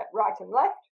probabilities for step right and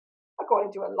left,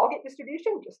 according to a logit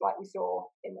distribution, just like we saw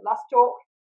in the last talk,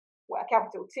 where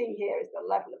capital T here is the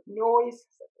level of noise,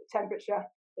 so the temperature,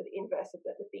 so the inverse of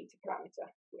the beta parameter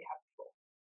we had before.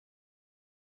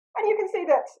 And you can see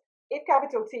that if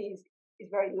capital T is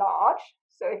very large,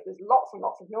 so if there's lots and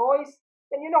lots of noise,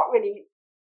 then you're not really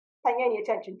paying any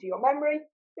attention to your memory.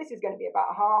 This is going to be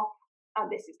about half,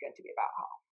 and this is going to be about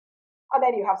half. And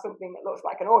then you have something that looks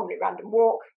like an ordinary random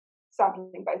walk,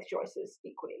 sampling both choices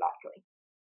equally likely.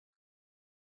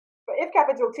 But if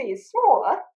capital T is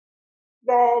smaller,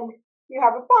 then you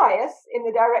have a bias in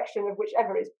the direction of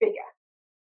whichever is bigger.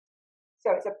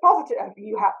 So it's a positive of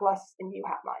U hat plus and U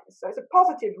hat minus. So it's a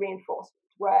positive reinforcement,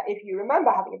 where if you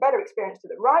remember having a better experience to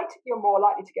the right, you're more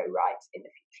likely to go right in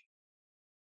the future.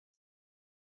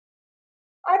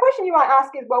 And a question you might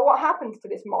ask is, well, what happens to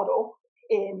this model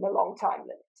in the long time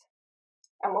limit?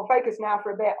 And we'll focus now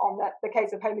for a bit on the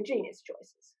case of homogeneous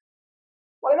choices.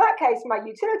 Well, in that case, my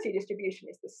utility distribution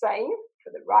is the same for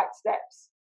the right steps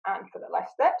and for the left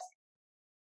steps.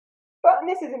 But, and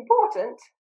this is important,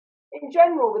 in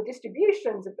general, the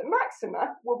distributions of the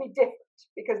maxima will be different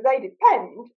because they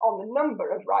depend on the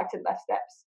number of right and left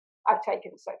steps I've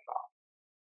taken so far.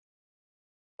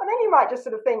 And then you might just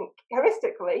sort of think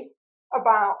heuristically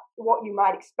about what you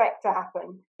might expect to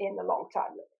happen in the long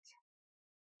time limit.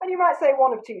 And you might say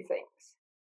one of two things.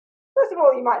 First of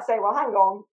all, you might say, well, hang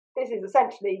on, this is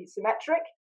essentially symmetric.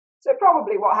 So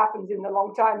probably what happens in the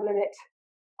long time limit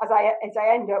as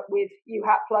I end up with U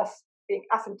hat plus being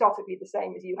asymptotically the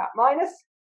same as U hat minus,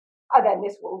 and then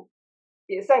this will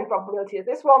be the same probability as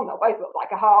this one. They'll both look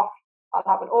like a half. I'll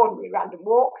have an ordinary random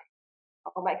walk.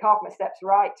 I'll make half my steps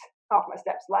right, half my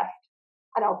steps left,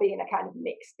 and I'll be in a kind of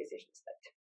mixed decision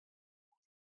state.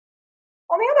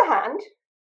 On the other hand,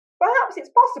 perhaps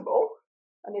it's possible,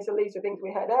 and this alludes to things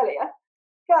we heard earlier,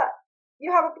 that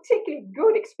you have a particularly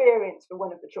good experience for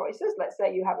one of the choices. Let's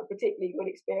say you have a particularly good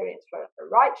experience for the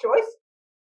right choice,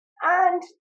 and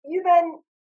you then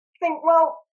think,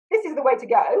 well, this is the way to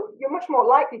go. You're much more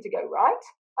likely to go right,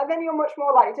 and then you're much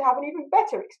more likely to have an even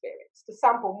better experience, to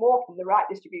sample more from the right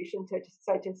distribution to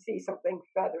see something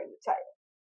further in the tail.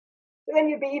 So then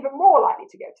you'd be even more likely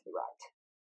to go to the right.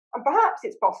 And perhaps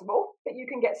it's possible that you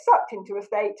can get sucked into a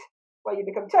state where you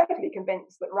become totally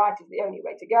convinced that right is the only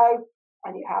way to go,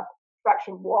 and you have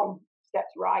fraction 1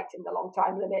 steps right in the long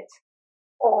time limit,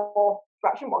 or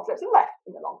fraction 1 steps left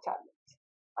in the long time limit.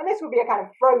 And this would be a kind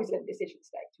of frozen decision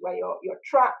state, where you're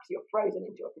trapped, you're frozen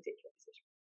into a particular decision.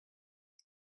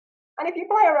 And if you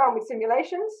play around with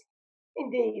simulations,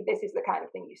 indeed, this is the kind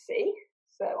of thing you see.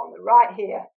 So on the right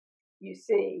here, you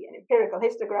see an empirical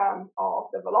histogram of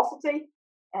the velocity,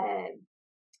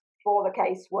 for the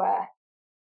case where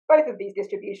both of these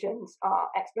distributions are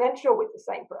exponential with the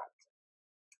same parameter.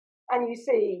 And you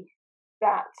see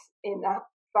that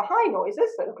for high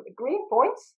noises, so look at the green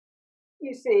points,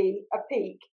 you see a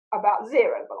peak about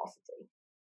 0 velocity.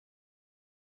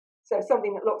 So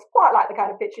something that looks quite like the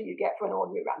kind of picture you get for an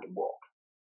ordinary random walk.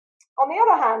 On the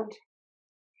other hand,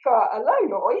 for a low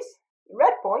noise, the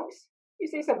red points, you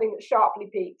see something that sharply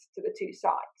peaked to the two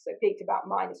sides. So peaked about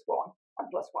 -1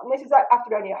 and +1. This is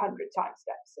after only 100 time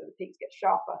steps, so the peaks get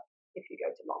sharper if you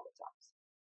go to longer times.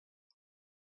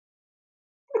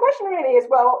 The question really is,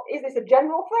 well, is this a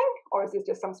general thing, or is this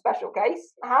just some special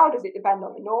case? How does it depend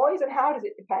on the noise, and how does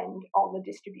it depend on the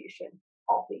distribution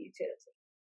of the utility?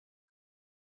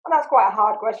 And that's quite a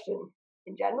hard question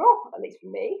in general, at least for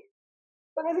me.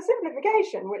 But there's a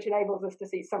simplification which enables us to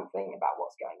see something about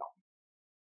what's going on.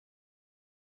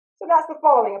 So that's the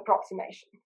following approximation.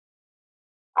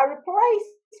 I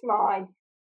replace my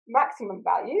maximum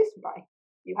values, my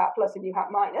u hat plus and u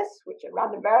hat minus, which are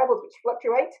random variables which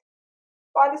fluctuate,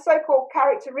 by the so-called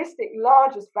characteristic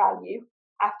largest value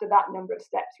after that number of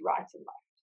steps right and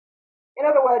left. In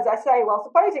other words, I say, well,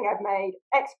 supposing I've made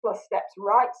x plus steps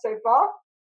right so far,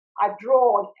 I've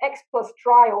drawn x plus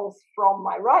trials from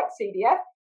my right CDF,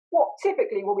 what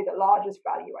typically will be the largest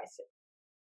value I see?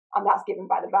 And that's given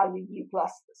by the value u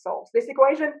plus that solves this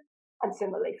equation, and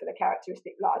similarly for the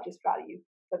characteristic largest value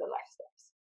for the left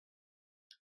steps.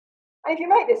 And if you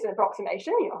make this an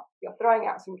approximation, you're throwing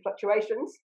out some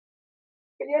fluctuations,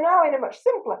 but you're now in a much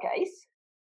simpler case,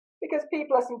 because p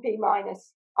plus and p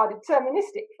minus are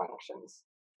deterministic functions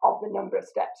of the number of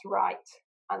steps right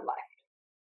and left,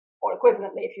 or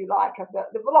equivalently, if you like, of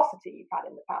the velocity you've had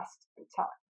in the past and time.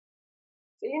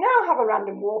 So you now have a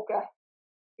random walker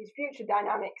whose future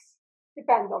dynamics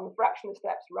depend on the fraction of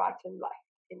steps right and left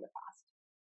in the past.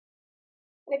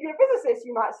 And if you're a physicist,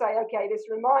 you might say, okay, this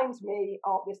reminds me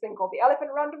of this thing called the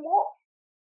elephant random walk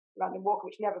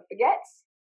which never forgets.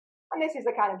 And this is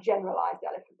a kind of generalized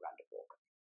elephant random walk.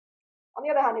 On the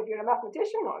other hand, if you're a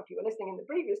mathematician, or if you were listening in the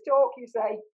previous talk, you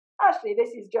say, actually,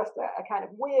 this is just a kind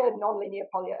of weird nonlinear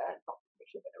Pollicott problem,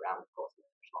 which has been around, of course,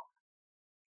 much longer.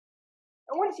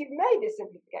 And once you've made this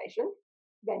simplification,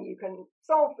 then you can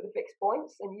solve for the fixed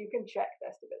points and you can check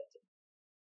their stability.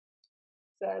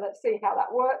 So let's see how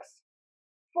that works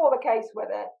for the case where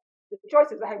the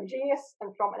choices are homogeneous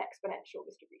and from an exponential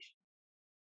distribution.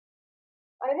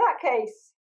 And in that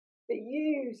case, the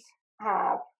u's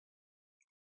have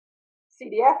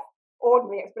CDF,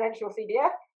 ordinary exponential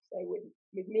CDF, so with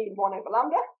mean 1 over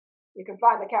lambda. You can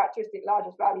find the characteristic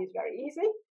largest values very easily.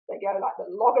 They go like the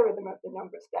logarithm of the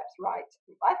number of steps right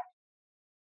and left.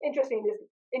 Interestingly,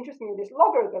 this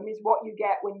logarithm is what you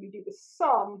get when you do the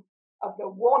sum of the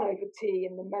 1 over t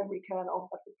in the memory kernel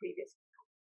of the previous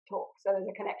talk. So there's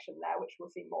a connection there, which we'll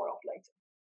see more of later.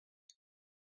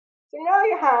 So now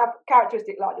you have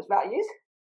characteristic largest values,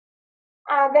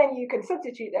 and then you can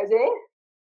substitute those in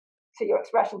to your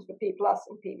expressions for p plus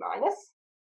and p minus.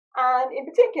 And in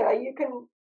particular, you can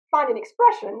find an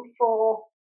expression for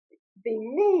the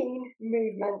mean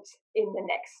movement in the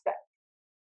next step.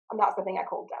 And that's the thing I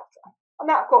call delta. And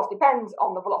that, of course, depends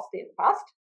on the velocity in the past.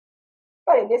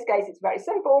 But in this case, it's very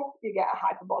simple. You get a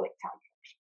hyperbolic time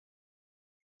function.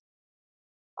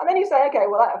 And then you say, okay,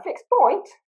 well, at a fixed point,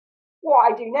 what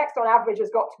I do next on average has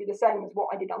got to be the same as what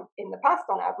I did in the past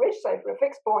on average. So for a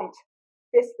fixed point,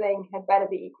 this thing had better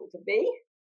be equal to v.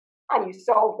 And you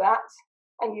solve that,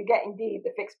 and you get indeed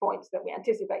the fixed points that we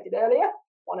anticipated earlier,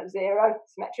 1 of 0,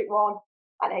 symmetric 1,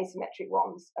 and asymmetric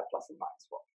ones at plus and minus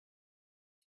 1.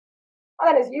 And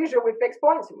then as usual with fixed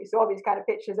points, and we saw these kind of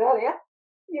pictures earlier,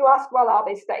 you ask, well, are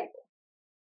they stable?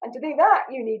 And to do that,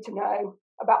 you need to know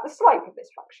about the slope of this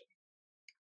function.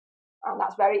 And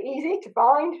that's very easy to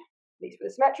find, at least for the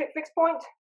symmetric fixed point.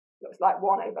 It looks like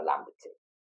 1 over lambda t.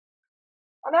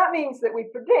 And that means that we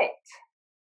predict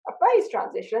a phase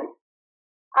transition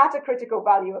at a critical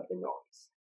value of the noise.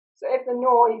 So if the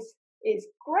noise is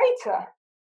greater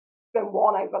than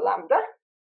 1 over lambda,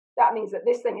 that means that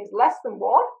this thing is less than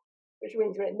 1, which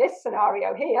means we're in this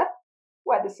scenario here,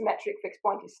 where the symmetric fixed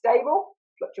point is stable,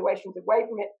 fluctuations away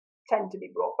from it tend to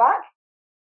be brought back.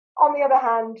 On the other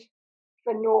hand,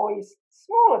 for noise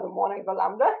smaller than 1 over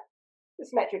lambda, the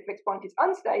symmetric fixed point is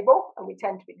unstable, and we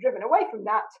tend to be driven away from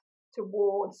that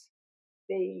towards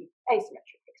the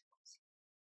asymmetric fixed points.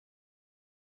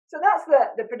 So that's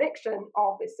the prediction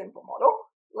of this simple model.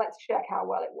 Let's check how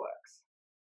well it works.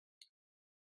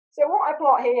 So what I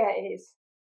plot here is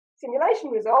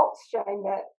simulation results showing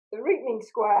that the root mean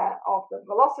square of the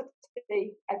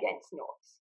velocity against noise.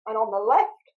 And on the left,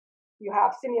 you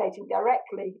have simulating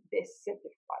directly this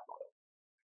simplified model.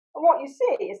 And what you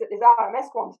see is that this RMS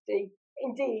quantity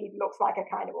indeed looks like a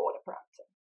kind of order parameter.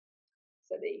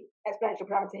 So the exponential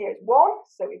parameter here is 1,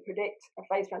 so we predict a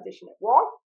phase transition at 1.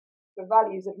 The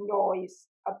values of noise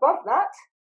above that,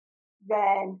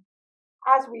 then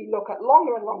as we look at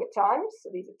longer and longer times, so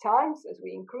these are times, as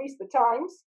we increase the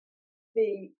times,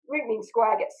 the root mean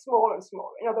square gets smaller and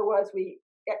smaller. In other words, we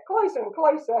get closer and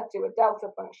closer to a delta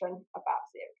function about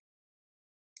 0.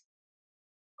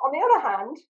 On the other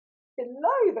hand,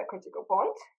 below the critical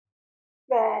point,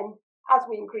 then as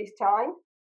we increase time,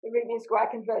 the root mean square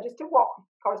converges to 1,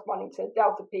 corresponding to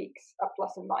delta peaks of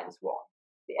plus and minus 1,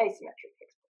 the asymmetric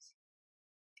fixed points.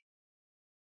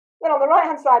 Then on the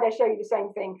right-hand side, I show you the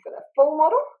same thing for the full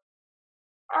model.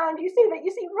 And you see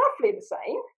roughly the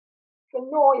same. For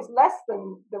noise less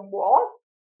than 1,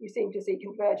 you seem to see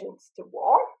convergence to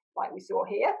 1, like we saw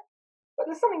here. But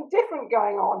there's something different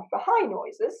going on for high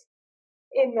noises,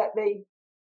 in that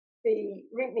the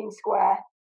root mean square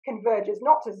converges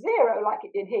not to 0 like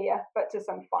it did here, but to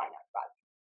some finite value.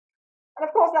 And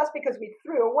of course, that's because we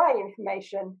threw away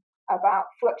information about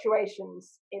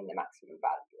fluctuations in the maximum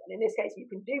value. And in this case, you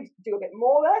can do a bit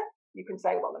more there. You can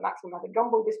say, well, the maximum has a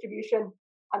Gumbel distribution,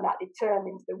 and that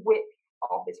determines the width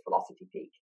of this velocity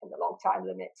peak in the long time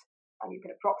limit, and you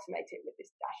can approximate it with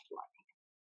this dashed line here.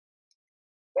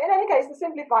 But in any case, the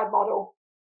simplified model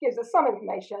gives us some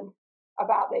information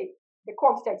about the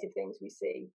quantitative things we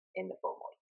see in the full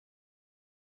model.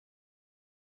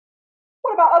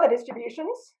 What about other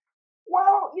distributions?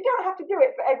 Well, you don't have to do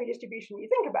it for every distribution you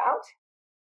think about,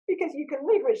 because you can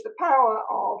leverage the power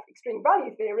of extreme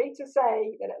value theory to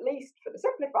say that at least for the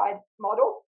simplified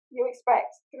model, you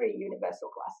expect 3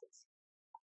 universal classes.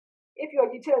 If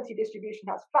your utility distribution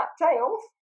has fat tails,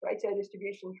 Pareto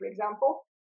distribution for example,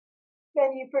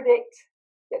 then you predict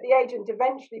that the agent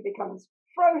eventually becomes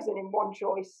frozen in one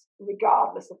choice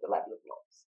regardless of the level of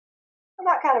noise. And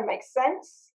that kind of makes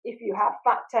sense. If you have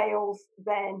fat tails,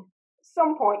 then at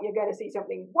some point you're going to see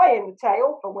something way in the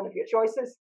tail for one of your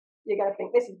choices. You're going to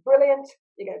think this is brilliant.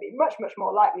 You're going to be much, much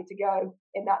more likely to go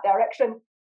in that direction.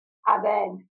 And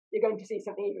then you're going to see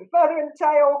something even further in the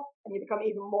tail, and you become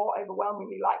even more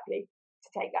overwhelmingly likely to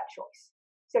take that choice.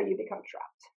 So you become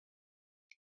trapped.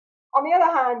 On the other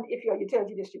hand, if your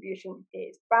utility distribution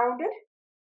is bounded,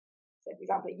 so for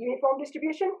example, a uniform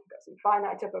distribution, got some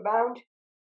finite upper bound,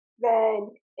 then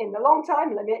in the long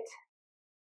time limit,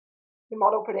 the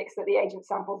model predicts that the agent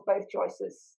samples both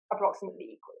choices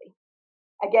approximately equally,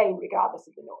 again, regardless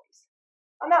of the noise.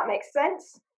 And that makes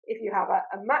sense if you have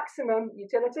a maximum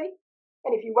utility.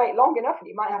 And if you wait long enough, and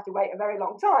you might have to wait a very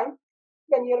long time,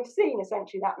 then you'll have seen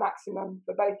essentially that maximum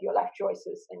for both your left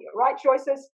choices and your right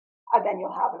choices, and then you'll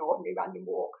have an ordinary random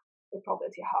walk with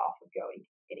probability half of going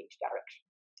in each direction.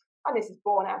 And this is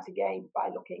borne out again by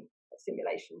looking at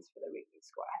simulations for the root mean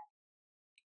square.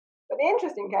 But the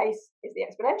interesting case is the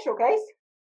exponential case,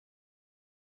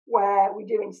 where we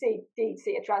do indeed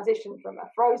see a transition from a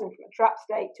trapped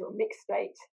state to a mixed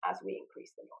state as we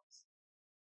increase the noise.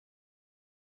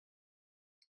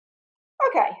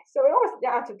 Okay, so we're almost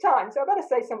out of time, so I better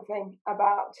say something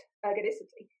about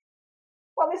ergodicity.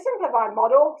 Well, this simplified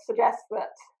model suggests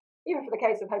that even for the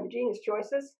case of homogeneous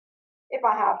choices, if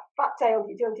I have fat-tailed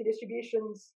utility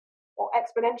distributions or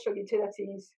exponential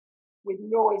utilities with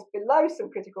noise below some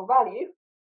critical value,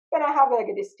 then I have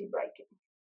ergodicity breaking.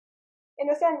 In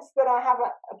the sense that I have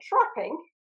a trapping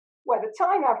where the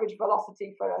time average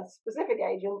velocity for a specific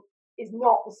agent is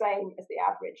not the same as the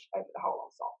average over the whole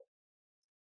ensemble.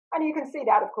 And you can see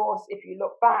that, of course, if you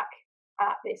look back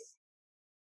at this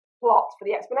plot for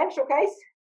the exponential case.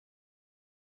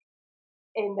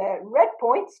 In the red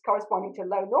points corresponding to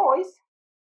low noise,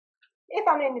 if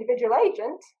I'm an individual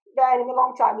agent, then in the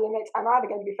long time limit, I'm either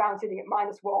going to be found sitting at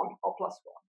 -1 or +1.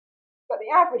 But the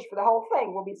average for the whole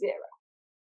thing will be 0.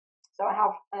 So I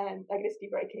have ergodicity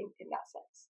breaking in that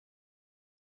sense.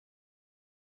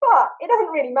 But it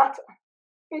doesn't really matter,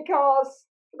 because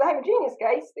for the homogeneous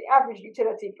case, the average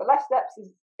utility for left steps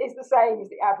is the same as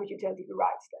the average utility for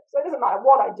right steps. So it doesn't matter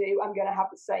what I do, I'm going to have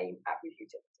the same average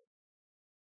utility.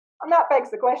 And that begs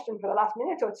the question for the last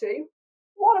minute or two,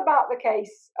 what about the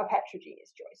case of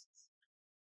heterogeneous choices?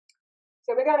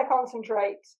 So we're going to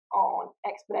concentrate on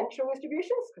exponential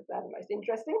distributions, because they're the most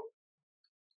interesting.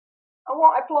 And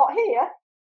what I plot here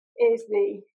is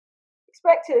the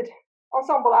expected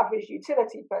ensemble average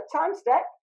utility per time step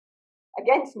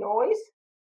against noise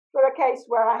for a case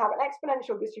where I have an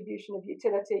exponential distribution of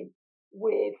utility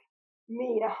with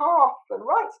mean 1/2 for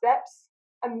right steps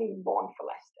and mean 1 for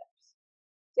left steps.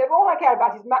 So if all I care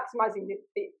about is maximizing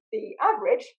the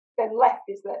average, then left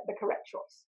is the correct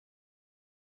choice.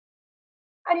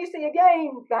 And you see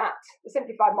again that the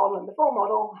simplified model and the full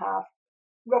model have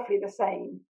roughly the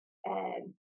same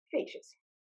features.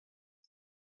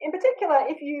 In particular,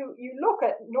 if you look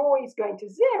at noise going to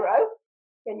 0,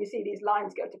 then you see these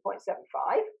lines go to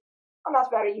 0.75. And that's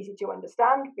very easy to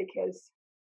understand because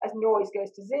as noise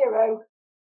goes to 0,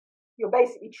 you're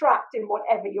basically trapped in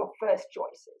whatever your first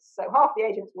choice is. So half the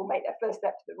agents will make their first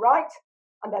step to the right,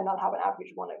 and then they'll have an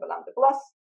average 1 over lambda plus.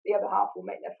 The other half will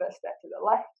make their first step to the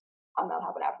left, and they'll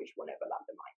have an average 1 over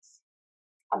lambda minus.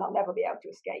 And they'll never be able to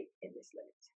escape in this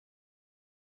limit.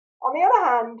 On the other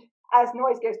hand, as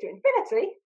noise goes to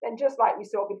infinity, then just like we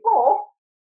saw before,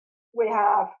 we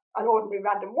have an ordinary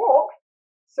random walk.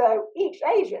 So each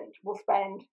agent will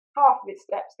spend half of its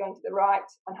steps going to the right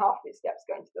and half of its steps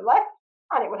going to the left,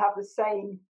 and it will have the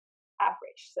same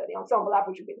average. So the ensemble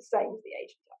average will be the same as the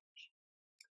agent average.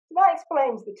 So that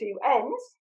explains the two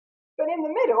ends, but in the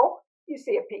middle, you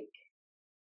see a peak.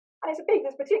 And it's a peak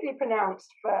that's particularly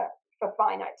pronounced for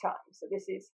finite time. So this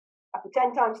is after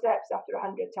 10 time steps, after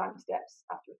 100 time steps,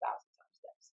 after 1,000 time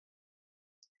steps.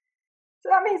 So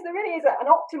that means there really is an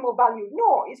optimal value of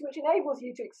noise, which enables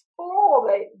you to explore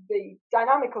the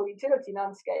dynamical utility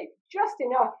landscape just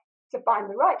enough to find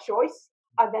the right choice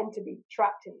and then to be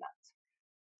trapped in that.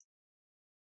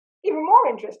 Even more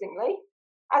interestingly,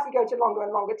 as you go to longer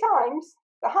and longer times,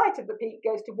 the height of the peak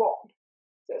goes to 1.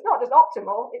 So it's not just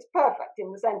optimal, it's perfect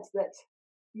in the sense that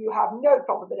you have no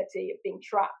probability of being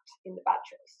trapped in the bad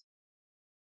choice.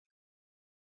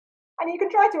 And you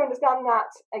can try to understand that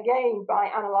again by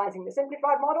analysing the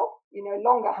simplified model. You no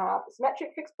longer have a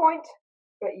symmetric fixed point,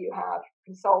 but you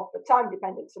can solve for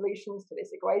time-dependent solutions to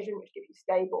this equation, which give you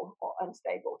stable or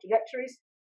unstable trajectories.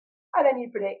 And then you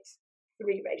predict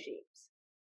 3 regimes.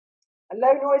 A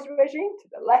low noise regime to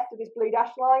the left of this blue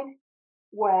dashed line,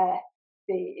 where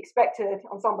the expected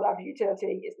ensemble average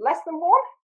utility is less than 1.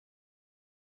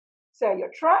 So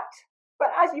you're trapped, but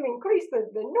as you increase the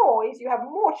noise, you have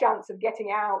more chance of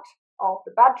getting out of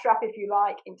the bad trap, if you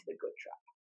like, into the good trap,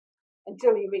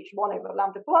 until you reach 1 over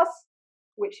lambda plus,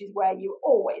 which is where you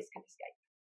always can escape.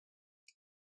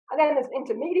 And then there's an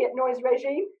intermediate noise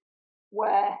regime,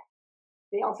 where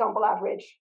the ensemble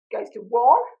average goes to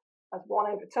 1, as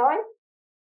 1 over time,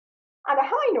 and a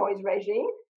high noise regime,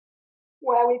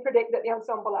 where we predict that the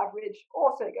ensemble average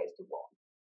also goes to 1,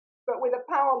 but with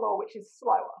a power law which is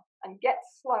slower, and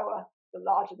gets slower the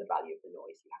larger the value of the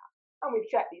noise you have. And we've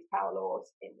checked these power laws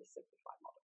in the simplified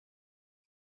model.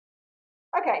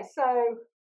 Okay, so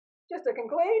just to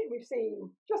conclude, we've seen,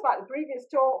 just like the previous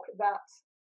talk, that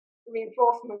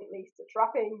reinforcement leads to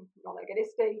trapping,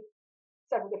 non-ergodicity,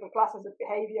 several different classes of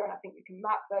behaviour, and I think you can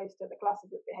map those to the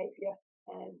classes of behaviour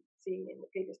seen in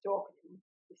the previous talk and in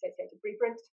the associated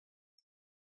preprints.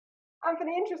 And for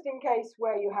the interesting case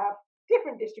where you have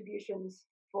different distributions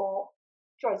for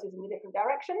choices in the different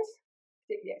directions,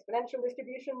 particularly exponential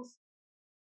distributions,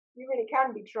 you really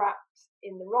can be trapped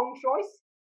in the wrong choice.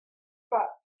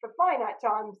 But for finite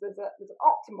times, there's an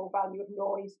optimal value of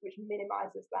noise which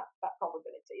minimizes that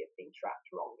probability of being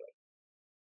trapped wrongly.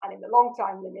 And in the long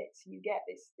time limits, you get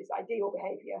this ideal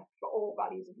behavior for all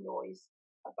values of noise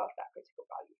above that critical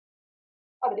value.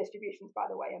 Other distributions, by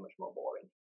the way, are much more boring.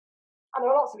 And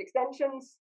there are lots of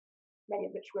extensions, many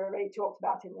of which were already talked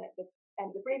about in the end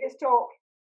of the previous talk,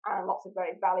 and lots of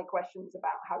very valid questions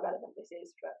about how relevant this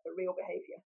is for real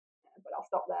behavior. But I'll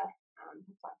stop there and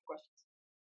have time for questions.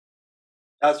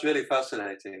 That's really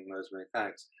fascinating, Rosemary.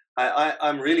 Thanks.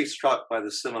 I'm really struck by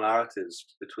the similarities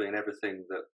between everything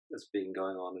that has been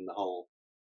going on in the whole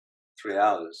 3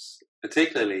 hours,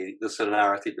 particularly the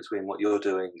similarity between what you're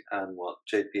doing and what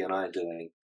JP and I are doing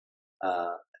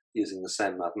using the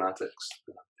same mathematics.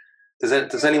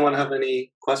 Does anyone have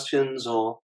any questions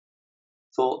or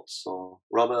thoughts, or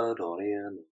Robert or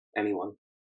Ian, anyone?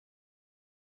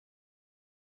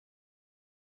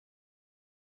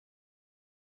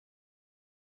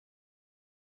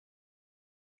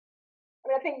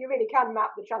 I think you really can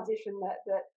map the transition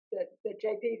that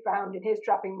JP found in his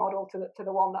trapping model to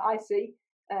the one that I see,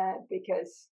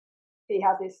 because he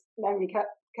has this memory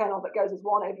kernel that goes as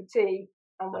 1 over t,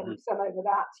 and when you sum over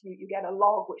that, you get a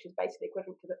log, which is basically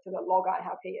equivalent to the log I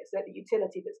have here. So the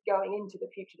utility that's going into the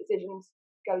future decisions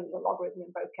goes as a logarithm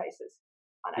in both cases.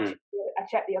 And I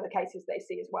check the other cases they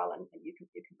see as well, and you can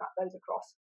map those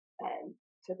across.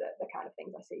 to the kind of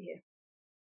things I see here.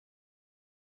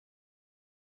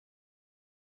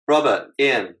 Robert,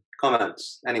 Ian,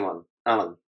 comments? Anyone?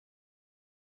 Alan?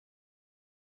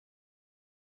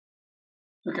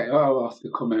 Okay, I'll ask a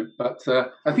comment, but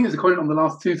I think it's a comment on the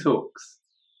last two talks.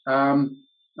 Am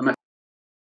I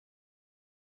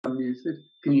unmuted?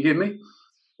 Can you hear me?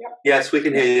 Yep. Yes, we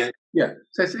can hear you. Yeah,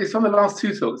 so it's on the last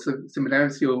two talks, a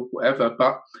similarity or whatever,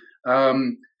 but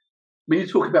when you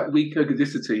talk about weak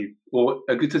ergodicity or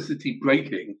ergodicity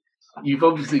breaking, you've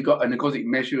obviously got an ergodic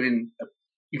measure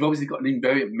you've obviously got an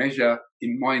invariant measure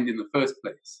in mind in the first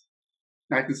place.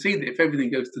 Now I can see that if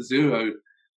everything goes to zero,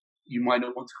 you might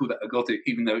not want to call that ergodic,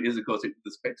 even though it is ergodic with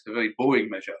respect to a very boring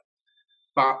measure.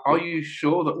 But are you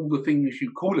sure that all the things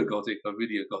you call ergodic are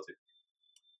really ergodic?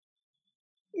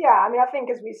 Yeah, I mean, I think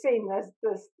as we've seen, there's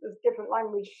different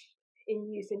language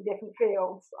in use in different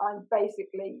fields. I'm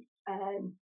basically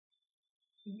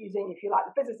using, if you like,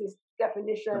 the physicist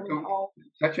definition of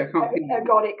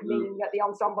ergodic, meaning that the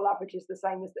ensemble average is the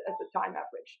same as the time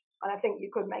average. And I think you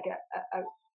could make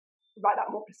write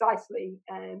that more precisely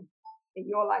in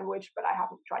your language, but I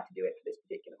haven't tried to do it for this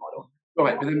particular model.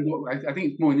 Right, but then I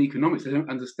think it's more in economics. I don't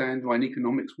understand why in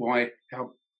economics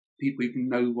how people even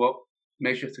know what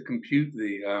measure to compute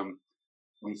the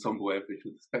ensemble average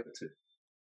with respect to.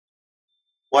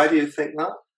 Why do you think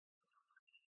that?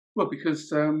 Well,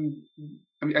 because I mean,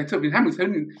 in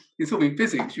Hamilton, in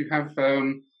physics, you have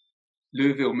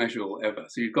Liouville measure or whatever.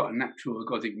 So you've got a natural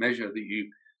ergodic measure that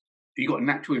you've got a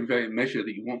natural invariant measure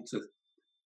that you want to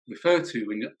refer to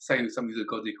when you're saying that something's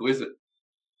ergodic or isn't.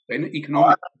 But in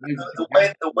economics, the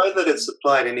way that it's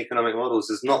applied in economic models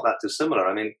is not that dissimilar.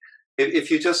 I mean, if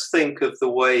you just think of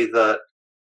the way that,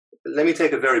 let me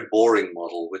take a very boring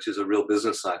model, which is a real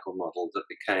business cycle model that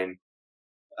became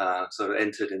sort of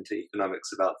entered into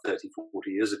economics about 30,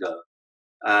 40 years ago,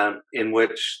 in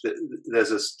which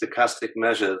there's a stochastic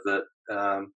measure that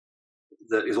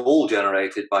that is all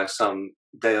generated by some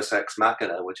deus ex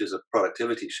machina, which is a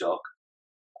productivity shock,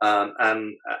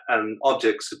 and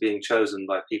objects are being chosen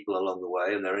by people along the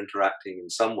way, and they're interacting in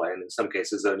some way, and in some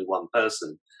cases only one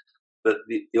person. But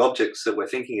the objects that we're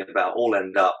thinking about all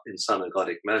end up in some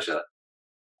ergodic measure.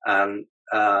 And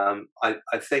I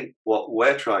think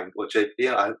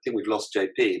I think we've lost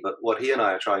JP, but what he and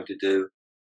I are trying to do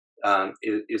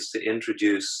is to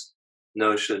introduce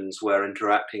notions where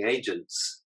interacting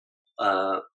agents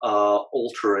are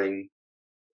altering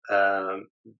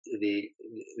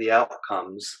the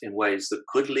outcomes in ways that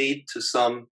could lead to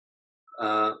some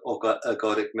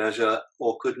ergodic measure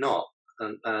or could not.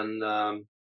 And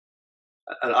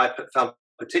I found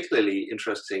particularly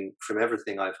interesting from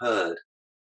everything I've heard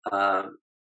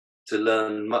to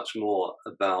learn much more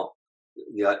about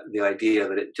the idea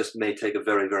that it just may take a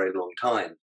very, very long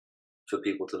time for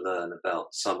people to learn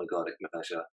about some ergodic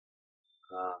measure.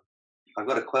 I've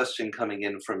got a question coming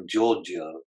in from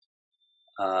Giorgio,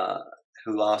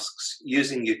 who asks,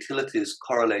 using utilities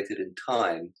correlated in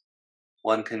time,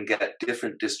 one can get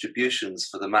different distributions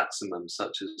for the maximum,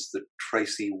 such as the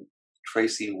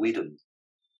Tracy-Weedham.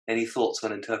 Any thoughts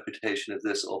on interpretation of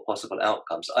this or possible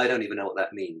outcomes? I don't even know what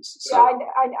that means. So. Yeah,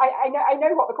 I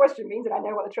know what the question means, and I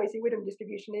know what the Tracy-Weedham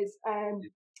distribution is.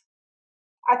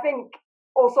 I think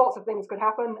all sorts of things could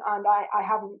happen, and I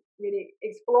haven't really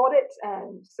explored it.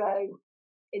 So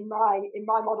in my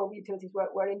model, the utilities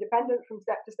were independent from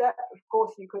step to step. Of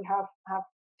course, you could have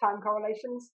time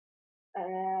correlations.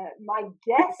 My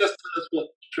guess. Just tell us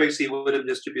what Tracy-Weedham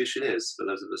distribution is for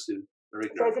those of us who.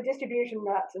 So it's a distribution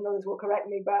that, and others will correct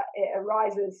me, but it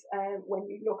arises when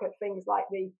you look at things like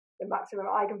the maximum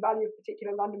eigenvalue of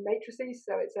particular random matrices.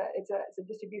 So it's a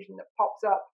distribution that pops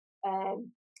up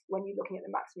when you're looking at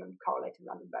the maximum correlated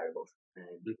random variables.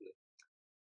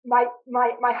 My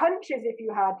hunch is if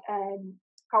you had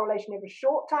correlation over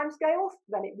short time scales,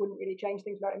 then it wouldn't really change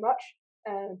things very much.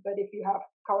 But if you have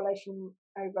correlation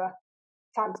over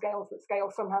time scales that scale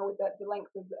somehow with the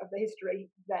length of the history,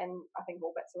 then I think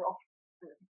all bets are off.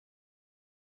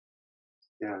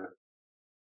 Yeah.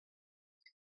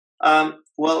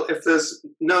 Well, if there's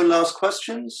no last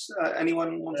questions,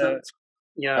 anyone want to?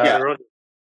 Yeah.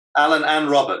 Alan and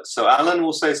Robert. So Alan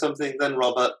will say something, then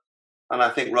Robert, and I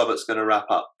think Robert's going to wrap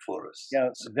up for us. Yeah,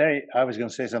 I was going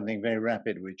to say something very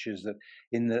rapid, which is that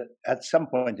at some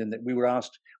point we were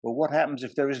asked, well, what happens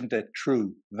if there isn't a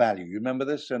true value? You remember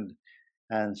this?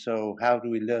 And so how do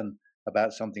we learn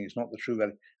about something that's not the true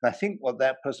value? And I think what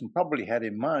that person probably had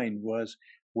in mind was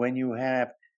when you have,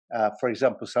 for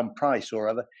example, some price or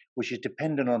other, which is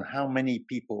dependent on how many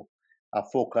people are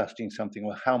forecasting something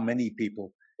or how many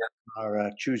people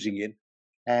are choosing it.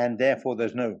 And therefore,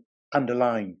 there's no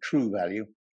underlying true value.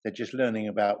 They're just learning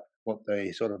about what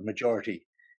the sort of majority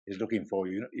is looking for.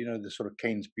 You know the sort of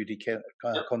Keynes beauty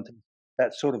content,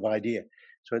 that sort of idea.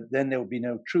 So then there would be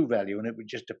no true value, and it would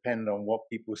just depend on what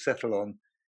people settle on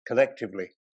collectively.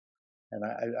 And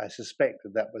I suspect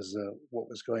that was what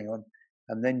was going on.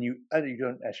 And then you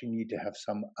don't actually need to have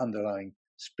some underlying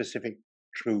specific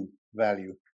true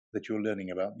value that you're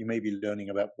learning about. You may be learning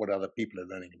about what other people are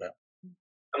learning about.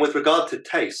 And with regard to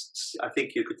tastes, I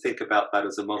think you could think about that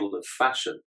as a model of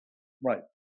fashion. Right.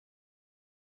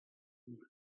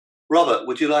 Robert,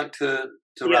 would you like to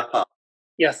wrap up?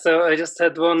 Yeah, so I just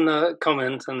had one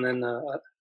comment and then a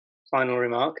final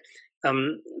remark.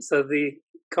 So the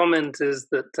comment is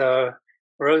that,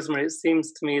 Rosemary, it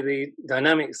seems to me the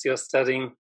dynamics you're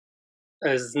studying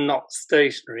is not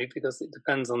stationary because it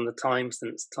depends on the time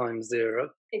since time zero.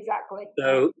 Exactly.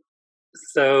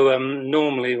 So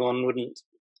normally one wouldn't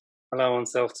allow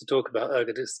oneself to talk about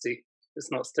ergodicity.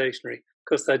 It's not stationary. Of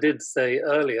course, I did say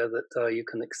earlier that you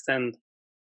can extend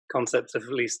concepts of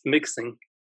at least mixing.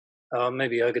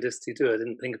 Maybe ergodicity too, I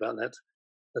didn't think about that.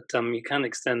 But you can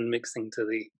extend mixing to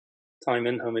the time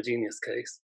inhomogeneous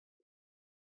case.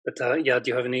 But yeah,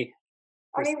 do you have any?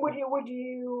 I mean, would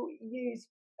you use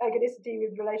ergodicity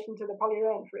with relation to the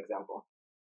polyurine, for example?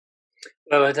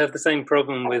 Well, I'd have the same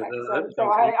problem with. So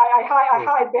I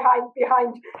hide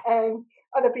behind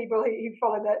other people who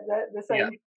follow the same.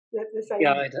 Yeah. The same.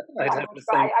 Yeah, I'd have the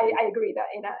same. I agree that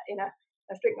in a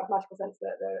strict mathematical sense,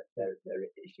 that there are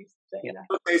issues. Yeah.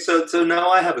 Okay, so now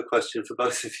I have a question for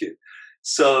both of you.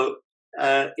 So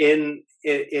in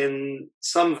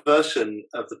some version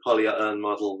of the polyurine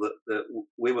model that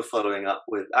we were following up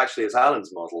with, actually it's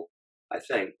Alan's model, I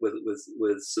think,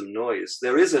 with some noise.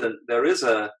 There is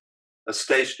a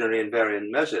stationary invariant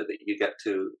measure that you get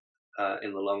to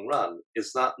in the long run.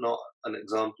 Is that not an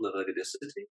example of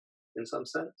ergodicity in some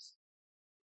sense?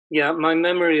 Yeah, my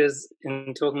memory is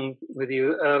in talking with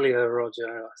you earlier,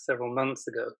 Roger, several months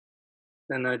ago.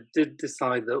 Then I did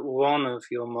decide that one of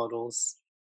your models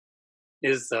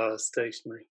is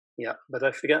stationary. Yeah, but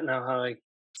I forget now how I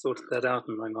sorted that out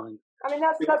in my mind. I mean,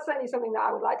 that's certainly something that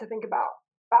I would like to think about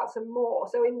some more.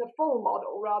 So in the full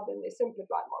model, rather than the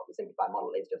simplified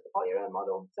model is just the polyurine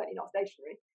model, certainly not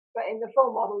stationary. But in the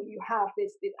full model, you have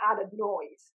this added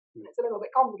noise. And it's a little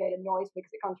bit complicated noise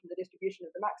because it comes from the distribution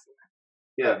of the maxima.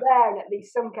 Yeah. But there, in at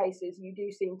least some cases, you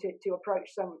do seem to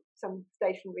approach some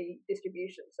stationary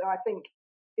distribution. So I think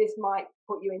this might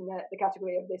put you in the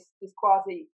category of this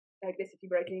quasi ergodicity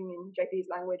breaking in JP's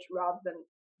language, rather than.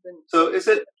 So is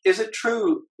it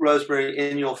true, Rosemary,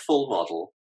 in your full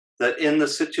model, that in the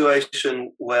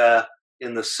situation where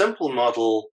in the simple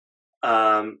model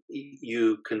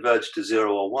you converge to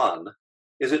 0 or 1,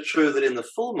 is it true that in the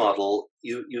full model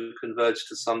you converge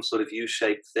to some sort of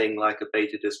U-shaped thing like a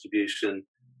beta distribution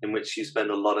in which you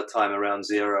spend a lot of time around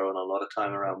 0 and a lot of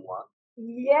time around 1?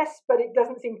 Yes, but it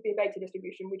doesn't seem to be a beta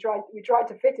distribution. We tried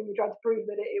to fit and we tried to prove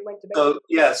that it went to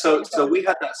beta. So we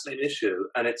had that same issue,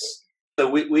 and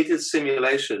we did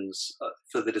simulations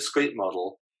for the discrete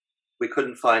model. We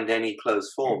couldn't find any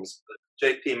closed forms, but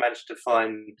JP managed to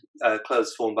find a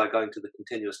closed form by going to the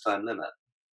continuous time limit,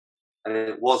 and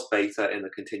it was beta in the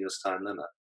continuous time limit.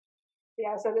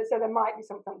 Yeah, so there might be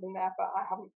something there, but I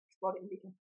haven't explored it in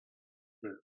detail.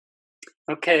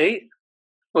 Okay.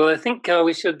 Well, I think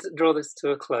we should draw this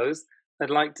to a close. I'd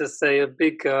like to say a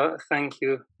big thank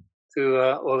you to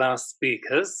all our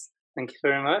speakers. Thank you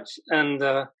very much. And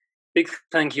big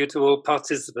thank you to all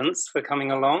participants for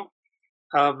coming along.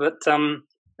 But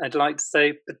I'd like to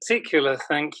say particular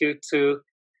thank you to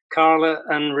Carla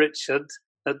and Richard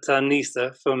at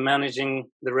NISA for managing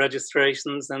the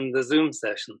registrations and the Zoom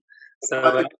session. So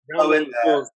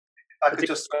I could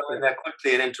just throw in there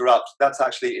quickly and interrupt.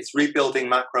 It's Rebuilding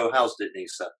Macro housed at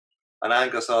NISA. And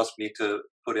Angus asked me to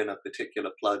put in a particular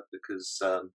plug because,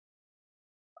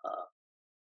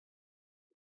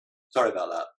 sorry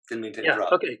about that. Didn't mean to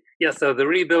interrupt. Okay. Yeah, so the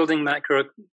Rebuilding Macro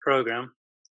program,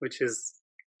 which is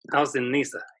housed in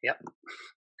NISA. Yeah.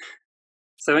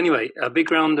 So anyway, a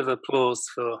big round of applause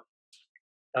for,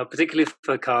 particularly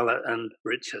for Carla and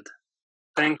Richard.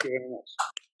 Thank you very much.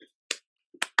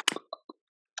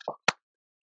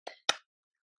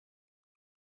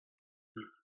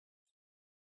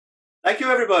 Thank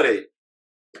you, everybody.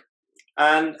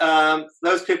 And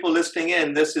those people listening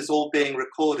in, this is all being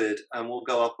recorded and will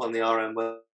go up on the RM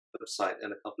website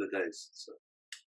in a couple of days. So.